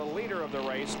shown as the leader of the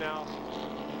race. Now,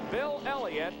 Bill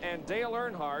Elliott and Dale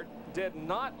Earnhardt did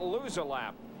not lose a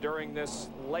lap during this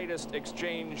latest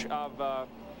exchange of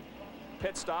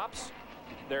pit stops.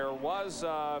 There was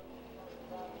a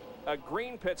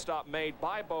green pit stop made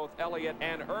by both Elliott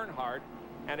and Earnhardt,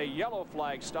 and a yellow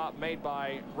flag stop made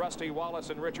by Rusty Wallace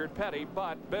and Richard Petty,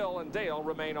 but Bill and Dale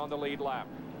remain on the lead lap.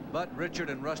 But Richard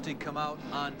and Rusty come out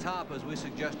on top, as we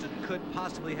suggested could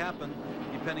possibly happen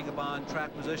depending upon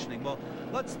track positioning. Well,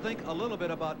 let's think a little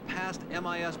bit about past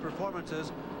MIS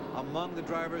performances among the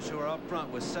drivers who are up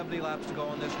front with 70 laps to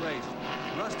go in this race.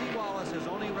 Rusty Wallace has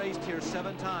only raced here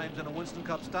 7 times in a Winston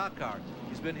Cup stock car.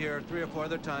 He's been here 3 or 4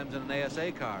 other times in an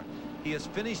ASA car. He has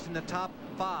finished in the top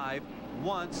 5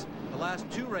 once. The last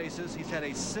 2 races, he's had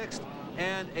a 6th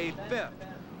and a 5th.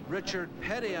 Richard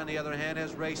Petty, on the other hand,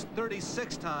 has raced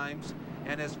 36 times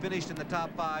and has finished in the top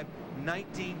 5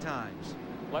 19 times.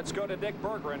 Let's go to Dick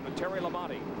Berggren with Terry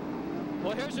Labonte.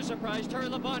 Well, here's a surprise. Terry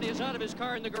Labonte is out of his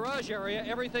car in the garage area.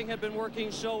 Everything had been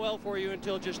working so well for you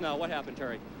until just now. What happened,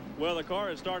 Terry? Well, the car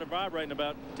had started vibrating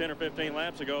about 10 or 15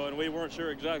 laps ago, and we weren't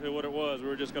sure exactly what it was. We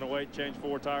were just going to wait and change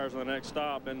 4 tires on the next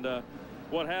stop. And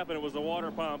what happened was the water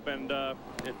pump, and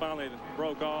it finally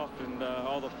broke off, and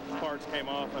all the parts came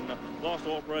off, and lost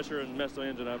oil pressure and messed the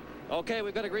engine up. Okay,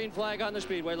 we've got a green flag on the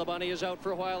speedway. Labonte is out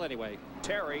for a while anyway.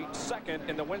 Terry second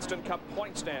in the Winston Cup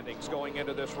point standings going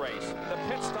into this race. The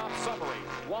pit stop summary.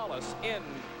 Wallace in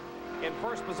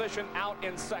first position, out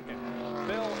in second.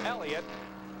 Bill Elliott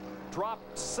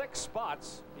dropped 6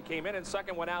 spots. He came in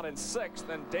second, went out in 6th.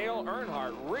 Then Dale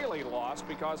Earnhardt really lost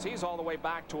because he's all the way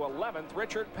back to 11th.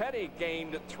 Richard Petty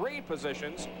gained 3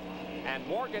 positions, and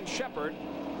Morgan Shepherd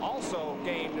also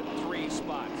gained 3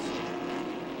 spots.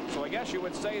 So I guess you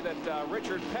would say that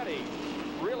Richard Petty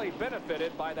really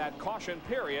benefited by that caution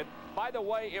period. By the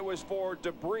way, it was for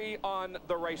debris on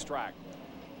the racetrack.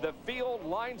 The field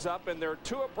lines up in their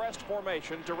 2 abreast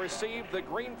formation to receive the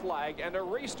green flag and a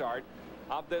restart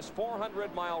of this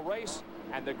 400-mile race,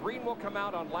 and the green will come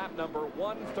out on lap number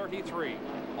 133.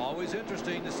 Always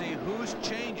interesting to see whose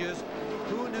changes,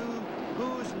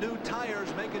 whose new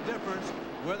tires make a difference.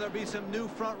 Will there be some new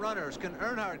front runners? Can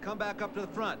Earnhardt come back up to the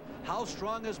front? How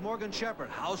strong is Morgan Shepherd?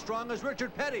 How strong is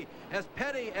Richard Petty? As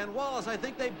Petty and Wallace, I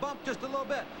think they bump just a little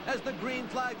bit as the green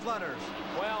flag flutters.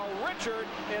 Well, Richard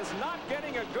is not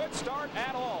getting a good start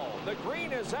at all. The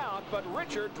green is out, but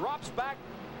Richard drops back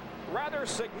rather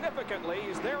significantly.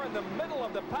 He's there in the middle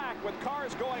of the pack with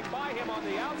cars going by him on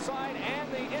the outside and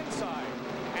the inside.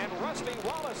 And Rusty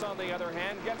Wallace, on the other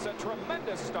hand, gets a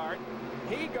tremendous start.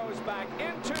 He goes back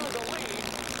into the lead,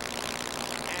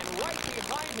 and right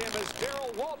behind him is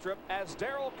Darrell Waltrip as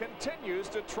Darrell continues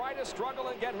to try to struggle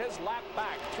and get his lap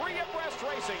back. 3 abreast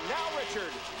racing. Now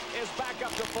Richard is back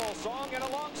up to full song, and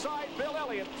alongside Bill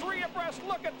Elliott. 3 abreast.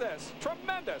 Look at this.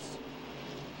 Tremendous.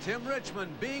 Tim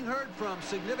Richmond being heard from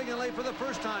significantly for the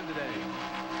first time today.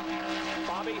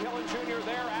 Bobby Hillin Jr.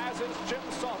 there, as is Jim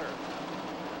Sauter.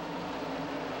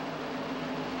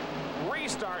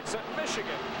 Restarts at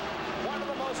Michigan. One of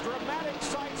the most dramatic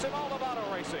sights in all of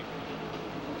auto racing.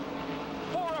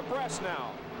 4 abreast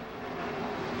now.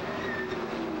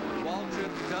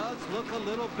 Waltrip does look a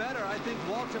little better. I think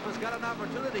Waltrip has got an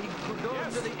opportunity. He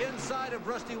goes to the inside of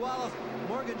Rusty Wallace.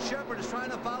 Morgan Shepherd is trying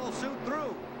to follow suit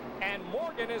through. And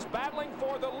Morgan is battling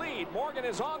for the lead. Morgan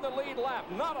is on the lead lap,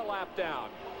 not a lap down.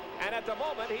 And at the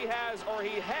moment he had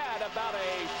about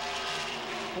a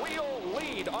wheel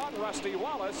lead on Rusty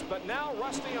Wallace, but now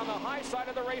Rusty on the high side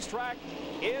of the racetrack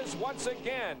is once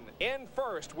again in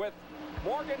first with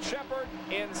Morgan Shepherd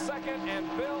in second and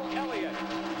Bill Elliott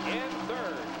in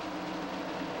third.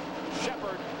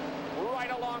 Shepherd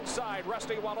right alongside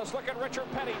Rusty Wallace. Look at Richard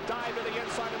Petty dive to the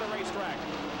inside of the racetrack.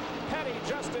 Petty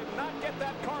just did not get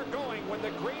that car going when the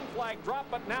green flag dropped,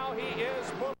 but now he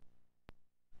is moving.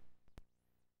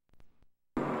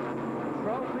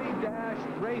 Trophy Dash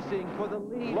Racing for the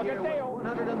lead. Look here at Dale. with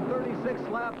 136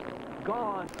 laps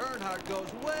gone. Earnhardt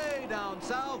goes way down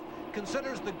south,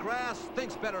 considers the grass,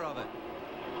 thinks better of it.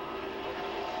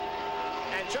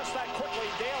 And just that quickly,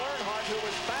 Dale Earnhardt, who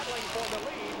was battling for the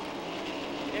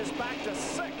lead, is back to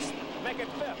 6th, make it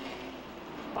 5th.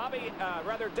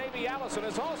 Davey Allison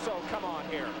has also come on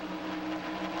here.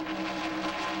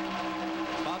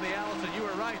 Bobby Allison, you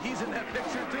were right. He's in that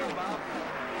picture too, Bob.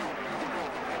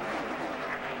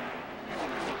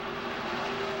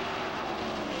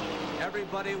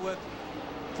 Everybody with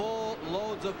full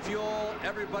loads of fuel,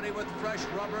 everybody with fresh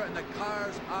rubber, and the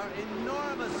cars are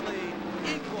enormously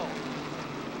equal.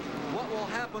 What will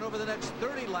happen over the next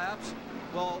 30 laps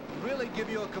will really give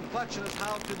you a complexion of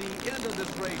how to the end of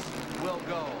this race will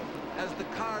go. As the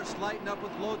cars lighten up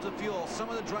with loads of fuel, some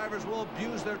of the drivers will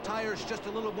abuse their tires just a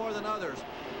little more than others.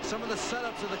 Some of the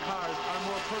setups of the cars are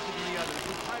more perfect than the others.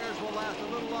 The tires will last a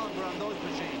little longer on those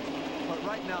machines. But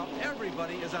right now,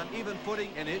 everybody is on even footing,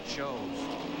 and it shows.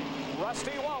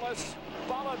 Rusty Wallace,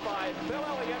 followed by Bill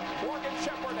Elliott, Morgan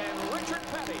Shepherd, and Richard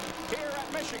Petty here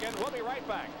at Michigan. We'll be right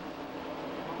back.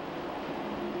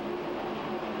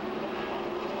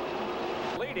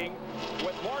 Leading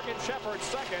with Morgan Shepherd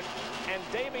second and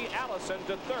Davey Allison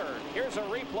to third. Here's a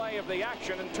replay of the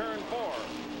action in turn 4.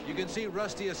 You can see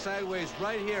Rusty is sideways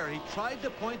right here. He tried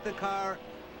to point the car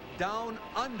down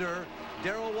under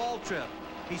Darrell Waltrip.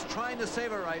 He's trying to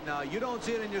save it right now. You don't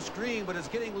see it in your screen, but it's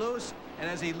getting loose, and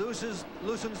as he loosens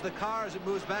the car as it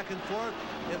moves back and forth,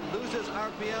 it loses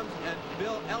RPMs, and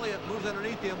Bill Elliott moves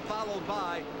underneath him, followed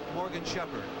by Morgan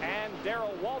Shepherd. And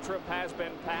Darrell Waltrip has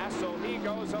been passed, so he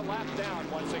goes a lap down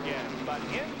once again. But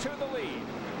into the lead,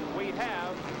 we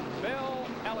have Bill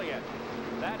Elliott.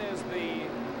 That is the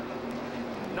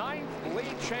 9th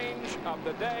lead change of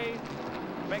the day.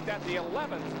 make that the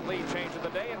 11th lead change of the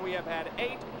day, and we have had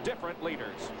 8 different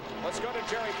leaders. Let's go to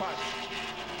Jerry Punch.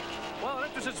 Well, an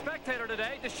interested spectator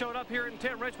today just showed up here in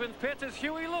Tim Richmond's pits is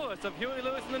Huey Lewis of Huey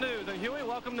Lewis in the News. And Huey,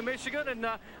 welcome to Michigan, and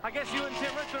I guess you and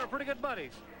Tim Richmond are pretty good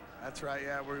buddies. That's right,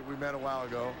 yeah, we met a while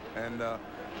ago, and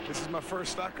this is my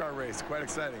first stock car race. Quite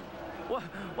exciting. Well,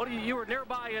 you were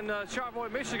nearby in Charlevoix,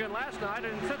 Michigan last night,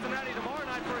 and in Cincinnati tomorrow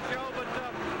night for a show, but I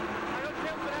know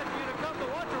Tim's been asking you to come to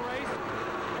watch a race.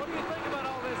 What do you think about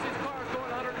all this? These cars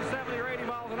going 170 or 80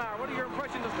 miles an hour. What are your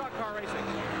impressions of stock car racing?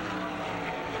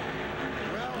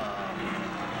 Well,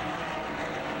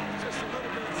 just a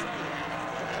little bit exciting.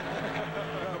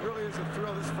 It really is a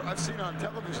thrill. I've seen it on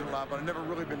television a lot, but I've never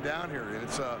really been down here, and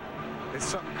it's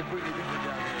something completely different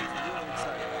down here. It's really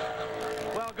exciting.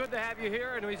 Well, good to have you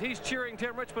here, and he's cheering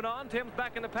Tim Richmond on. Tim's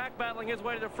back in the pack battling his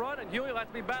way to the front, and Huey will have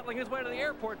to be battling his way to the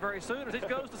airport very soon as he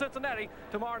goes to Cincinnati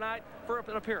tomorrow night for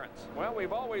an appearance. Well,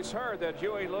 we've always heard that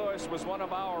Huey Lewis was one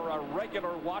of our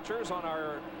regular watchers on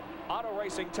our auto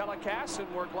racing telecasts,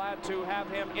 and we're glad to have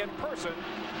him in person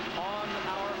on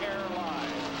our air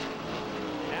live.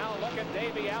 Now look at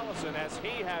Davey Allison as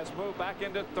he has moved back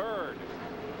into 3rd.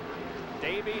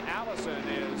 Davey Allison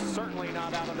is certainly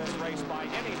not out of this race by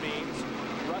any means.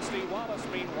 Rusty Wallace,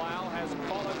 meanwhile, has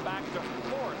fallen back to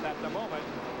 4th at the moment.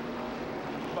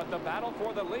 But the battle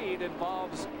for the lead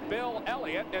involves Bill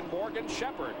Elliott and Morgan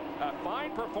Shepherd. A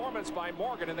fine performance by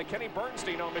Morgan in the Kenny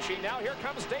Bernstein-owned machine. Now here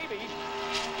comes Davey.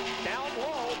 Down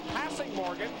low, passing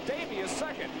Morgan. Davey is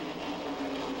 2nd.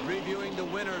 Reviewing the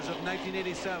winners of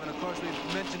 1987. Of course,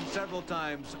 we've mentioned several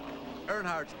times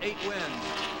Earnhardt's 8 wins.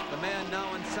 The man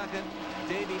now in 2nd,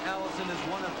 Davey Allison, is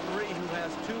one of 3 who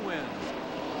has 2 wins.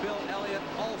 Bill Elliott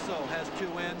also has 2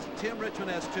 wins. Tim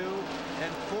Richmond has 2,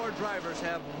 and 4 drivers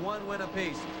have 1 win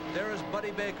apiece. There is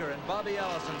Buddy Baker and Bobby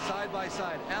Allison side by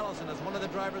side. Allison is one of the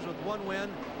drivers with 1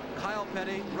 win. Kyle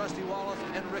Petty, Rusty Wallace,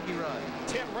 and Ricky Rudd.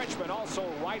 Tim Richmond also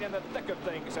right in the thick of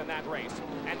things in that race,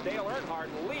 and Dale Earnhardt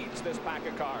leads this pack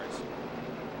of cars.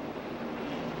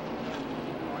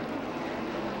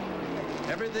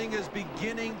 Everything is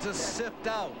beginning to sift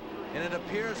out, and it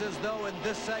appears as though in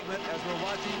this segment, as we're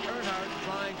watching Earnhardt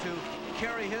trying to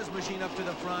carry his machine up to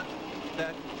the front,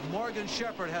 that Morgan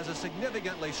Shepherd has a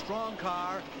significantly strong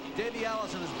car. Davey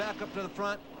Allison is back up to the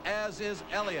front, as is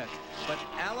Elliott. But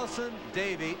Allison,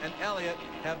 Davey, and Elliott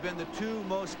have been the 2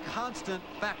 most constant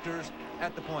factors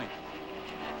at the point.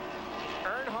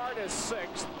 Earnhardt is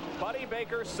 6th, Buddy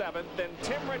Baker 7th, then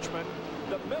Tim Richmond.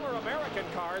 The Miller American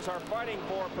cars are fighting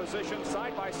for position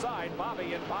side by side.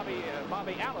 Bobby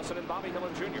Allison and Bobby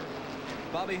Hillin Jr.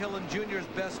 Bobby Hillin Jr.'s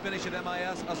best finish at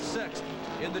MIS, a 6th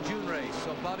in the June race.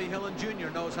 So Bobby Hillin Jr.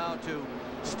 knows how to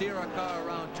steer a car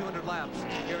around 200 laps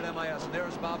here at MIS. And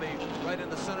there's Bobby right in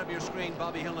the center of your screen.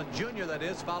 Bobby Hillin Jr., that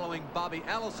is, following Bobby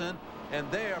Allison. And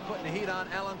they are putting the heat on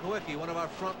Alan Kowicki, one of our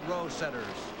front row setters.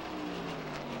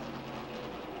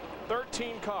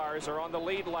 13 cars are on the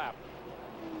lead lap.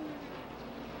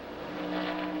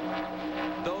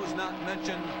 Those not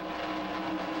mentioned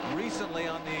recently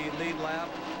on the lead lap,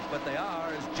 but they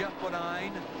are, is Jeff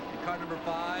Bodine in car number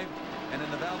 5, and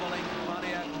in the Valvoline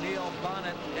Pontiac, Neil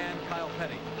Bonnet and Kyle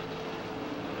Petty.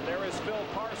 There is Phil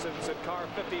Parsons in car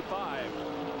 55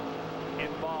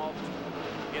 involved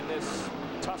in this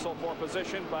tussle for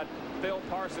position, but Phil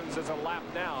Parsons is a lap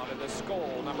down in the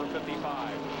Skoll number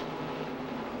 55.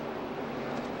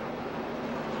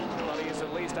 But he's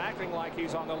at least acting like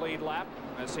he's on the lead lap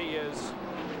as he is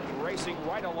racing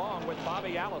right along with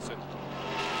Bobby Allison.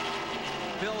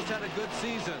 Phil's had a good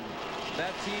season.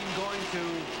 That team going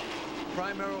to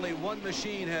primarily 1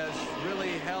 machine has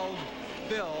really held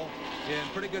Phil in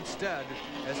pretty good stead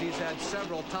as he's had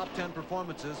several top 10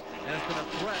 performances and has been a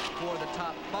threat for the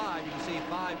top 5. You can see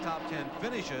 5 top 10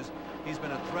 finishes. He's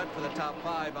been a threat for the top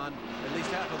 5 on at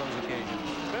least half of those occasions.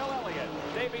 Bill Elliott,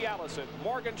 Davey Allison,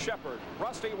 Morgan Shepherd,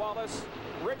 Rusty Wallace,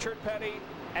 Richard Petty,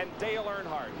 and Dale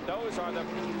Earnhardt. Those are the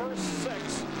first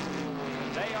 6.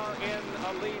 They are in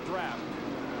a lead draft.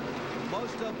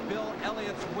 Most of Bill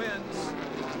Elliott's wins,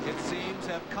 it seems,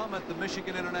 have come at the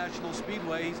Michigan International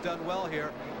Speedway. He's done well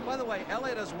here. By the way,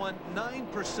 Elliott has won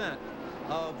 9%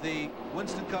 of the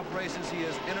Winston Cup races he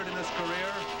has entered in his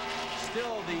career.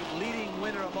 Still, the leading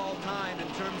winner of all time in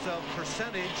terms of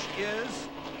percentage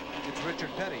it's Richard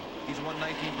Petty. He's won 19%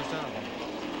 of them.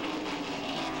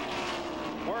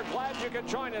 We're glad you could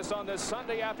join us on this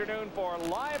Sunday afternoon for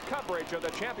live coverage of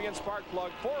the Champion Spark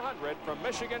Plug 400 from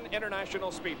Michigan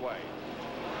International Speedway.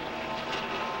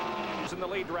 In the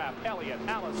lead draft, Elliott,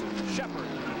 Allison, Shepherd,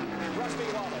 Rusty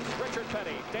Wallace, Richard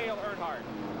Petty, Dale Earnhardt.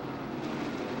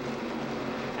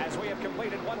 As as we have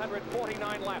completed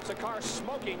 149 laps. A car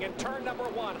smoking in turn number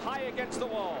 1, high against the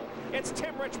wall. It's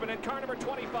Tim Richmond in car number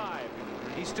 25.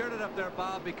 He stirred it up there,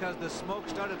 Bob, because the smoke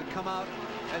started to come out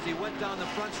as he went down the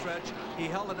front stretch. He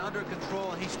held it under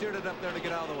control, and he steered it up there to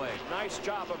get out of the way. Nice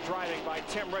job of driving by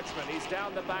Tim Richmond. He's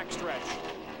down the back stretch.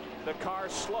 The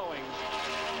car's slowing,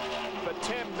 but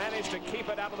Tim managed to keep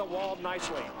it out of the wall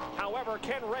nicely. However,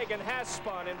 Ken Reagan has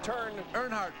spun in turn.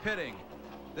 Earnhardt pitting.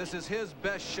 This is his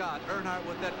best shot. Earnhardt,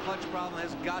 with that clutch problem,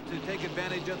 has got to take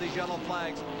advantage of these yellow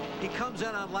flags. He comes in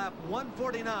on lap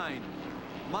 149.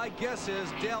 My guess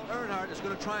is Dale Earnhardt is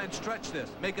going to try and stretch this,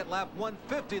 make it lap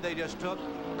 150 they just took.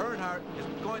 Earnhardt is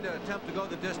going to attempt to go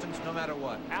the distance no matter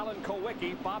what. Alan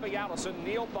Kowicki, Bobby Allison,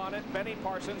 Neil Bonnet, Benny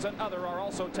Parsons, and other are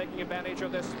also taking advantage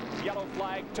of this yellow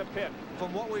flag to pit.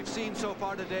 From what we've seen so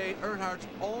far today, Earnhardt's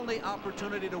only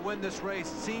opportunity to win this race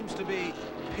seems to be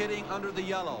pitting under the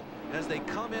yellow. As they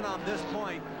come in on this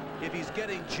point, if he's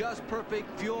getting just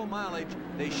perfect fuel mileage,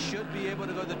 they should be able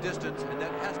to go the distance, and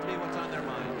that has to be what's on their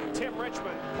mind. Tim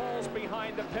Richmond pulls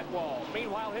behind the pit wall.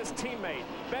 Meanwhile, his teammate,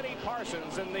 Benny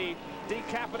Parsons, in the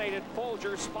decaffeinated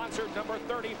Folger sponsored number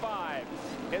 35,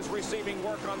 is receiving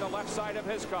work on the left side of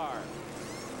his car.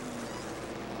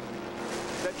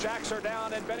 The jacks are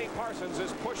down, and Benny Parsons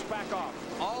is pushed back off.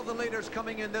 All the leaders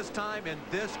coming in this time, and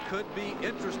this could be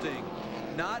interesting.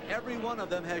 Not every one of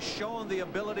them has shown the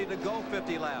ability to go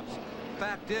 50 laps.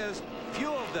 Fact is, few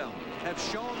of them have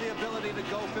shown the ability to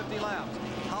go 50 laps.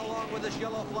 How long will this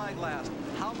yellow flag last?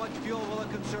 How much fuel will it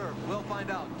conserve? We'll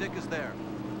find out. Dick is there.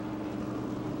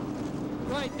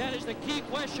 Right, that is the key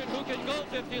question, who can go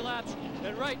 50 laps.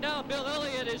 And right now, Bill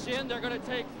Elliott is in. They're going to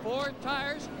take 4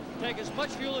 tires, take as much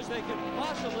fuel as they can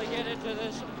possibly get into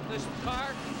this car.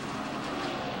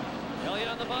 Elliott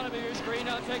on the bottom of your screen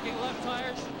now taking left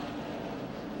tires.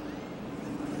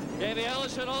 Davey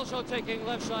Allison also taking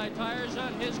left side tires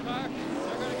on his car.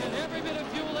 They're going to get every bit of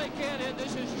fuel they can in.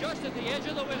 This is just at the edge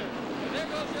of the winter. And there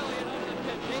goes Elliott out of the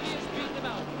pit. Davey is beating him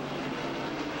out.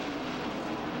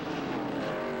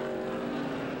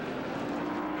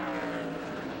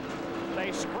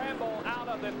 They scramble out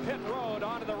of the pit road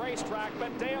onto the racetrack,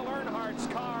 but Dale Earnhardt's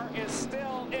car is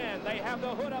still in. They have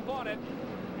the hood up on it,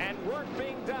 and work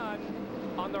being done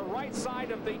on the right side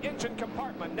of the engine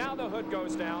compartment. Now the hood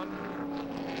goes down.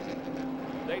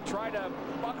 They try to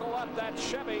buckle up that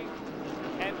Chevy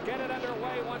and get it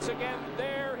underway once again.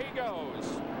 There he goes.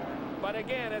 But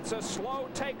again, it's a slow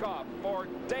takeoff for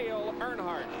Dale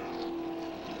Earnhardt.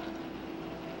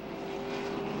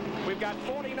 We've got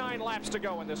 49 laps to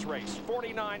go in this race.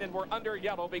 49, and we're under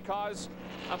yellow because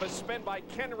of a spin by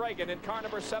Ken Reagan in car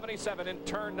number 77 in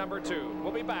turn number 2.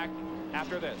 We'll be back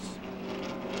after this.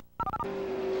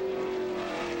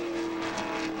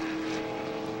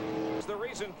 The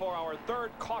reason for our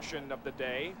third caution of the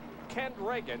day. Ken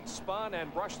Reagan spun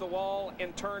and brushed the wall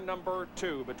in turn number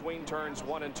 2, between turns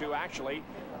 1 and 2. Actually,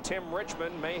 Tim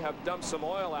Richmond may have dumped some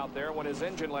oil out there when his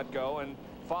engine let go, and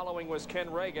following was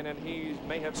Ken Reagan, and he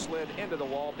may have slid into the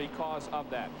wall because of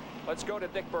that. Let's go to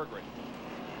Dick Berggren.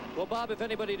 Well, Bob, if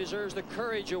anybody deserves the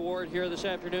Courage Award here this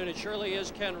afternoon, it surely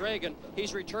is Ken Reagan.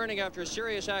 He's returning after a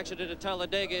serious accident at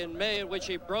Talladega in May in which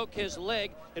he broke his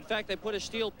leg. In fact, they put a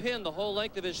steel pin the whole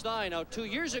length of his thigh. Now, 2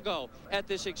 years ago, at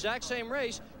this exact same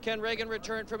race, Ken Reagan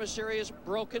returned from a serious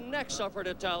broken neck suffered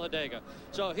at Talladega.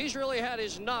 So he's really had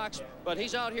his knocks, but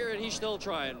he's out here and he's still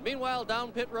trying. Meanwhile,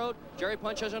 down pit road, Jerry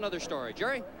Punch has another story.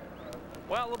 Jerry?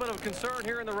 Well, a little bit of concern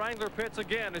here in the Wrangler pits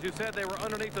again. As you said, they were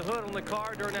underneath the hood on the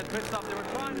car during that pit stop. They were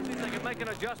trying to see if they could make an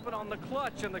adjustment on the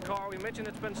clutch in the car. We mentioned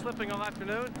it's been slipping all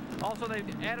afternoon. Also, they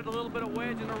added a little bit of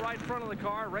wedge in the right front of the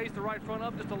car, raised the right front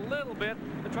up just a little bit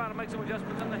to try to make some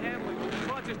adjustments in the handling. The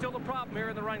clutch is still the problem here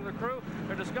in the Wrangler crew.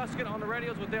 They're discussing it on the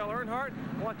radios with Dale Earnhardt.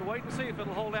 We'll have to wait and see if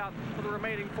it'll hold out for the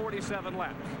remaining 47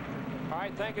 laps. All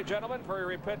right, thank you, gentlemen, for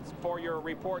your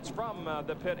reports from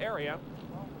the pit area.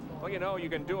 Well, you know, you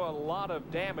can do a lot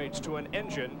of damage to an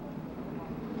engine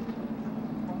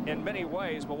in many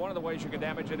ways, but one of the ways you can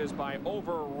damage it is by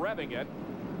over-revving it.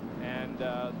 And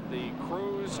the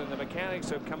crews and the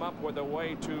mechanics have come up with a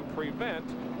way to prevent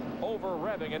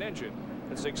over-revving an engine.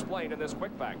 It's explained in this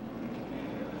quick fact.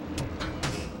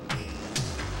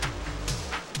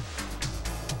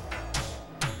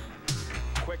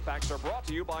 Quick facts are brought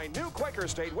to you by new Quaker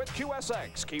State with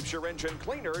QSX. Keeps your engine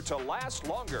cleaner to last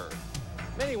longer.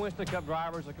 Many Winston Cup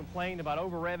drivers have complained about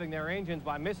over-revving their engines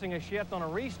by missing a shift on a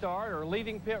restart or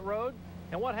leaving pit road.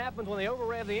 And what happens when they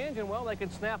over-rev the engine? Well, they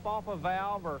can snap off a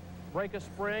valve or break a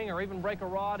spring or even break a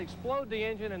rod, explode the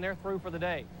engine, and they're through for the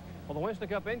day. Well, the Winston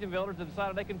Cup engine builders have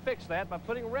decided they can fix that by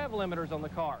putting rev limiters on the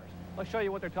cars. Let's show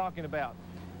you what they're talking about.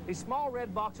 These small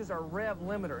red boxes are rev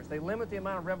limiters. They limit the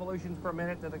amount of revolutions per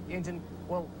minute that the engine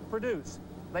will produce.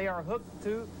 They are hooked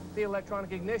to the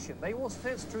electronic ignition. They will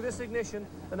sense through this ignition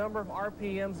the number of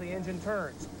RPMs the engine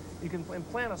turns. You can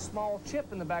implant a small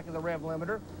chip in the back of the rev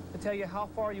limiter to tell you how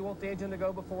far you want the engine to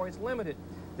go before it's limited.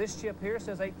 This chip here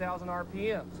says 8,000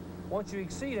 RPMs. Once you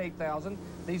exceed 8,000,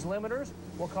 these limiters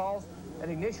will cause an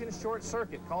ignition short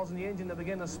circuit, causing the engine to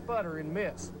begin to sputter and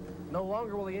miss. No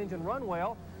longer will the engine run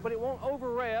well, but it won't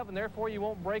over rev, and therefore you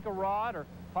won't break a rod or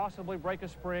possibly break a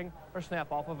spring or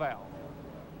snap off a valve.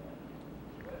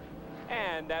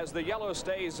 And as the yellow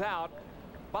stays out,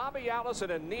 Bobby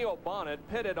Allison and Neil Bonnet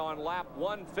pitted on lap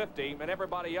 150, and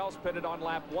everybody else pitted on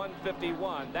lap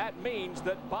 151. That means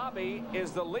that Bobby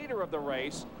is the leader of the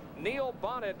race, Neil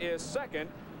Bonnet is second,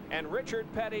 and Richard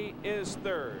Petty is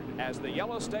third, as the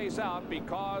yellow stays out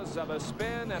because of a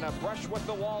spin and a brush with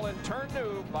the wall in turn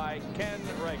 2 by Ken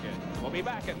Reagan. We'll be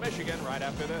back in Michigan right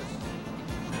after this.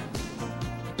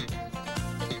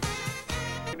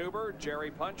 Newber, Jerry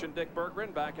Punch, and Dick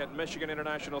Berggren back at Michigan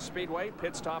International Speedway.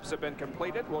 Pit stops have been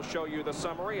completed. We'll show you the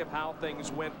summary of how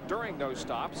things went during those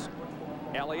stops.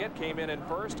 Elliott came in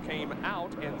first, came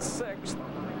out in 6th.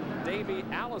 Davey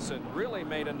Allison really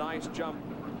made a nice jump,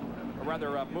 or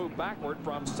rather a move backward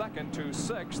from 2nd to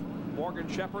 6th. Morgan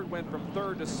Shepherd went from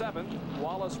 3rd to 7th.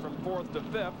 Wallace from 4th to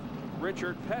 5th.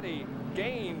 Richard Petty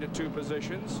gained 2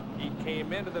 positions. He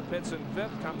came into the pits in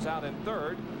 5th, comes out in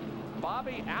 3rd.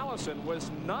 Bobby Allison was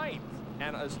 9th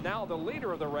and is now the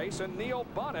leader of the race, and Neil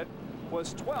Bonnet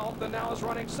was 12th and now is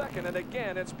running 2nd. And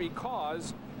again, it's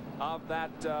because of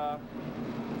that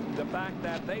the fact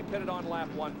that they pitted on lap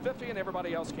 150 and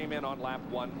everybody else came in on lap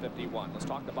 151. Let's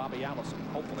talk to Bobby Allison,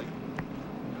 hopefully.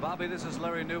 Bobby, this is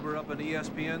Larry Newber up in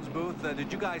ESPN's booth.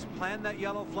 Did you guys plan that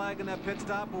yellow flag in that pit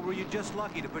stop, or were you just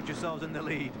lucky to put yourselves in the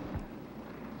lead?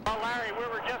 Well, Larry, we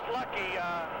were just lucky.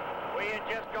 We had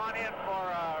just gone in for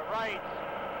rights,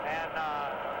 and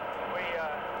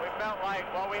we felt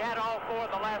like, well, we had all 4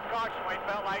 of the last caution. We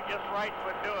felt like just rights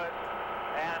would do it,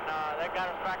 and they got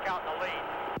us back out in the lead.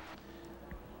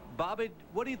 Bobby,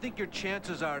 what do you think your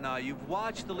chances are now? You've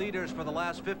watched the leaders for the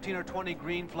last 15 or 20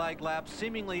 green flag laps,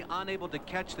 seemingly unable to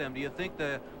catch them. Do you think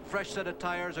the fresh set of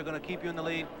tires are going to keep you in the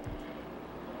lead?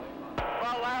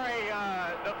 Well, Larry,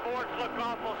 the Fords look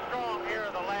awful strong here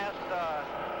the last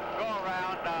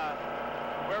go-around.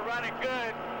 We're running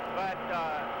good, but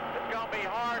it's going to be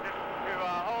hard to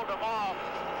hold them off.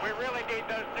 We really need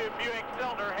those new Buick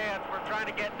cylinder heads. We're trying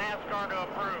to get NASCAR to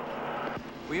approve.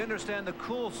 We understand the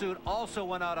cool suit also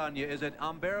went out on you. Is it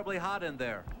unbearably hot in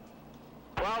there?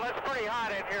 Well, it's pretty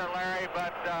hot in here, Larry,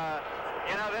 but,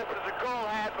 you know, this is a cool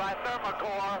hat by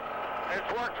Thermocore.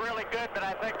 It's worked really good, but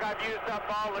I think I've used up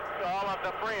all of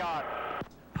the Freon.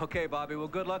 Okay, Bobby, well,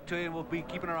 good luck to you, and we'll be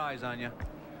keeping our eyes on you.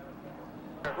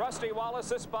 Rusty Wallace,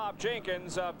 this is Bob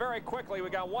Jenkins. Very quickly, we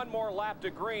got one more lap to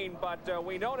green, but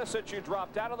we noticed that you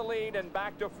dropped out of the lead and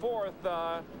back to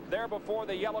 4th there before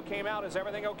the yellow came out. Is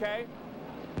everything okay?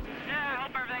 Yeah, I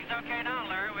hope everything's okay now,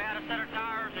 Larry. We had a set of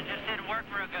tires that just didn't work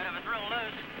real good. It was real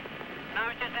loose. And I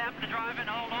was just happened to drive in and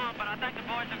hold on, but I think the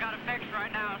boys have got it fixed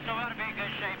right now, so we ought to be in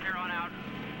good shape here on out.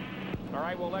 All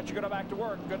right, we'll let you go back to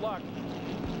work. Good luck.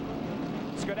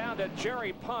 Let's go down to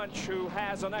Jerry Punch, who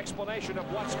has an explanation of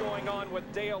what's going on with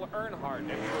Dale Earnhardt.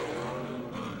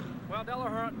 Well,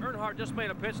 Dale Earnhardt just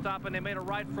made a pit stop, and they made a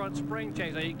right front spring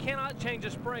change. Now, you cannot change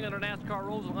a spring under NASCAR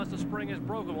rules unless the spring is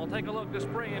broken. We'll take a look. The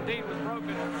spring indeed was broken.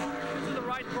 This is the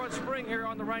right front spring here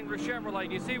on the Wrangler Chevrolet.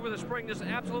 You see where the spring just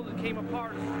absolutely came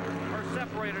apart or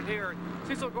separated here.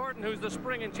 Cecil Gordon, who's the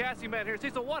spring and chassis man here.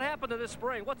 Cecil, what happened to this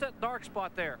spring? What's that dark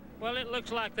spot there? Well, it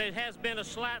looks like there has been a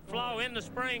slight flaw in the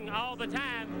spring all the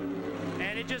time,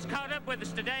 and it just caught up with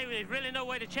us today. There's really no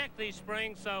way to check these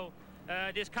springs, so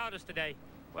it just caught us today.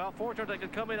 Well, fortunately, they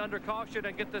could come in under caution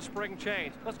and get this spring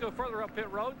changed. Let's go further up pit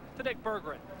road to Dick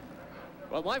Berggren.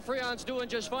 Well, my Freon's doing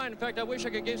just fine. In fact, I wish I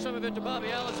could give some of it to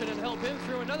Bobby Allison and help him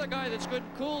through. Another guy that's good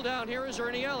and cool down here is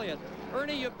Ernie Elliott.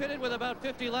 Ernie, you pitted with about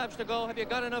 50 laps to go. Have you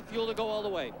got enough fuel to go all the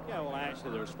way? Yeah, well,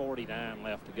 actually, there's 49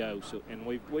 left to go, so and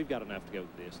we've got enough to go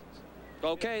the distance.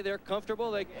 Okay, they're comfortable.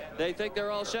 They think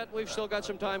they're all set. We've still got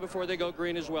some time before they go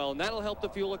green as well, and that'll help the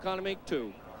fuel economy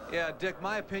too. Yeah, Dick,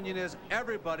 my opinion is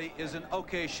everybody is in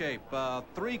okay shape.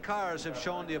 3 cars have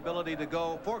shown the ability to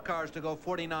go, 4 cars to go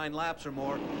 49 laps or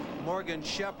more. Morgan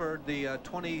Shepherd, the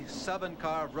 27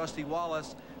 car of Rusty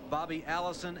Wallace, Bobby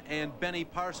Allison, and Benny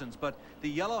Parsons. But the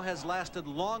yellow has lasted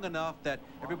long enough that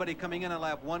everybody coming in on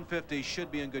lap 150 should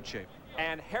be in good shape.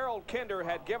 And Harold Kinder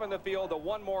had given the field a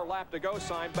 1 more lap to go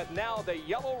sign, but now the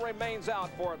yellow remains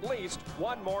out for at least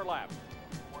 1 more lap.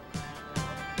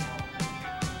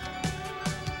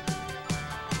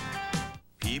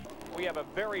 we have a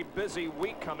very busy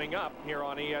week coming up here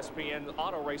on ESPN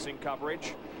auto racing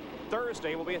coverage.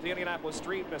 Thursday, we'll be at the Indianapolis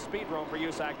Street in the Speedrome for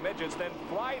USAC Midgets. Then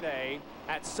Friday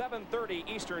at 7:30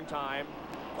 Eastern Time,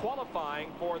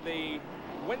 qualifying for the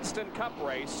Winston Cup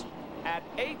race. At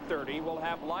 8:30, we'll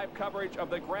have live coverage of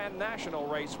the Grand National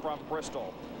race from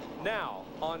Bristol. Now,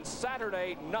 on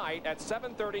Saturday night at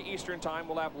 7:30 Eastern Time,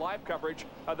 we'll have live coverage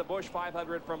of the Busch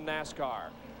 500 from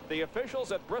NASCAR. The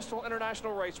officials at Bristol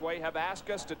International Raceway have asked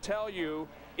us to tell you,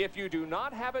 if you do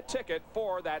not have a ticket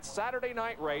for that Saturday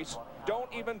night race,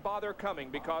 don't even bother coming,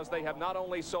 because they have not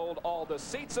only sold all the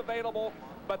seats available,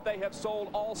 but they have sold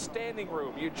all standing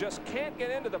room. You just can't get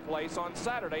into the place on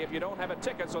Saturday if you don't have a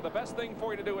ticket, so the best thing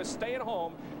for you to do is stay at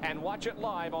home and watch it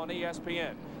live on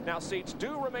ESPN. Now, seats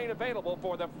do remain available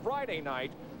for the Friday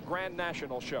night Grand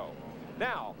National show.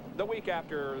 Now, the week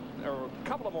after, or a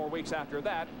couple of more weeks after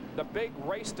that, the big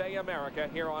Race Day America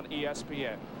here on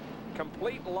ESPN.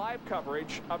 Complete live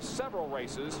coverage of several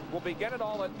races. We'll begin it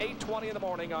all at 8:20 in the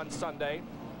morning on Sunday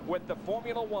with the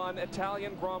Formula One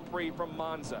Italian Grand Prix from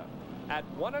Monza. At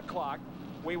 1 o'clock,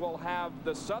 we will have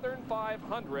the Southern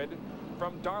 500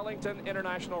 from Darlington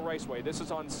International Raceway. This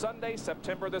is on Sunday,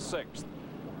 September the 6th.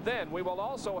 Then we will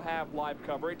also have live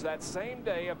coverage that same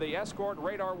day of the Escort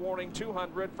Radar Warning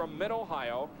 200 from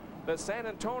Mid-Ohio, the San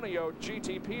Antonio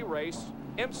GTP race,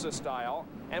 IMSA style,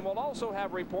 and we'll also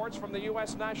have reports from the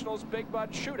U.S. Nationals Big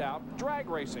Bud Shootout drag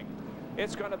racing.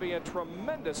 It's going to be a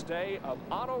tremendous day of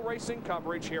auto racing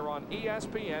coverage here on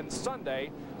ESPN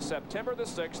Sunday, September the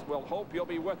 6th. We'll hope you'll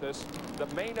be with us. The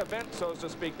main event, so to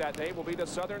speak, that day will be the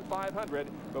Southern 500,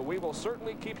 but we will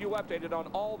certainly keep you updated on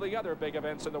all the other big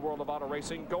events in the world of auto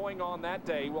racing going on that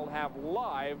day. We'll have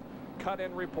live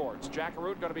cut-in reports. Jack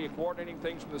Arute going to be coordinating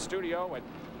things from the studio, and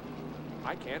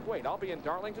I can't wait. I'll be in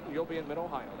Darlington, and you'll be in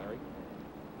Mid-Ohio, Larry.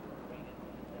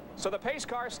 So the pace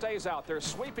car stays out. They're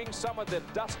sweeping some of the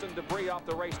dust and debris off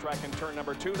the racetrack in turn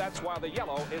number 2. That's why the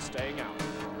yellow is staying out.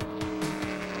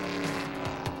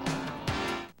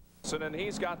 So then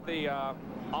he's got the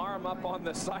arm up on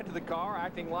the side of the car,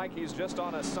 acting like he's just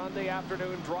on a Sunday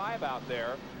afternoon drive out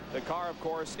there. The car, of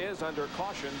course, is under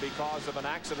caution because of an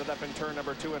accident up in turn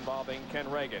number 2 involving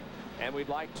Ken Reagan. And we'd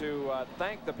like to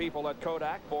thank the people at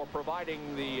Kodak for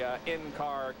providing the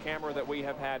in-car camera that we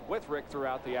have had with Rick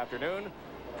throughout the afternoon.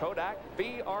 Kodak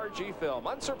VRG film,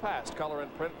 unsurpassed color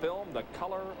and print film, the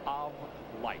color of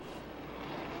life.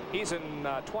 He's in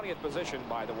 20th position,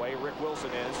 by the way. Rick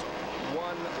Wilson is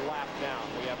 1 lap down.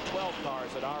 We have 12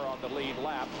 cars that are on the lead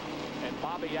lap, and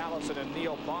Bobby Allison and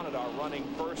Neil Bonnet are running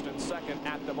first and second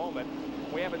at the moment.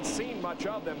 We haven't seen much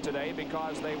of them today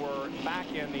because they were back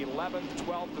in the 11th,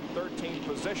 12th, and 13th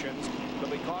positions, but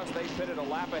because they pitted a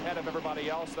lap ahead of everybody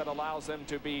else, that allows them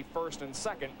to be first and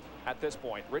second at this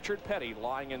point. Richard Petty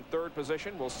lying in 3rd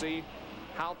position. We'll see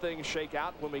how things shake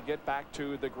out when we get back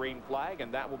to the green flag,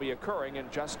 and that will be occurring in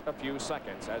just a few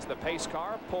seconds as the pace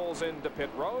car pulls into pit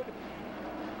road.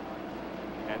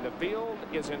 And the field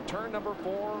is in turn number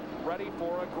 4, ready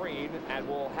for a green, and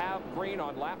we'll have green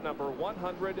on lap number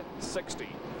 160.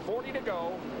 40 to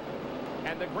go,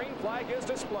 and the green flag is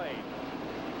displayed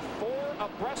for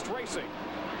Abreast Racing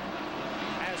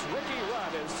as Ricky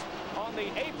Rudd is on the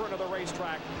apron of the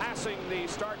racetrack, passing the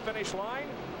start-finish line.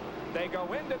 They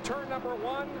go into turn number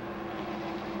 1,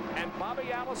 and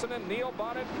Bobby Allison and Neil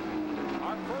Bonnet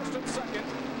are first and second,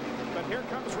 but here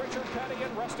comes Richard Petty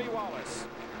and Rusty Wallace.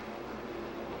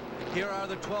 Here are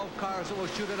the 12 cars that will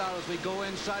shoot it out as we go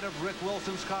inside of Rick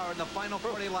Wilson's car in the final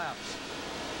 40 laps.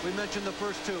 We mentioned the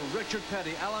first 2, Richard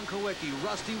Petty, Alan Kowicki,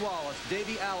 Rusty Wallace,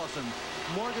 Davey Allison,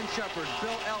 Morgan Shepherd,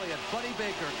 Bill Elliott, Buddy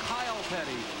Baker, Kyle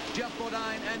Petty, Jeff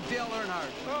Bodine, and Dale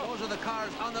Earnhardt. Those are the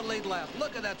cars on the lead lap.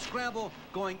 Look at that scramble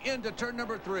going into turn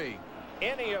number 3.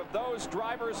 Any of those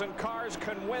drivers and cars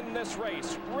can win this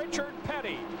race. Richard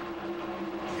Petty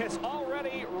is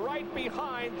already right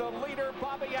behind the leader,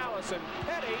 Bobby Allison.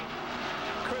 Petty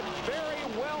could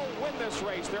very well win this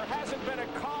race. There hasn't been a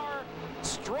car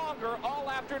stronger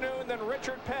all afternoon than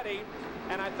Richard Petty.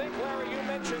 And I think, Larry, you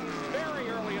mentioned very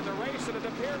early in the race that it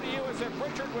appeared to you as if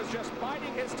Richard was just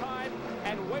biding his time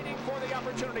and waiting for the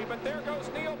opportunity. But there goes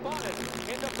Neil Bonnet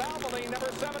into Valvoline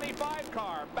number 75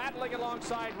 car, battling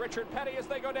alongside Richard Petty as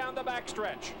they go down the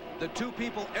backstretch. The 2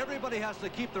 people everybody has to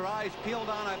keep their eyes peeled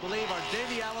on, I believe, are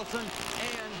Davey Allison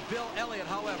and Bill Elliott,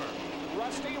 however.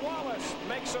 Rusty Wallace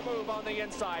makes a move on the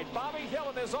inside. Bobby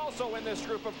Hillin is also in this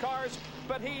group of cars,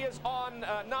 but he is on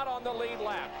not on the lead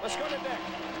lap. Let's go to Dick.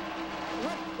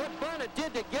 What Bonnet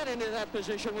did to get into that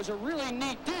position was a really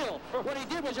neat deal. What he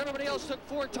did was everybody else took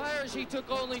 4 tires, he took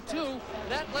only 2.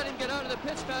 That let him get out of the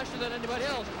pits faster than anybody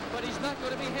else, but he's not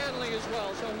going to be handling as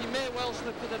well, so he may well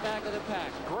slip to the back of the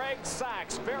pack. Greg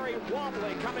Sachs, very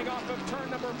wobbly coming off of turn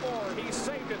number 4. He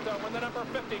saved it, though, in the number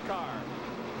 50 car.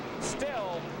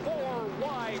 Still 4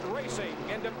 wide racing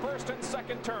into first and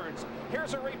second turns.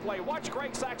 Here's a replay. Watch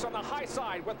Greg Sachs on the high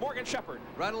side with Morgan Shepherd.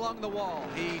 Right along the wall.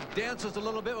 He dances a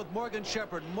little bit with Morgan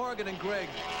Shepherd. Morgan and Greg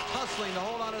hustling to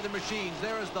hold on to the machines.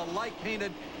 There is the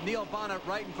light-painted Neil Bonnet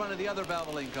right in front of the other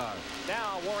Valvoline car.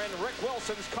 Now we're in Rick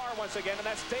Wilson's car once again, and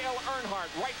that's Dale Earnhardt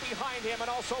right behind him, and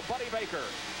also Buddy Baker.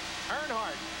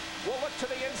 Earnhardt will look to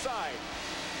the inside.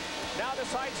 Now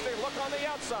decides to look on the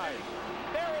outside.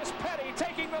 There is Petty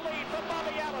taking the lead from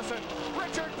Bobby Allison.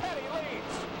 Richard Petty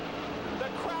leads. The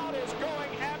crowd is going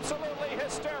absolutely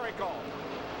hysterical,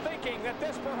 thinking that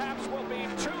this perhaps will be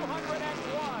 201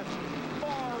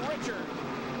 for Richard.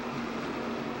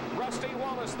 Rusty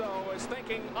Wallace, though, is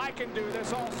thinking, I can do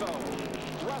this also.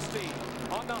 Rusty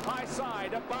on the high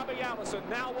side of Bobby Allison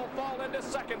now will fall into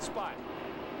second spot.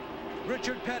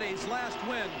 Richard Petty's last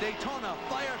win, Daytona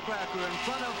firecracker in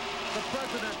front of the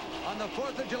president on the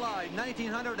 4th of July,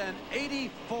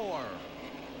 1984.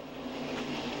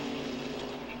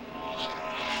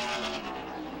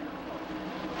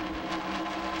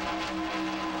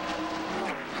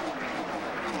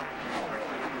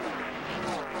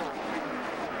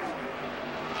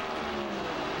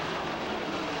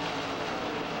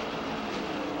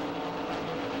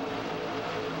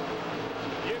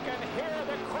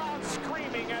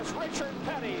 As Richard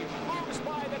Petty moves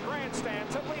by the grandstand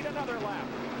to lead another lap.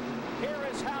 Here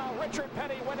is how Richard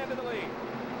Petty went into the lead.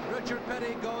 Richard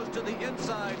Petty goes to the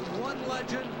inside. One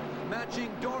legend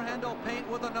matching door handle paint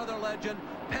with another legend.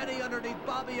 Petty underneath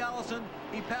Bobby Allison.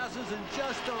 He passes in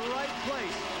just the right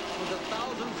place with the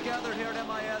thousands gathered here at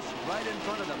MIS right in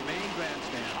front of the main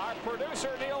grandstand. Our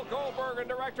producer Neil Goldberg and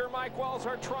director Mike Wells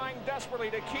are trying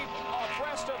desperately to keep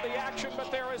abreast of the action,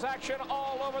 but there is action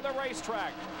all over the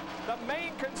racetrack. The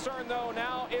main concern, though,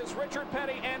 now is Richard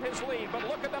Petty and his lead. But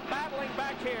look at the battling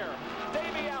back here.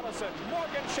 Davey Allison,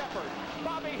 Morgan Shepherd,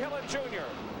 Bobby Hillen Jr.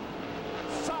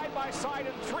 Side by side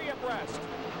and 3 abreast.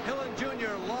 Hillen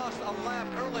Jr. lost a lap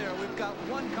earlier. We've got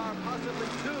 1 car, possibly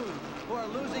 2, who are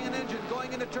losing an engine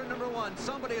going into turn number 1.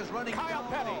 Somebody is running Kyle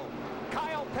down Petty. low.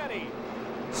 Kyle Petty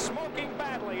smoking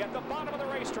badly at the bottom of the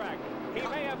racetrack. He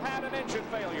may have had an engine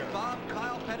failure. Bob,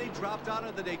 Kyle Petty dropped out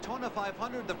of the Daytona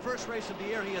 500, the first race of the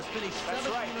year. He has finished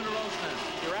 17 in a row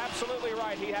since. You're absolutely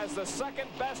right. He has the second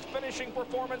best finishing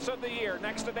performance of the year,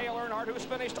 next to Dale Earnhardt, who's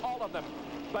finished all of them.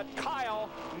 But Kyle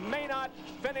may not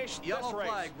finish this race. Yellow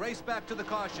flag, race back to the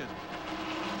caution.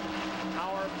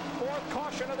 Our 4th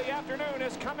caution of the afternoon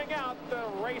is coming out. The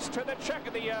race to the check.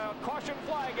 The caution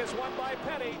flag is won by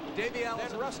Petty. Davey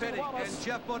Allison of pitting and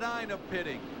Jeff Bodine of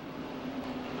pitting.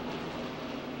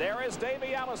 There is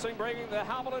Davey Allison bringing the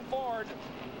Hamilton Ford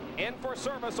in for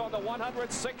service on the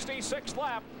 166th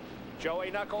lap.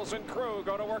 Joey Knuckles and crew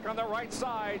go to work on the right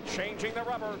side, changing the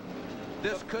rubber.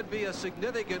 This could be a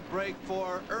significant break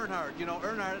for Earnhardt. You know,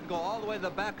 Earnhardt would go all the way to the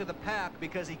back of the pack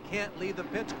because he can't leave the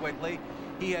pits quickly.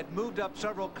 He had moved up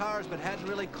several cars but hadn't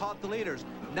really caught the leaders.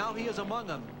 Now he is among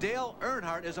them. Dale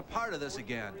Earnhardt is a part of this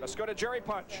again. Let's go to Jerry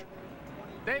Punch.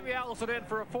 Davey Allison in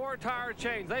for a 4-tire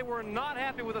change. They were not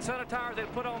happy with the set of tires they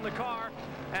put on the car,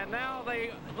 and now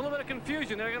a little bit of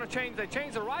confusion. They're going to change. They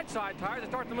changed the right side tires. They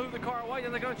start to move the car away,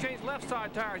 and they're going to change left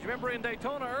side tires. Remember in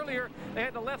Daytona earlier, they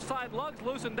had the left side lugs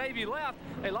loose, and Davey left.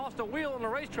 They lost a wheel on the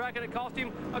racetrack, and it cost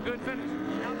him a good finish.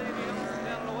 Now Davey Allison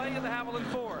down and away in the Hamilton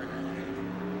Ford.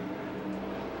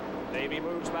 Davey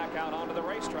moves back out onto the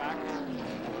racetrack.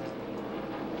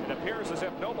 It appears as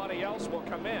if nobody else will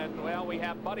come in. Well, we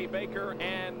have Buddy Baker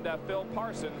and Phil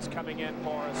Parsons coming in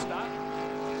for a stop.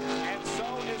 And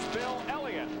so is Bill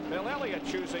Elliott. Bill Elliott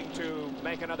choosing to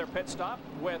make another pit stop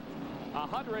with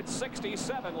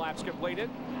 167 laps completed.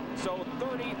 So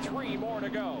 33 more to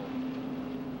go.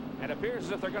 And it appears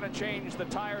as if they're going to change the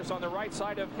tires on the right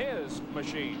side of his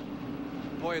machine.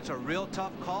 Boy, it's a real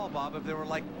tough call, Bob. If there were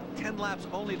like 10 laps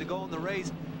only to go in the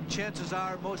race, chances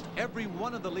are most every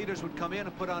one of the leaders would come in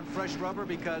and put on fresh rubber,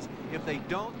 because if they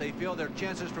don't, they feel their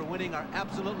chances for winning are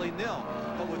absolutely nil.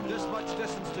 But with this much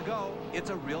distance to go, it's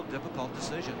a real difficult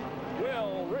decision.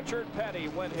 Will Richard Petty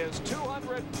win his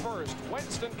 201st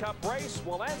Winston Cup race?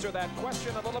 We'll answer that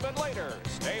question a little bit later.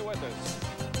 Stay with us.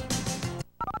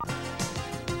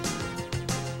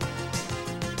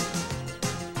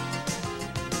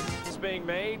 Being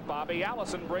made, Bobby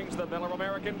Allison brings the Miller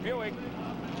American Buick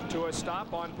to a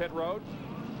stop on pit road.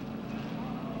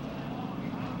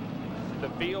 The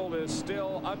field is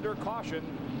still under caution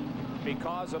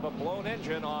because of a blown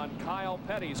engine on Kyle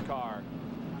Petty's car.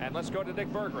 And let's go to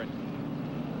Dick Berggren.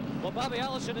 Well, Bobby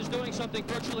Allison is doing something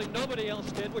virtually nobody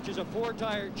else did, which is a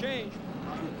 4-tire change.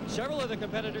 Several of the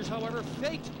competitors, however,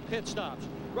 faked pit stops.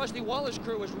 Rusty Wallace's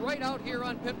crew was right out here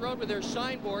on pit road with their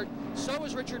signboard. So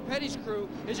was Richard Petty's crew,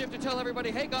 as if to tell everybody,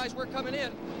 hey guys, we're coming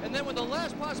in. And then when the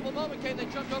last possible moment came, they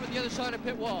jumped over the other side of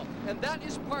pit wall. And that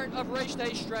is part of race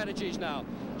day strategies now.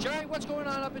 Jerry, what's going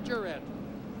on up at your end?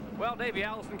 Well, Davey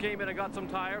Allison came in and got some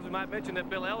tires. We might mention that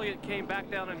Bill Elliott came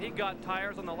back down and he got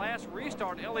tires. On the last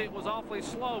restart, Elliott was awfully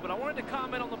slow, but I wanted to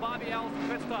comment on the Bobby Allison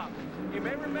pit stop. You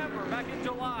may remember back in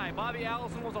July, Bobby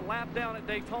Allison was a lap down at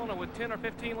Daytona with 10 or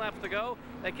 15 laps to go.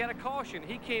 They got a caution.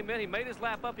 He came in, he made his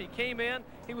lap up, he came in.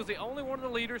 He was the only one of the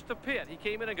leaders to pit. He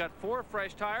came in and got 4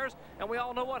 fresh tires, and we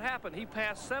all know what happened. He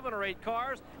passed 7 or 8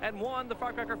 cars and won the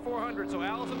Firecracker 400. So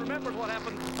Allison remembers what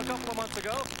happened a couple of months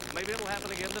ago. Maybe it'll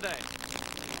happen again today.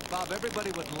 Bob, everybody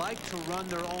would like to run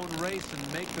their own race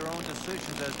and make their own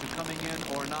decisions as to coming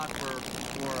in or not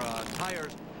for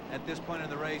tires at this point in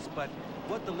the race, but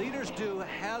what the leaders do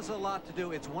has a lot to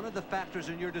do. It's one of the factors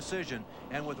in your decision,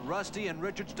 and with Rusty and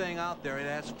Richard staying out there, it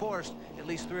has forced at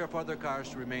least 3 or 4 other cars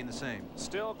to remain the same.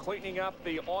 Still cleaning up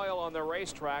the oil on the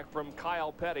racetrack from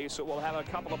Kyle Petty, so we'll have a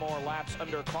couple of more laps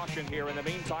under caution here. In the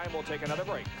meantime, we'll take another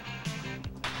break.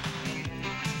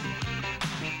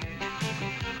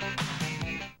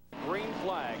 Green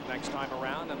flag next time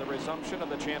around and the resumption of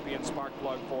the Champion Spark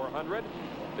Plug 400.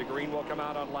 The green will come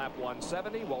out on lap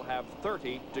 170. We'll have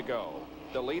 30 to go.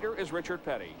 The leader is Richard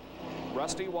Petty.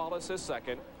 Rusty Wallace is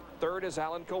second. Third is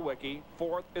Alan Kulwicki.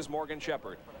 Fourth is Morgan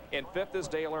Shepherd. In fifth is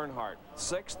Dale Earnhardt.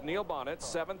 Sixth, Neil Bonnet.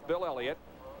 Seventh, Bill Elliott.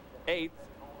 Eighth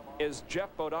is Jeff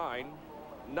Bodine.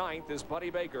 Ninth is Buddy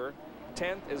Baker.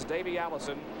 10th is Davey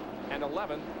Allison. And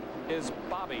 11th is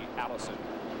Bobby Allison.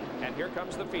 And here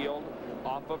comes the field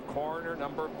off of corner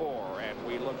number 4, and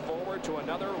we look forward to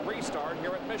another restart here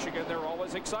at Michigan. They're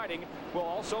always exciting. We'll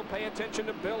also pay attention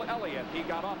to Bill Elliott. He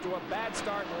got off to a bad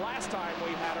start last time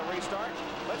we had a restart.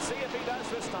 Let's see if he does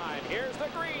this time. Here's the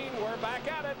green. We're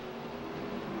back at it.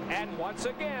 And once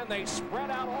again, they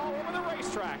spread out all over the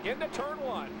racetrack into turn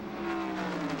 1.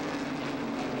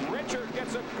 Richard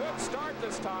gets a good start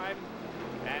this time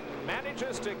and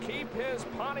manages to keep his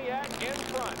Pontiac in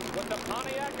front with the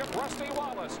Pontiac of Rusty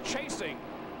Wallace chasing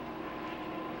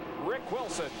Rick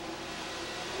Wilson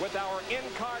with our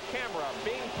in-car camera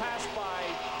being passed by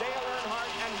Dale Earnhardt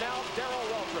and now Darrell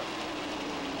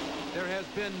Waltrip. There has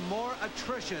been more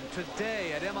attrition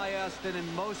today at MIS than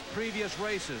in most previous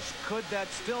races. Could that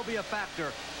still be a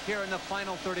factor here in the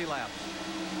final 30 laps?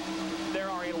 There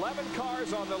are 11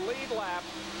 cars on the lead lap,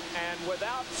 and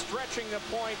without stretching the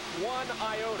point 1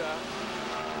 iota,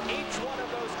 each one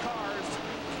of those cars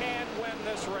can win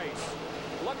this race.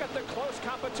 Look at the close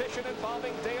competition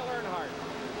involving Dale Earnhardt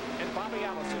and Bobby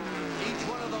Allison. Each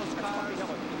one of those cars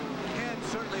can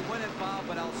certainly win it, Bob,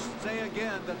 but I'll say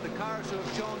again that the cars who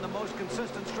have shown the most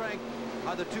consistent strength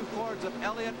are the 2 Fords of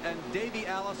Elliott and Davey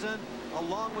Allison,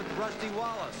 along with Rusty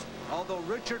Wallace. Although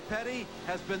Richard Petty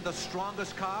has been the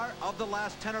strongest car of the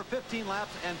last 10 or 15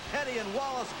 laps, and Petty and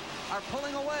Wallace are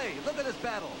pulling away. Look at this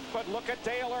battle. But look at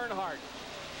Dale Earnhardt.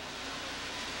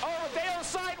 Oh, Dale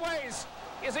sideways.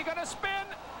 Is he going to spin?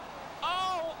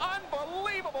 Oh,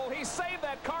 unbelievable. He saved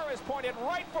that car. Is pointed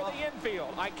right for the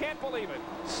infield. I can't believe it.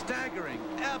 Staggering.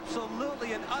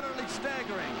 Absolutely and utterly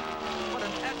staggering. What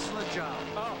an excellent job.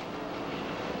 Oh.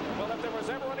 Well, if there was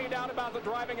ever any doubt about the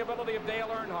driving ability of Dale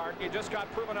Earnhardt, you just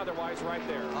got proven otherwise right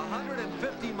there.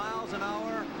 150 miles an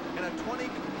hour in a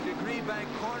 20-degree bank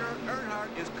corner.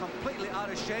 Earnhardt is completely out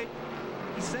of shape.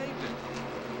 He saved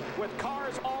it. With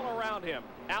cars all around him,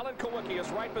 Alan Kulwicki is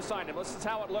right beside him. This is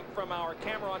how it looked from our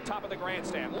camera on top of the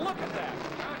grandstand. Look at that.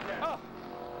 Oh.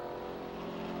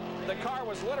 The car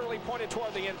was literally pointed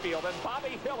toward the infield, and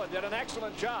Bobby Hillin did an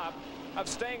excellent job of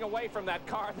staying away from that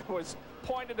car that was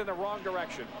pointed in the wrong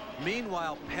direction.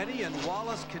 Meanwhile, Petty and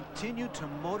Wallace continue to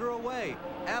motor away.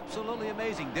 Absolutely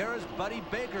amazing. There is Buddy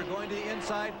Baker going to the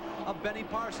inside of Benny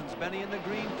Parsons. Benny in the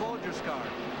green Folgers car.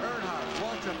 Earnhardt,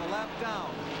 Waltrip a lap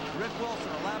down. Rick Wilson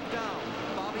a lap down.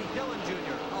 Bobby Hillin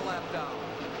Jr. a lap down.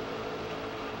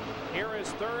 Here is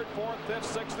 3rd, 4th,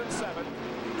 5th, 6th, and 7th.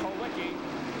 Kulwicki,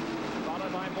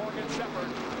 followed by Morgan Shepherd.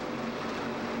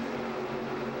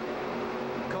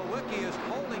 Kulwicki is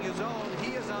holding his own.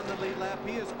 He is on the lead lap.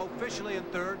 He is officially in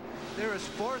 3rd. There is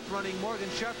 4th running Morgan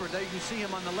Shepherd. There you see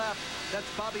him on the left. That's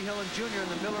Bobby Hillin Jr. in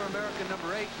the Miller American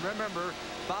number 8. Remember,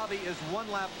 Bobby is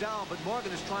 1 lap down, but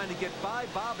Morgan is trying to get by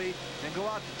Bobby and go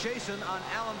out to chasing on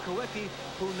Alan Kulwicki,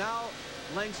 who now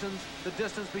lengthens the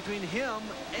distance between him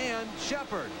and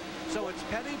Shepherd. So it's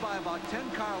Petty by about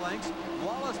 10 car lengths,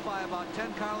 Wallace by about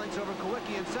 10 car lengths over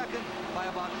Kawicki in second, by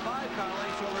about 5 car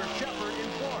lengths over Shepard in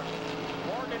fourth.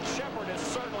 Morgan Shepard is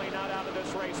certainly not out of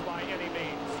this race by any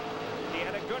means. He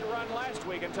had a good run last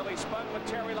week until he spun with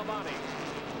Terry Labonte.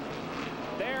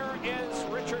 There is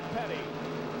Richard Petty.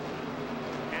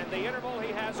 And the interval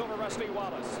he has over Rusty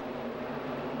Wallace.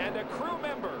 And a crew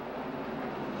member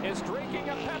is drinking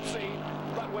a Pepsi,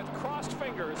 but with crossed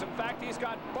fingers. In fact, he's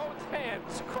got both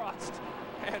hands crossed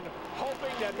and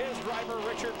hoping that his driver,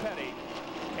 Richard Petty,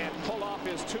 can pull off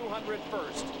his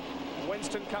 201st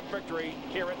Winston Cup victory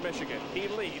here at Michigan. He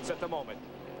leads at the moment.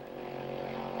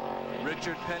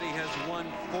 Richard Petty has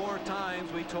won 4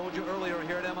 times. We told you earlier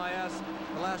here at MIS,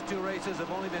 the last 2 races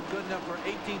have only been good enough for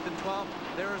 18th and 12th.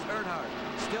 There is Earnhardt,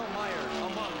 still Myers,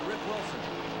 among Rick Wilson,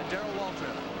 and Darrell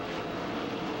Waltrip.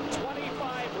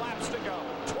 25 laps to go.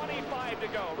 25 to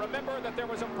go. Remember that there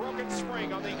was a broken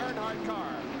spring on the Earnhardt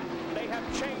car. They have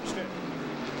changed it.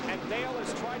 And Dale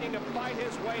is trying to fight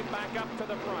his way back up to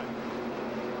the front.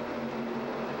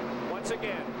 Once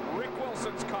again, Rick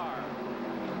Wilson's car.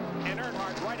 And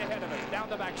Earnhardt right ahead of it, down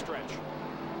the backstretch.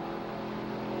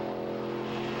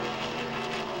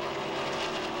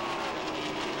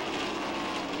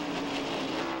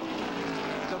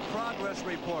 The progress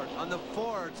report on the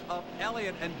Fords of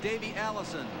Elliott and Davey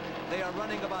Allison. They are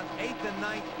running about 8th and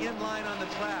 9th in line on the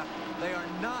track. They are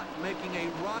not making a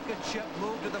rocket ship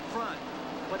move to the front,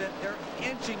 but they're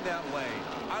inching that way.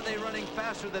 Are they running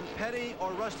faster than Petty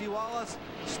or Rusty Wallace?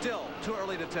 Still too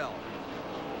early to tell.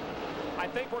 I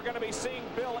think we're going to be seeing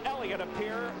Bill Elliott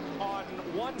appear on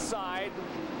one side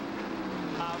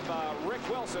of Rick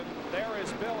Wilson. There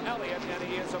is Bill Elliott, and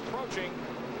he is approaching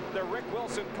the Rick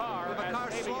Wilson car. With a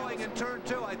car slowing in turn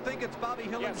 2. I think it's Bobby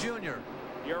Hillin Jr.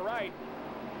 You're right.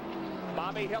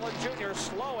 Bobby Hillin Jr.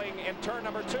 slowing in turn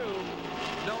number 2.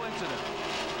 No incident.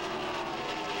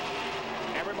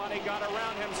 Everybody got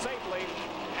around him safely,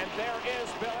 and there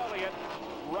is Bill Elliott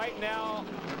right now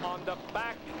on the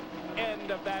back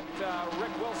end of that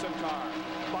Rick Wilson car.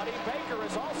 Buddy Baker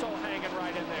is also hanging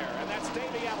right in there, and that's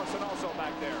Davey Allison also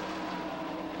back there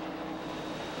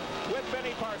with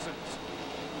Benny Parsons.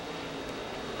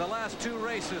 The last 2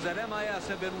 races at MIS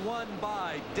have been won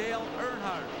by Dale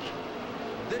Earnhardt.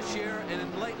 This year and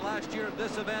in late last year,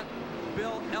 this event,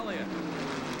 Bill Elliott.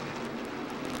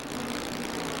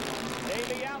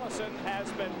 Davey Allison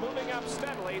has been moving up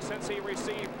steadily since he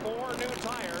received 4 new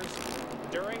tires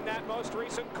during that most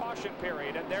recent caution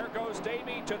period. And there goes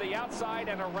Davey to the outside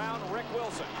and around Rick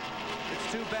Wilson.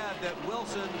 It's too bad that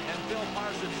Wilson and Phil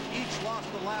Parsons each lost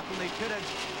the lap when they pitted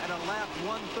at a lap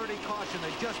 130 caution.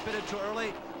 They just pitted too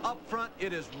early. Up front,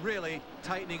 it is really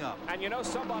tightening up. And you know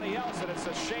somebody else that it's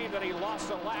a shame that he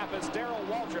lost a lap is Darrell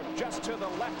Waltrip, just to the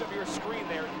left of your screen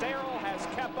there. Darrell has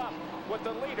kept up with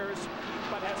the leaders,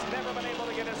 but has never been able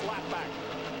to get his lap back.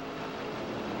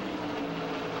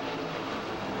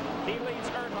 He leads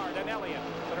Earnhardt and Elliott,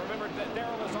 but remember that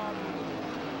Darrell is on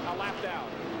a lap down.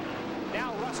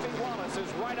 Now Rusty Wallace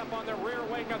is right up on the rear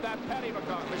wing of that Petty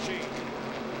machine.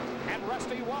 And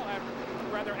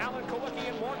Alan Kawicki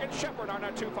and Morgan Shepard are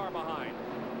not too far behind.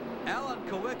 Alan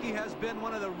Kawicki has been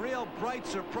one of the real bright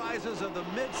surprises of the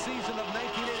mid-season of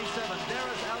 1987. There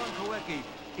is Alan Kawicki.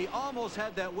 He almost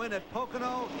had that win at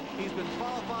Pocono. He's been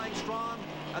qualifying strong.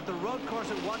 At the road course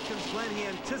at Watkins Glen, he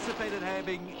anticipated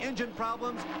having engine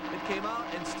problems. It came out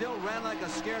and still ran like a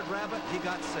scared rabbit. He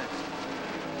got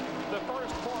 6th. The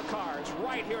first 4 cars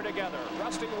right here together.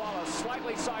 Rusty Wallace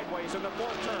slightly sideways in the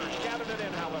 4th turn. Gathered it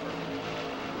in, however.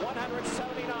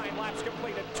 179 laps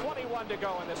completed. 21 to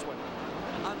go in this one.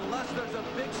 Unless there's a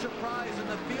big surprise in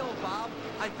the field, Bob,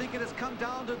 I think it has come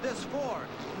down to this 4.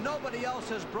 Nobody else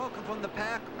has broken from the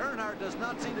pack. Earnhardt does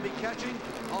not seem to be catching,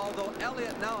 although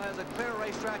Elliott now has a clear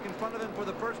racetrack in front of him for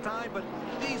the first time. But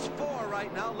these 4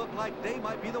 right now look like they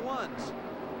might be the ones.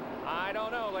 I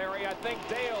don't know, Larry. I think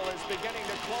Dale is beginning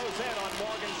to close in on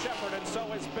Morgan Shepard, and so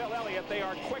is Bill Elliott. They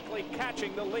are quickly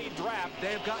catching the lead draft.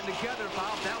 They have gotten together,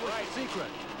 Bob. That was the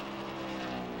secret.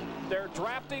 They're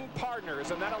drafting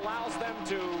partners, and that allows them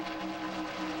to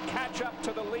catch up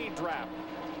to the lead draft.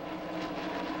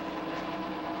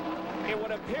 It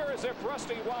would appear as if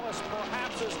Rusty Wallace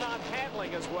perhaps is not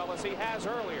handling as well as he has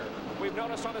earlier. We've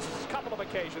noticed on a couple of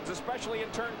occasions, especially in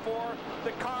turn 4,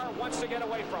 the car wants to get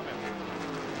away from him.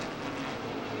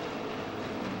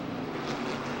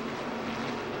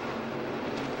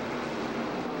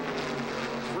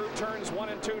 Turns 1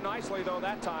 and 2 nicely, though,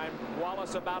 that time.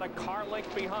 Wallace about a car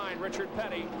length behind Richard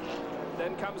Petty.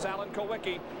 Then comes Alan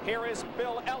Kawicki. Here is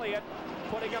Bill Elliott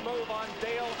putting a move on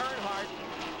Dale Earnhardt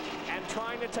and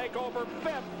trying to take over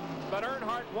 5th, but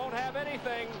Earnhardt won't have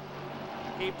anything.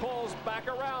 He pulls back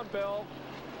around, Bill.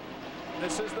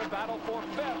 This is the battle for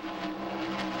 5th.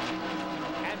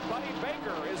 And Buddy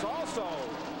Baker is also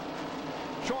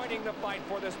joining the fight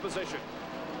for this position.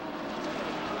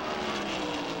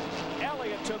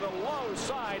 Elliott to the low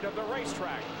side of the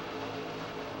racetrack.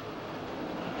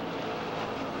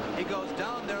 He goes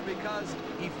down there because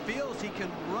he feels he can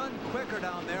run quicker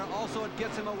down there. Also, it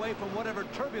gets him away from whatever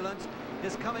turbulence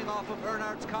is coming off of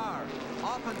Earnhardt's car.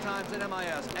 Oftentimes at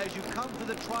MIS, as you come to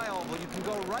the tri-oval, you can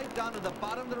go right down to the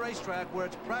bottom of the racetrack where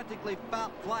it's practically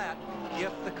flat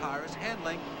if the car is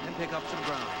handling and pick up some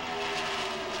ground.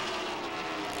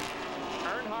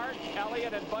 Earnhardt,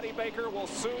 Elliott, and Buddy Baker will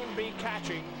soon be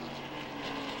catching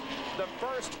the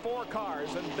first 4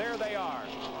 cars, and there they are.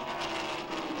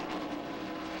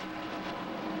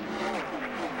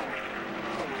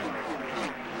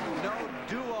 No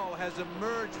duo has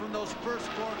emerged from those first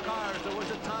 4 cars. There was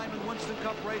a time in Winston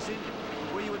Cup racing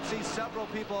where you would see several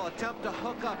people attempt to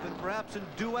hook up and perhaps in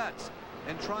duets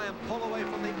and try and pull away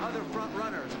from the other front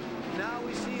runners. Now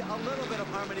we see a little bit of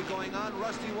harmony going on.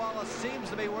 Rusty Wallace seems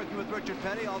to be working with Richard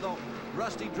Petty, although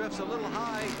Rusty drifts a little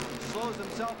high, slows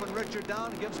himself and Richard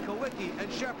down, gives Kawicki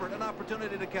and Shepard an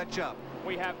opportunity to catch up.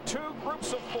 We have 2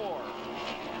 groups of 4.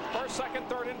 First, second,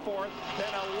 third, and fourth.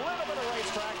 Then a little bit of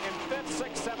racetrack in 5th,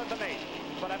 6th, 7th, and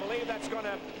 8th. But I believe that's going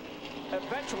to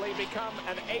eventually become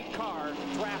an 8-car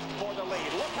draft for the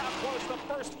lead. Look how close the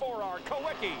first 4 are.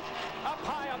 Kawicki up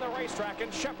high on the racetrack,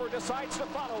 and Shepard decides to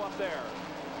follow up there.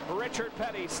 Richard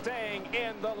Petty staying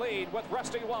in the lead with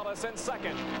Rusty Wallace in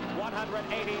second.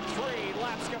 183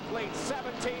 laps complete,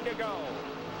 17 to go.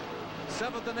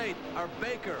 7th and 8th are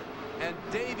Baker and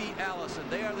Davey Allison.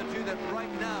 They are the 2 that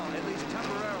right now, at least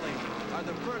temporarily, are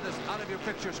the furthest out of your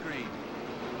picture screen.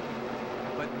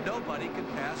 But nobody can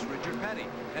pass Richard Petty,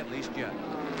 at least yet.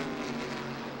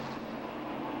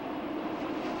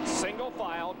 Single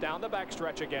file down the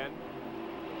backstretch again.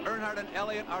 Earnhardt and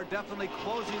Elliott are definitely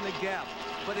closing the gap,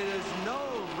 but it is no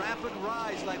rapid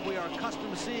rise like we are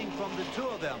accustomed to seeing from the 2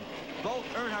 of them. Both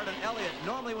Earnhardt and Elliott,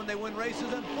 normally when they win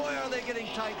races, and boy are they getting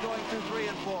tight going through 3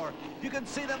 and 4. You can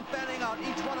see them fanning out,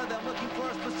 each one of them looking for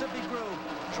a specific groove,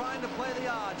 trying to play the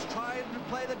odds, trying to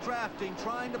play the drafting,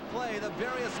 trying to play the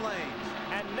various lanes.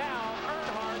 And now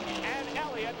Earnhardt and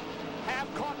Elliott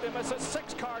have caught them as a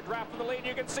 6-car draft for the lead.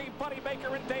 You can see Buddy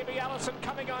Baker and Davey Allison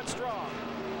coming on strong.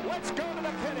 Let's go to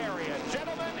the pit area.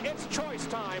 Gentlemen, it's choice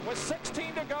time. With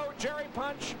 16 to go, Jerry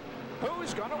Punch,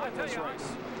 who's going to win this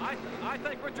race? I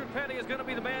think Richard Petty is going to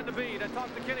be the man to beat. I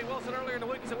talked to Kenny Wilson earlier in the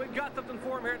week and said we've got something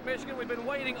for him here at Michigan. We've been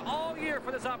waiting all year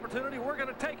for this opportunity. We're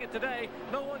going to take it today.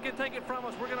 No one can take it from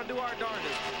us. We're going to do our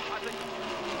darndest.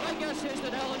 My guess is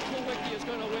that Alan Kawicki is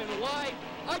going to win. Why?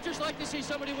 I'd just like to see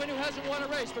somebody win who hasn't won a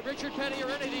race. But Richard Petty or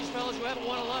any of these fellas who haven't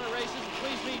won a lot of races would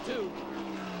please me too.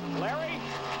 Larry?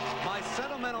 My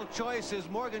sentimental choice is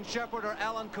Morgan Shepard or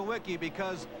Alan Kawicki,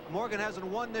 because Morgan hasn't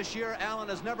won this year. Alan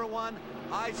has never won.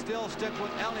 I still stick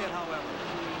with Elliott, however.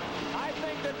 I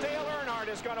think that Dale Earnhardt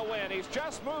is going to win. He's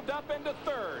just moved up into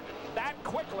 3rd. That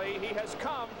quickly, he has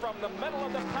come from the middle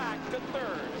of the pack to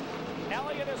 3rd.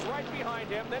 Elliott is right behind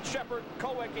him, then Shepard,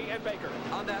 Kawicki, and Baker.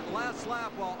 On that last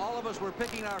lap, while all of us were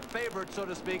picking our favorites, so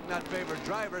to speak, not favorite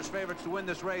drivers, favorites to win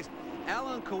this race,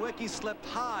 Alan Kawicki slipped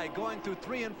high going through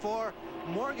 3 and 4.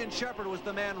 Morgan Shepard was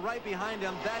the man right behind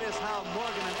him. That is how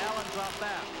Morgan and Alan dropped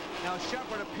back. Now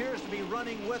Shepard appears to be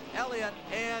running with Elliott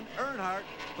and Earnhardt,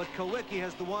 but Kawicki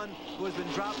is the one who has been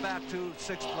dropped back to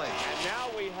 6th place. And now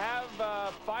we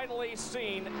have finally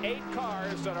seen 8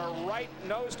 cars that are right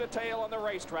nose to tail on the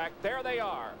racetrack. There they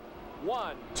are.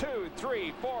 1, 2,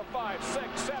 3, 4, 5,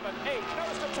 6, 7, 8.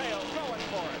 Nose to tail going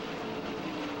for it.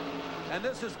 And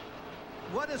this is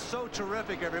what is so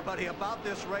terrific, everybody, about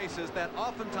this race is that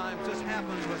oftentimes this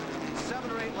happens with 7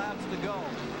 or 8 laps to go,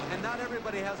 and not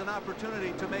everybody has an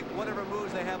opportunity to make whatever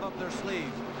moves they have up their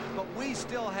sleeves. But we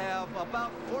still have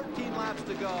about 14 laps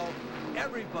to go.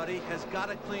 Everybody has got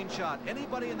a clean shot.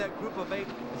 Anybody in that group of 8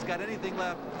 that's got anything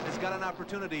left has got an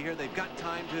opportunity here. They've got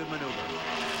time to maneuver.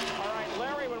 All right,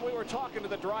 Larry, when we were talking to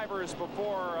the drivers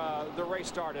before the race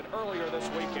started earlier this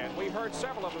weekend, we heard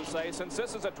several of them say, since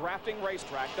this is a drafting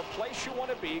racetrack, the place you want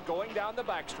to be going down the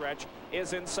backstretch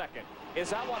is in 2nd. Is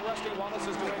that what Rusty Wallace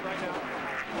is doing right now?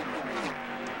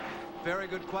 Very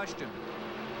good question.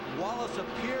 Wallace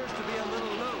appears to be a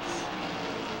little loose.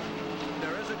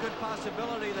 There is a good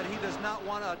possibility that he does not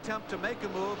want to attempt to make a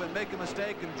move and make a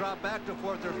mistake and drop back to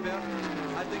 4th or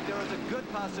 5th. I think there is a good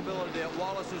possibility that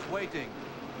Wallace is waiting.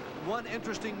 One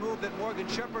interesting move that Morgan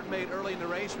Shepard made early in the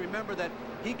race, remember that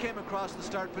he came across the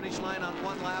start-finish line on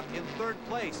 1 lap in 3rd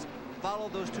place,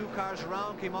 followed those 2 cars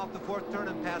around, came off the 4th turn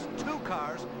and passed 2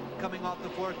 cars, coming off the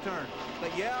fourth turn.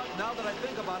 But yeah, now that I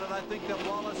think about it, I think that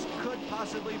Wallace could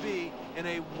possibly be in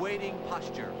a waiting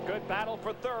posture. Good battle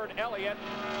for third, Elliott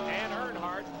and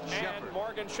Earnhardt and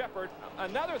Morgan Shepherd.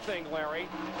 Another thing, Larry,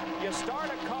 you start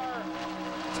a car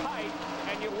tight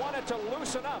and you want it to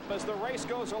loosen up as the race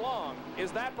goes along.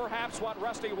 Is that perhaps what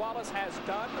Rusty Wallace has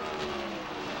done?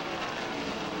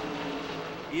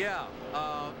 Yeah,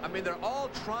 I mean, they're all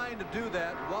trying to do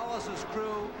that. Wallace's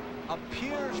crew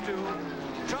appears to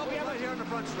trouble right here in the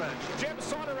front stretch. Jim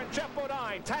Sauter and Jeff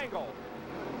Bodine tangle.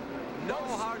 No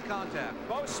hard contact.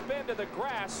 Both spin to the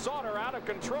grass. Sauter out of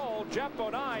control. Jeff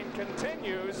Bodine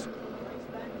continues.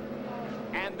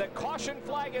 And the caution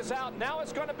flag is out. Now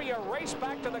it's going to be a race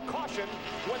back to the caution.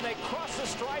 When they cross the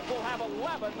stripe, we'll have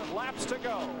 11 laps to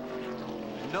go.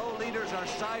 No leaders are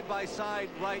side by side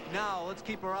right now. Let's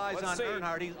keep our eyes on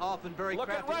Earnhardt. He's often very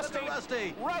crafty. Look at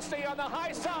Rusty. Rusty on the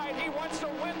high side. He wants to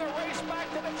win the race back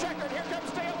to the checkered. Here comes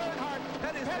Dale Earnhardt.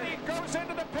 Petty goes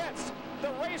into the pits.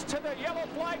 The race to the yellow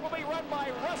flag will be run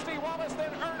by Rusty Wallace,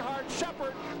 then Earnhardt,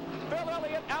 Shepherd, Bill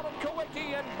Elliott, Alan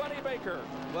Kulwicki, and Buddy Baker.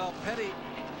 Well, Petty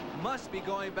must be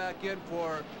going back in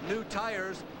for new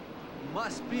tires.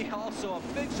 Must be also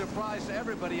a big surprise to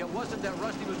everybody. It wasn't that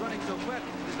Rusty was running so quick,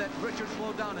 it's that Richard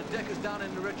slowed down and Dick is down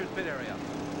in the Richard's pit area.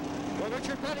 Well,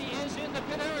 Richard Petty is in the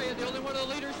pit area, the only one of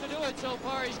the leaders to do it so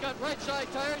far. He's got right side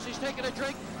tires, he's taking a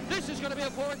drink. This is going to be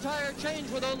a 4-tire change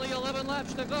with only 11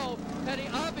 laps to go. Petty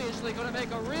obviously going to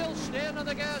make a real stand on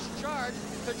the gas charge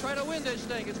to try to win this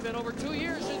thing. It's been over 2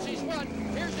 years since he's won.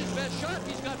 Here's his best shot.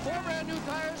 He's got 4 brand new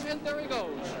tires, and there he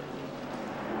goes.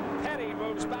 Petty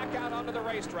moves back out onto the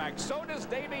racetrack. So does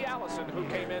Davey Allison, who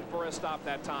came in for a stop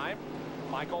that time.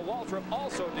 Michael Waltrip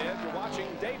also did. You're watching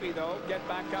Davey, though, get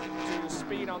back up to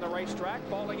speed on the racetrack,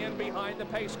 falling in behind the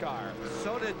pace car.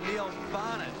 So did Neil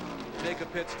Bonnet make a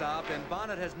pit stop, and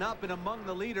Bonnet has not been among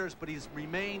the leaders, but he's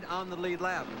remained on the lead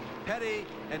lap. Petty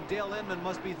and Dale Inman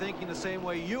must be thinking the same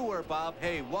way you were, Bob.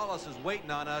 Hey, Wallace is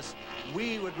waiting on us.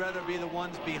 We would rather be the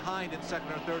ones behind in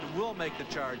second or third. We'll make the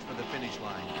charge for the finish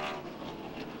line.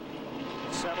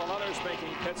 Several others making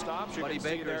pit stops. You can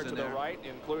see there to the right,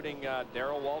 including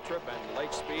Darrell Waltrip and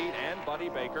Lake Speed and Buddy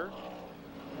Baker.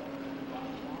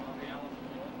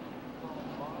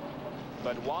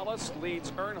 But Wallace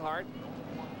leads Earnhardt,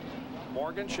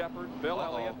 Morgan Shepherd, Bill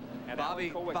Elliott, and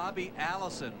Bobby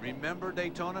Allison. Remember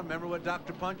Daytona? Remember what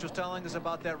Dr. Punch was telling us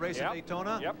about that race at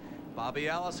Daytona? Yep. Bobby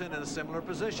Allison in a similar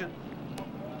position.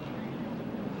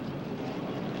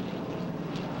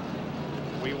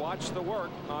 We watched the work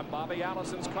on Bobby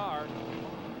Allison's car.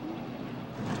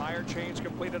 Tire change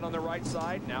completed on the right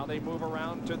side. Now they move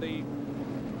around to the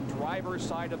driver's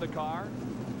side of the car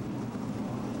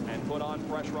and put on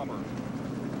fresh rubber.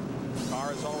 The car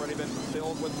has already been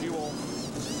filled with fuel.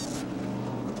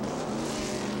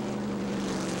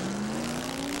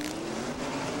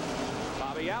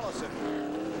 Bobby Allison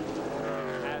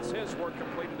has his work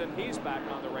completed, and he's back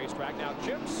on the racetrack. Now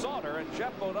Jim Sauter and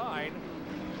Jeff Bodine,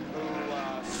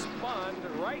 who spun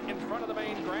right in front of the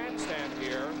main grandstand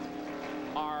here,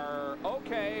 are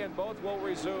okay, and both will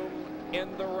resume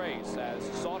in the race as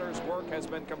Sauter's work has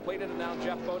been completed, and now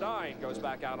Jeff Bodine goes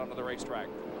back out onto the racetrack.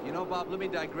 You know, Bob, let me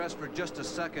digress for just a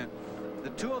second. The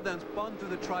two of them spun through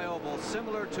the tri-oval,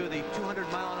 similar to the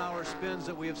 200-mile-an-hour spins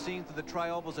that we have seen through the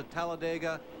tri-ovals at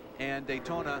Talladega and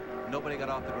Daytona. Nobody got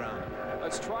off the ground.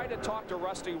 Let's try to talk to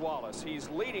Rusty Wallace. He's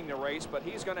leading the race, but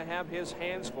he's going to have his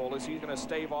hands full as he's going to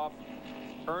stave off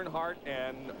Earnhardt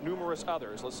and numerous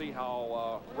others. Let's see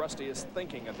how Rusty is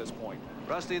thinking at this point.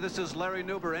 Rusty, this is Larry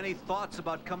Nuber. Any thoughts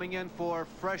about coming in for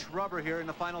fresh rubber here in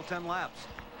the final 10 laps?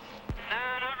 No,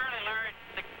 not really, Larry.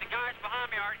 The guys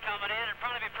behind me aren't coming in. It'd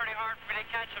probably be pretty hard for me to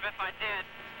catch them if I did.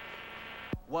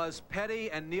 Was Petty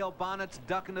and Neil Bonnet's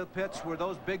duck into the pits, were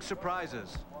those big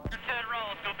surprises? 10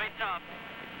 rolls, gonna be tough.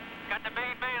 Got the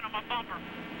main man on my bumper.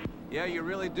 Yeah, you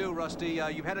really do, Rusty.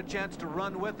 You've had a chance to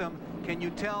run with him. Can you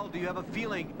tell? Do you have a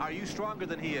feeling? Are you stronger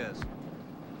than he is?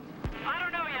 I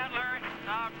don't know yet, Larry.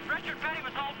 Richard Petty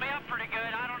was holding me up pretty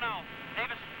good. I don't know.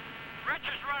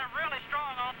 Richard's running really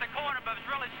strong off the corner, but was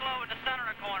really slow in the center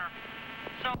of the corner.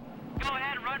 So go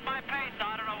ahead and run my pace.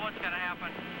 I don't know what's going to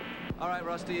happen. All right,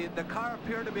 Rusty. The car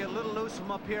appeared to be a little loose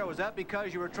from up here. Was that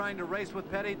because you were trying to race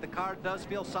with Petty? The car does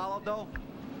feel solid, though?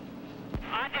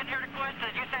 I didn't hear the question.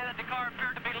 Did you say that the car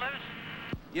appeared to be loose?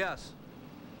 Yes.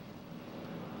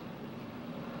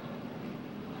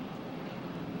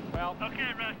 Well,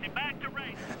 okay, Rusty, back to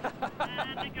race.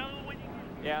 And to go when you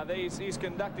Yeah, he's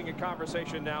conducting a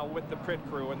conversation now with the pit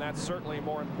crew, and that's certainly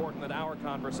more important than our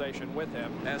conversation with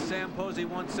him. As Sam Posey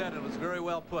once said, it was very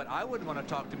well put. I wouldn't want to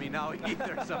talk to me now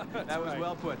either, so that was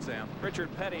well put, Sam.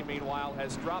 Richard Petty, meanwhile,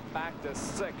 has dropped back to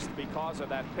 6th because of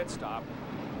that pit stop.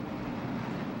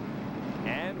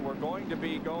 And we're going to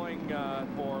be going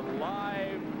for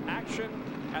live action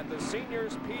at the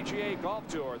Seniors PGA Golf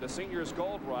Tour, the Seniors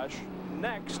Gold Rush,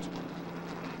 next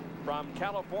from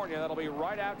California. That'll be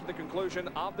right after the conclusion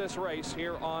of this race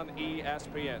here on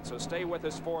ESPN. So stay with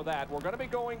us for that. We're going to be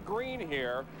going green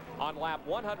here on lap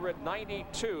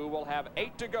 192. We'll have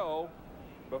 8 to go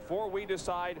before we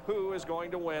decide who is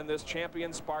going to win this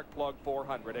Champion Spark Plug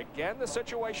 400. Again, the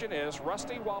situation is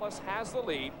Rusty Wallace has the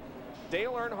lead.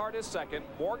 Dale Earnhardt is second,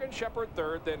 Morgan Shepherd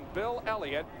third, then Bill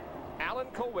Elliott, Alan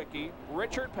Kulwicki,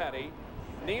 Richard Petty,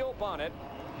 Neil Bonnet,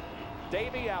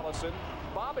 Davey Allison,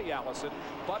 Bobby Allison,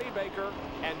 Buddy Baker,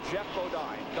 and Jeff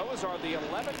Bodine. Those are the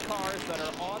 11 cars that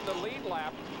are on the lead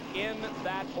lap in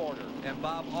that order. And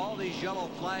Bob, all these yellow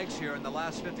flags here in the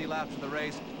last 50 laps of the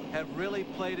race have really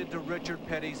played into Richard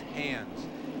Petty's hands.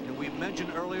 And we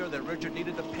mentioned earlier that Richard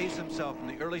needed to pace himself in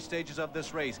the early stages of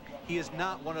this race. He is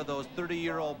not one of those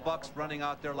 30-year-old bucks running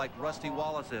out there like Rusty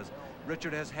Wallace is.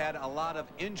 Richard has had a lot of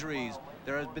injuries.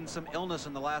 There has been some illness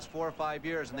in the last 4 or 5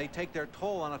 years, and they take their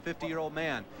toll on a 50-year-old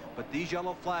man. But these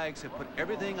yellow flags have put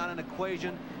everything on an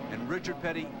equation, and Richard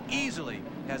Petty easily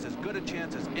has as good a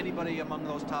chance as anybody among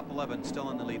those top 11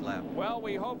 still in the lead lap. Well,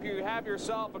 we hope you have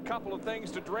yourself a couple of things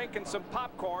to drink and some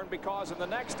popcorn, because in the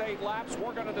next 8 laps,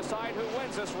 we're going to decide who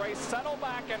wins this race. Settle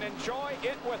back and enjoy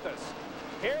it with us.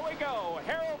 Here we go.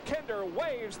 Harold Kinder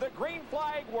waves the green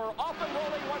flag. We're off and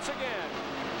rolling once again.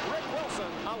 Rick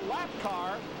Wilson, a lap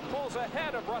car, pulls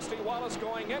ahead of Rusty Wallace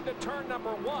going into turn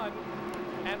number 1.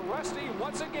 And Rusty,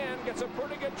 once again, gets a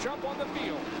pretty good jump on the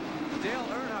field. Dale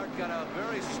Earnhardt got a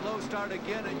very slow start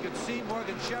again, and you could see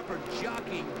Morgan Shepherd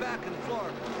jockeying back and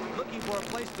forth, looking for a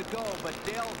place to go. But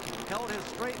Dale held his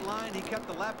straight line. He kept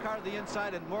the lap car to the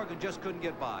inside, and Morgan just couldn't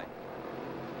get by.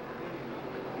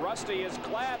 Rusty is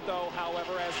glad, though,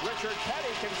 however, as Richard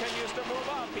Petty continues to move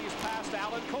up. He's passed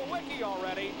Alan Kulwicki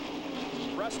already.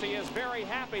 Rusty is very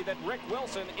happy that Rick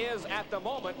Wilson is, at the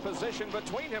moment, positioned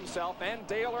between himself and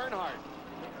Dale Earnhardt.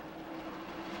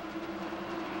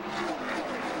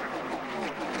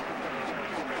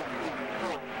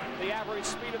 The average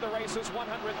speed of the race is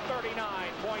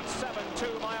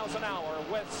 139.72 miles an hour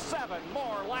with 7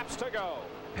 more laps to go.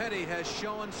 Petty has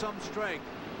shown some strength.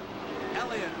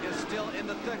 Elliott is still in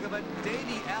the thick of it.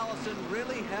 Davey Allison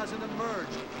really hasn't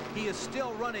emerged. He is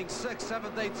still running 6th,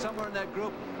 7th, 8th, somewhere in that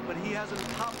group, but he hasn't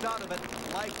popped out of it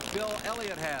like Bill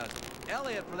Elliott has.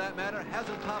 Elliott, for that matter,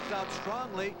 hasn't popped out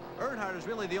strongly. Earnhardt is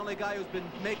really the only guy who's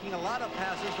been making a lot of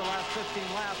passes the last 15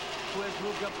 laps, who has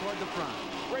moved up toward the front.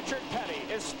 Richard Petty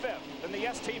is 5th in the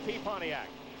STP Pontiac.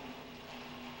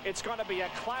 It's going to be a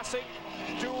classic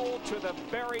duel to the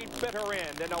very bitter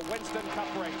end in a Winston Cup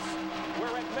race.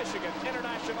 We're at Michigan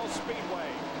International Speedway,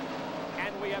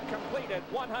 and we have completed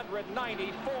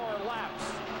 194 laps.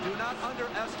 Do not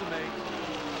underestimate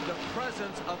the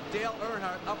presence of Dale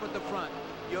Earnhardt up at the front.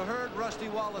 You heard Rusty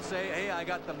Wallace say, hey, I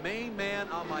got the main man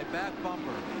on my back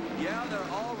bumper. Yeah, they're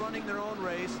all running their own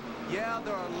race. Yeah,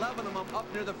 there are 11 of them up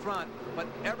near the front, but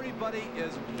everybody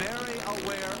is very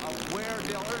aware of where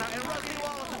Dale Earnhardt, and Rusty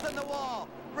Wallace is in the wall.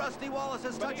 Rusty Wallace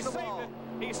has touched the wall.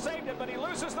 He saved it, but he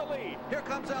loses the lead. Here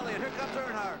comes Elliott. Here comes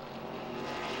Earnhardt.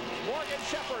 Morgan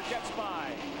Shepherd gets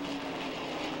by.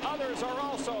 Others are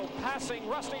also passing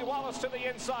Rusty Wallace to the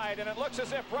inside, and it looks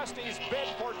as if Rusty's bid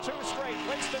for 2 straight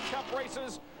Winston Cup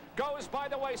races goes by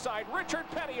the wayside. Richard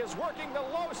Petty is working the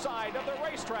low side of the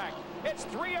racetrack. It's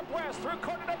 3 abreast through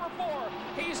corner number 4.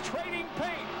 He's trading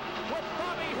paint with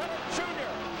Bobby Hill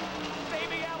Jr.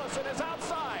 Davey Allison is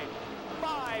outside.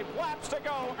 5 laps to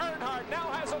go. Earnhardt now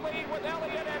has a lead with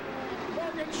Elliott and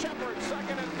Morgan Shepherd,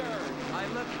 2nd and 3rd. I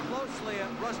looked closely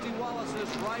at Rusty Wallace's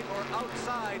right or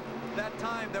outside. That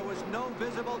time there was no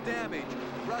visible damage.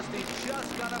 Rusty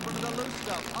just got up into the loose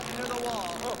stuff, up near the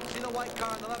wall. Oh, see the white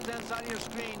car on the left-hand side of your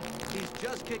screen? He's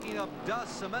just kicking up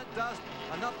dust, cement dust,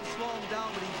 enough to slow him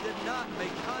down, but he did not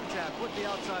make contact with the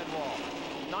outside wall.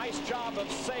 Nice job of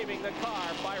saving the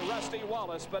car by Rusty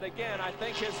Wallace, but again, I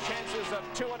think his chances of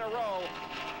 2 in a row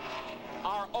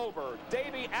are over.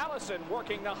 Davey Allison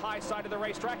working the high side of the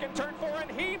racetrack in turn 4,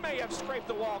 and he may have scraped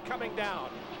the wall coming down.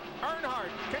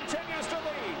 Earnhardt continues to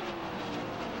lead.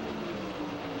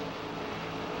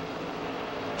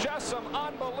 Just some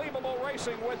unbelievable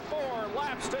racing with 4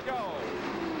 laps to go.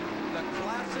 The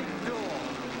classic duel.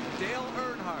 Dale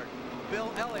Earnhardt,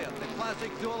 Bill Elliott, the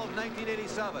classic duel of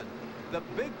 1987. The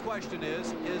big question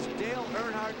is Dale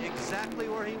Earnhardt exactly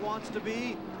where he wants to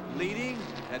be, leading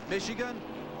at Michigan,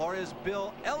 or is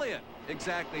Bill Elliott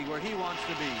exactly where he wants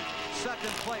to be,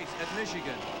 second place at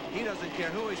Michigan? He doesn't care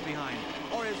who he's behind.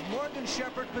 Or is Morgan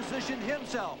Shepherd positioned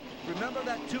himself? Remember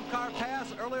that two-car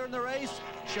pass earlier in the race?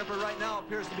 Shepherd right now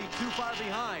appears to be too far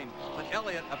behind, but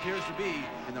Elliott appears to be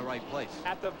in the right place.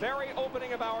 At the very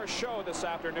opening of our show this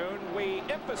afternoon, we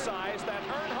emphasized that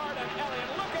Earnhardt and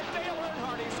Elliott, look at Dale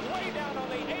Earnhardt, he's way down on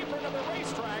the apron of the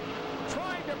racetrack,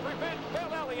 trying to prevent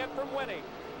Bill Elliott from winning.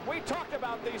 We talked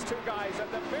about these two guys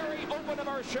at the very open of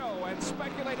our show and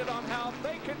speculated on how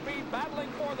they could be battling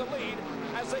for the lead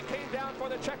as they came down for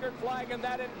the checkered flag, and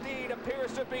that indeed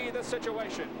appears to be the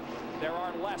situation. There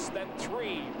are less than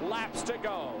 3 laps to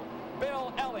go.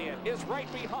 Bill Elliott is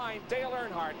right behind Dale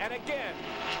Earnhardt. And again,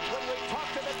 when we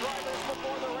talked to the drivers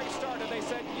before the race started, they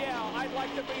said, yeah, I'd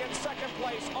like to be in second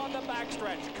place on the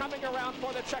backstretch, coming around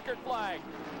for the checkered flag.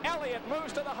 Elliott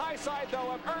moves to the high side, though,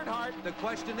 of Earnhardt. The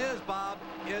question is, Bob,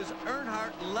 is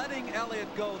Earnhardt letting Elliott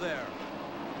go there?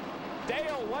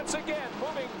 Dale, once again,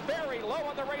 moving very low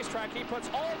on the racetrack. He puts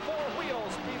all 4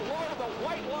 wheels below the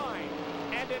white line,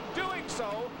 and in doing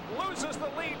so, loses the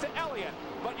lead to Elliott.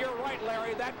 But you're right,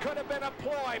 Larry, that could have been a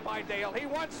ploy by Dale. He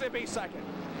wants to be second.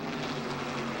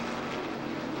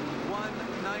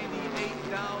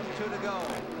 198 down, 2 to go.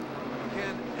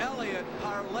 Can Elliott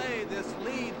parlay this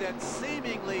lead that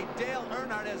seemingly Dale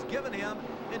Earnhardt has given him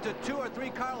into 2 or 3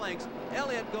 car lengths?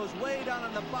 Elliott goes way down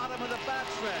on the bottom of the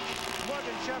backstretch.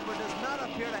 Morgan Shepherd does not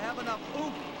appear to have enough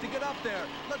oomph to get up there.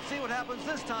 Let's see what happens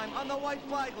this time on the white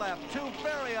flag lap. 2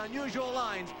 very unusual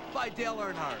lines by Dale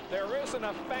Earnhardt. There isn't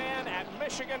a fan at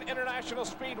Michigan International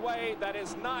Speedway that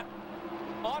is not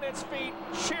on its feet,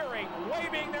 cheering,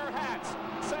 waving their hats,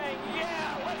 saying,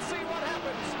 yeah, let's see what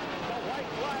happens. The white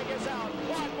flag is out.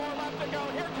 1 more lap to go.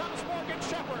 Here comes Morgan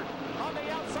Shepherd on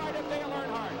the outside of Dale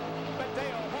Earnhardt. But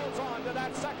Dale holds on to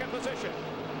that second position.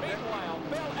 Meanwhile,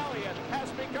 Bill Elliott has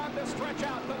begun to stretch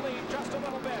out the lead just a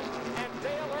little bit. And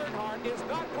Dale Earnhardt is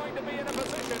not going to be in a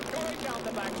position going down the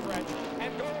backstretch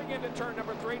and going into turn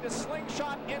number 3 to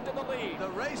slingshot into the lead. The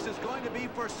race is going to be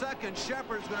for second.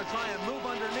 Shepherd's going to try and move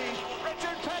underneath.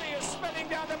 Richard Petty is spinning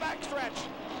down the backstretch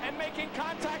and making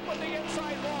contact with the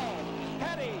inside wall.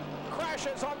 Petty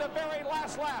crashes on the very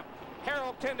last lap.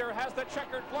 Harold Kinder has the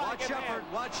checkered flag in hand.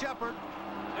 Watch Shepherd.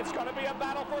 It's going to be a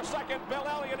battle for second. Bill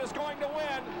Elliott is going to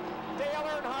win. Dale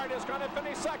Earnhardt is going to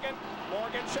finish second.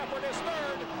 Morgan Shepherd is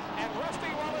third. And Rusty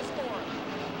Wallace fourth.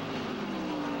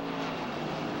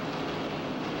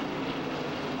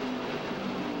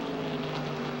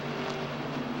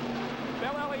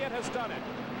 Bill Elliott has done it.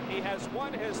 He has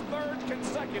won his 3rd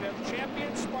consecutive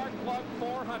Champion Spark Plug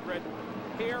 400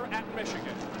 here at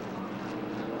Michigan.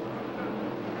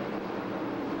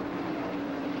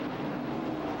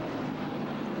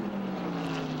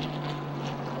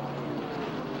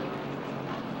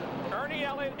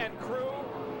 Elliott and crew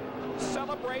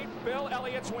celebrate Bill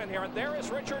Elliott's win here. And there is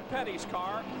Richard Petty's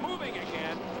car moving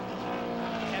again.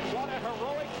 And what a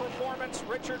heroic performance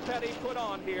Richard Petty put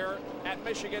on here at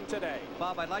Michigan today.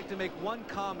 Bob, I'd like to make one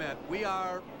comment. We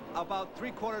are about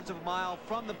 3/4 of a mile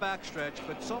from the backstretch,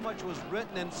 but so much was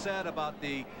written and said about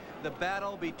the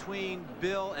battle between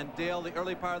Bill and Dale, the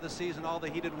early part of the season, all the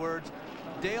heated words.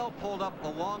 Dale pulled up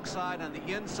alongside on the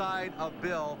inside of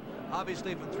Bill.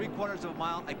 Obviously, from 3/4 of a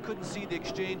mile, I couldn't see the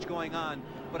exchange going on,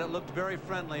 but it looked very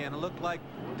friendly, and it looked like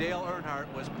Dale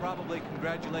Earnhardt was probably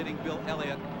congratulating Bill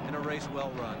Elliott in a race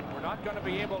well run. We're not going to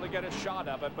be able to get a shot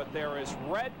of it, but there is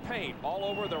red paint all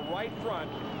over the right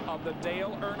front of the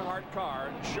Dale Earnhardt car,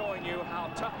 showing you how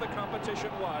tough the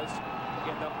competition was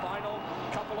in the final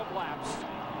couple of laps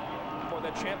for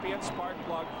the Champion Spark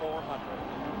Plug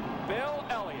 400. Bill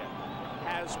Elliott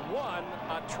has won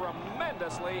a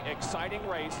tremendously exciting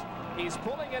race. He's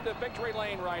pulling into victory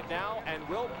lane right now, and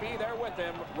we'll be there with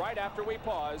him right after we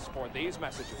pause for these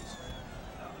messages.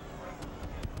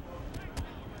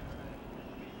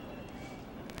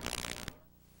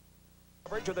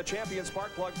 Coverage of the Champion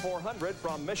Spark Plug 400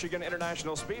 from Michigan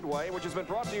International Speedway, which has been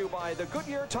brought to you by the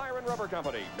Goodyear Tire and Rubber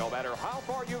Company. No matter how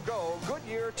far you go,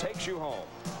 Goodyear takes you home.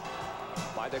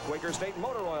 By the Quaker State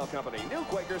Motor Oil Company. New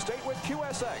Quaker State with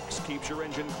QSX keeps your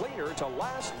engine cleaner to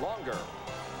last longer.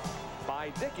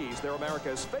 By Dickies, they're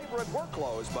America's favorite work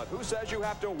clothes, but who says you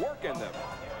have to work in them?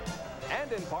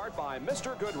 And in part by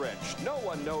Mr. Goodrich. No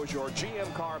one knows your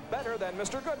GM car better than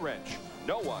Mr. Goodrich.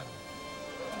 No one.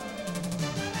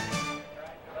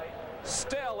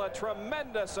 Still a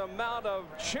tremendous amount of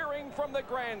cheering from the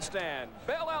grandstand.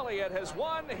 Bill Elliott has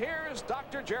won. Here's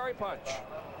Dr. Jerry Punch.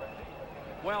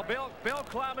 Well, Bill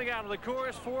climbing out of the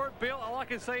chorus for it. Bill, all I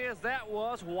can say is that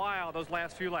was wild, those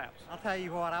last few laps. I'll tell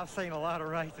you what, I've seen a lot of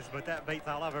races, but that beats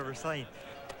all I've ever seen.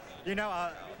 You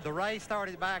know, the race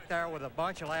started back there with a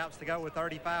bunch of laps to go with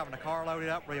 35, and the car loaded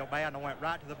up real bad, and I went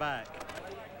right to the back.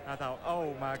 I thought,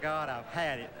 oh, my God, I've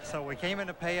had it. So we came in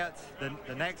the pits.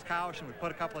 The next caution, we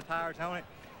put a couple of tires on it.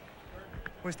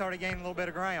 We started gaining a little bit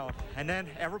of ground, and then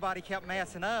everybody kept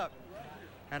messing up.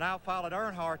 And I followed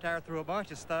Earnhardt there through a bunch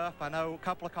of stuff. I know a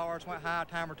couple of cars went high a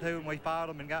time or two, and we followed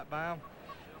them and got by them.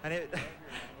 And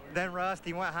then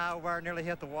Rusty went high over and nearly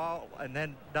hit the wall. And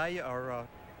then Dale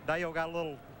got a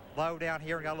little low down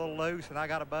here and got a little loose, and I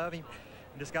got above him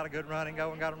and just got a good run and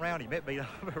go and got around him. It beat all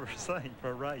I've ever seen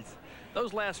for a race.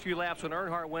 Those last few laps when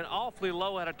Earnhardt went awfully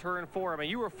low at a turn 4, I mean,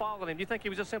 you were following him. Do you think he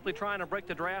was just simply trying to break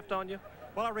the draft on you?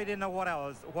 Well, I really didn't know what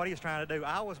he was trying to do.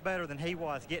 I was better than he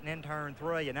was getting in turn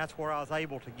 3, and that's where I was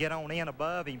able to get on in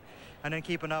above him and then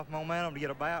keep enough momentum to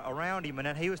get around him. And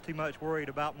then he was too much worried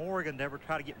about Morgan to ever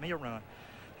try to get me a run.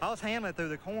 I was handling through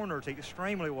the corners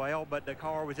extremely well, but the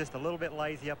car was just a little bit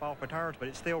lazy up off the turns, but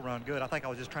it still run good. I think I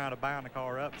was just trying to bind the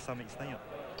car up to some extent.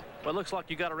 Well, it looks like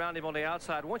you got around him on the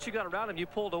outside. Once you got around him, you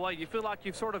pulled away. You feel like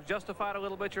you've sort of justified a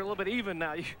little bit. You're a little bit even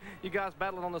now. You guys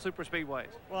battling on the super speedways.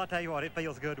 Well, I'll tell you what, it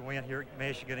feels good to win here at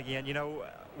Michigan again. You know,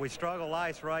 we struggled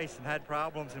last race and had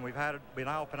problems, and we've been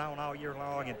off and on all year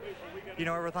long. And, you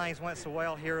know, everything's went so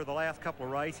well here the last couple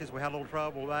of races. We had a little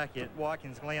trouble back at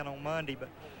Watkins Glen on Monday, but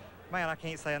man, I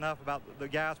can't say enough about the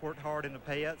guys worked hard in the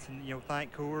pits, and, you know,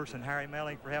 thank Coors and Harry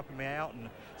Melling for helping me out, and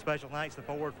special thanks to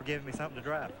Ford for giving me something to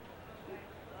drive.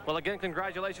 Well, again,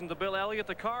 congratulations to Bill Elliott.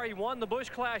 The car he won the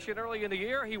Busch Clash in early in the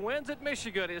year. He wins at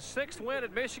Michigan, his 6th win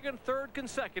at Michigan, 3rd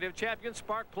consecutive champion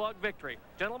spark plug victory.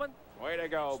 Gentlemen. Way to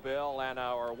go, Bill. And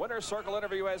our Winner's Circle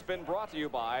interview has been brought to you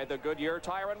by the Goodyear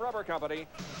Tire and Rubber Company.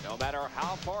 No matter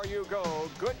how far you go,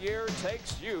 Goodyear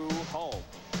takes you home.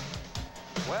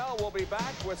 Well, we'll be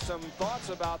back with some thoughts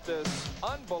about this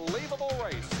unbelievable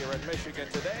race here in Michigan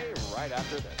today, right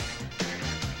after this.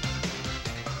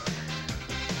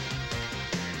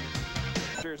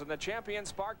 In the champion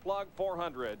spark plug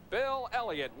 400, Bill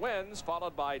Elliott wins,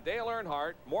 followed by Dale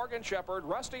Earnhardt, Morgan Shepherd,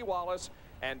 Rusty Wallace,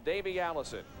 and Davey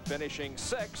Allison. Finishing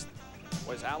 6th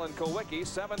was Alan Kulwicki.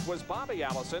 7th was Bobby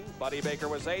Allison. Buddy Baker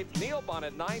was 8th. Neil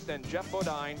Bonnet 9th, and Jeff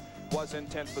Bodine was in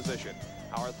 10th position.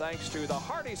 Our thanks to the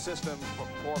Hardy system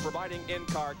for providing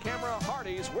in-car camera.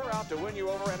 Hardy's, we're out to win you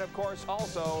over, and of course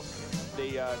also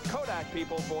the Kodak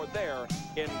people for their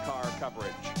in-car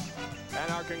coverage. And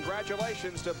our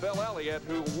congratulations to Bill Elliott,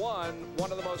 who won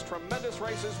one of the most tremendous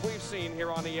races we've seen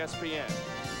here on ESPN.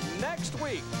 Next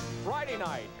week, Friday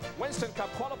night, Winston Cup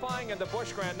qualifying in the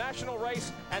Busch Grand National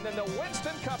race, and then the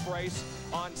Winston Cup race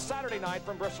on Saturday night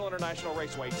from Bristol International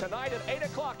Raceway. Tonight at 8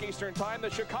 o'clock Eastern Time, the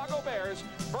Chicago Bears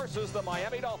versus the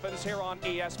Miami Dolphins here on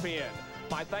ESPN.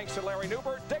 My thanks to Larry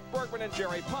Newbert, Dick Bergman, and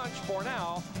Jerry Punch. For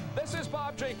now, this is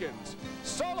Bob Jenkins.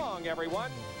 So long,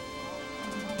 everyone.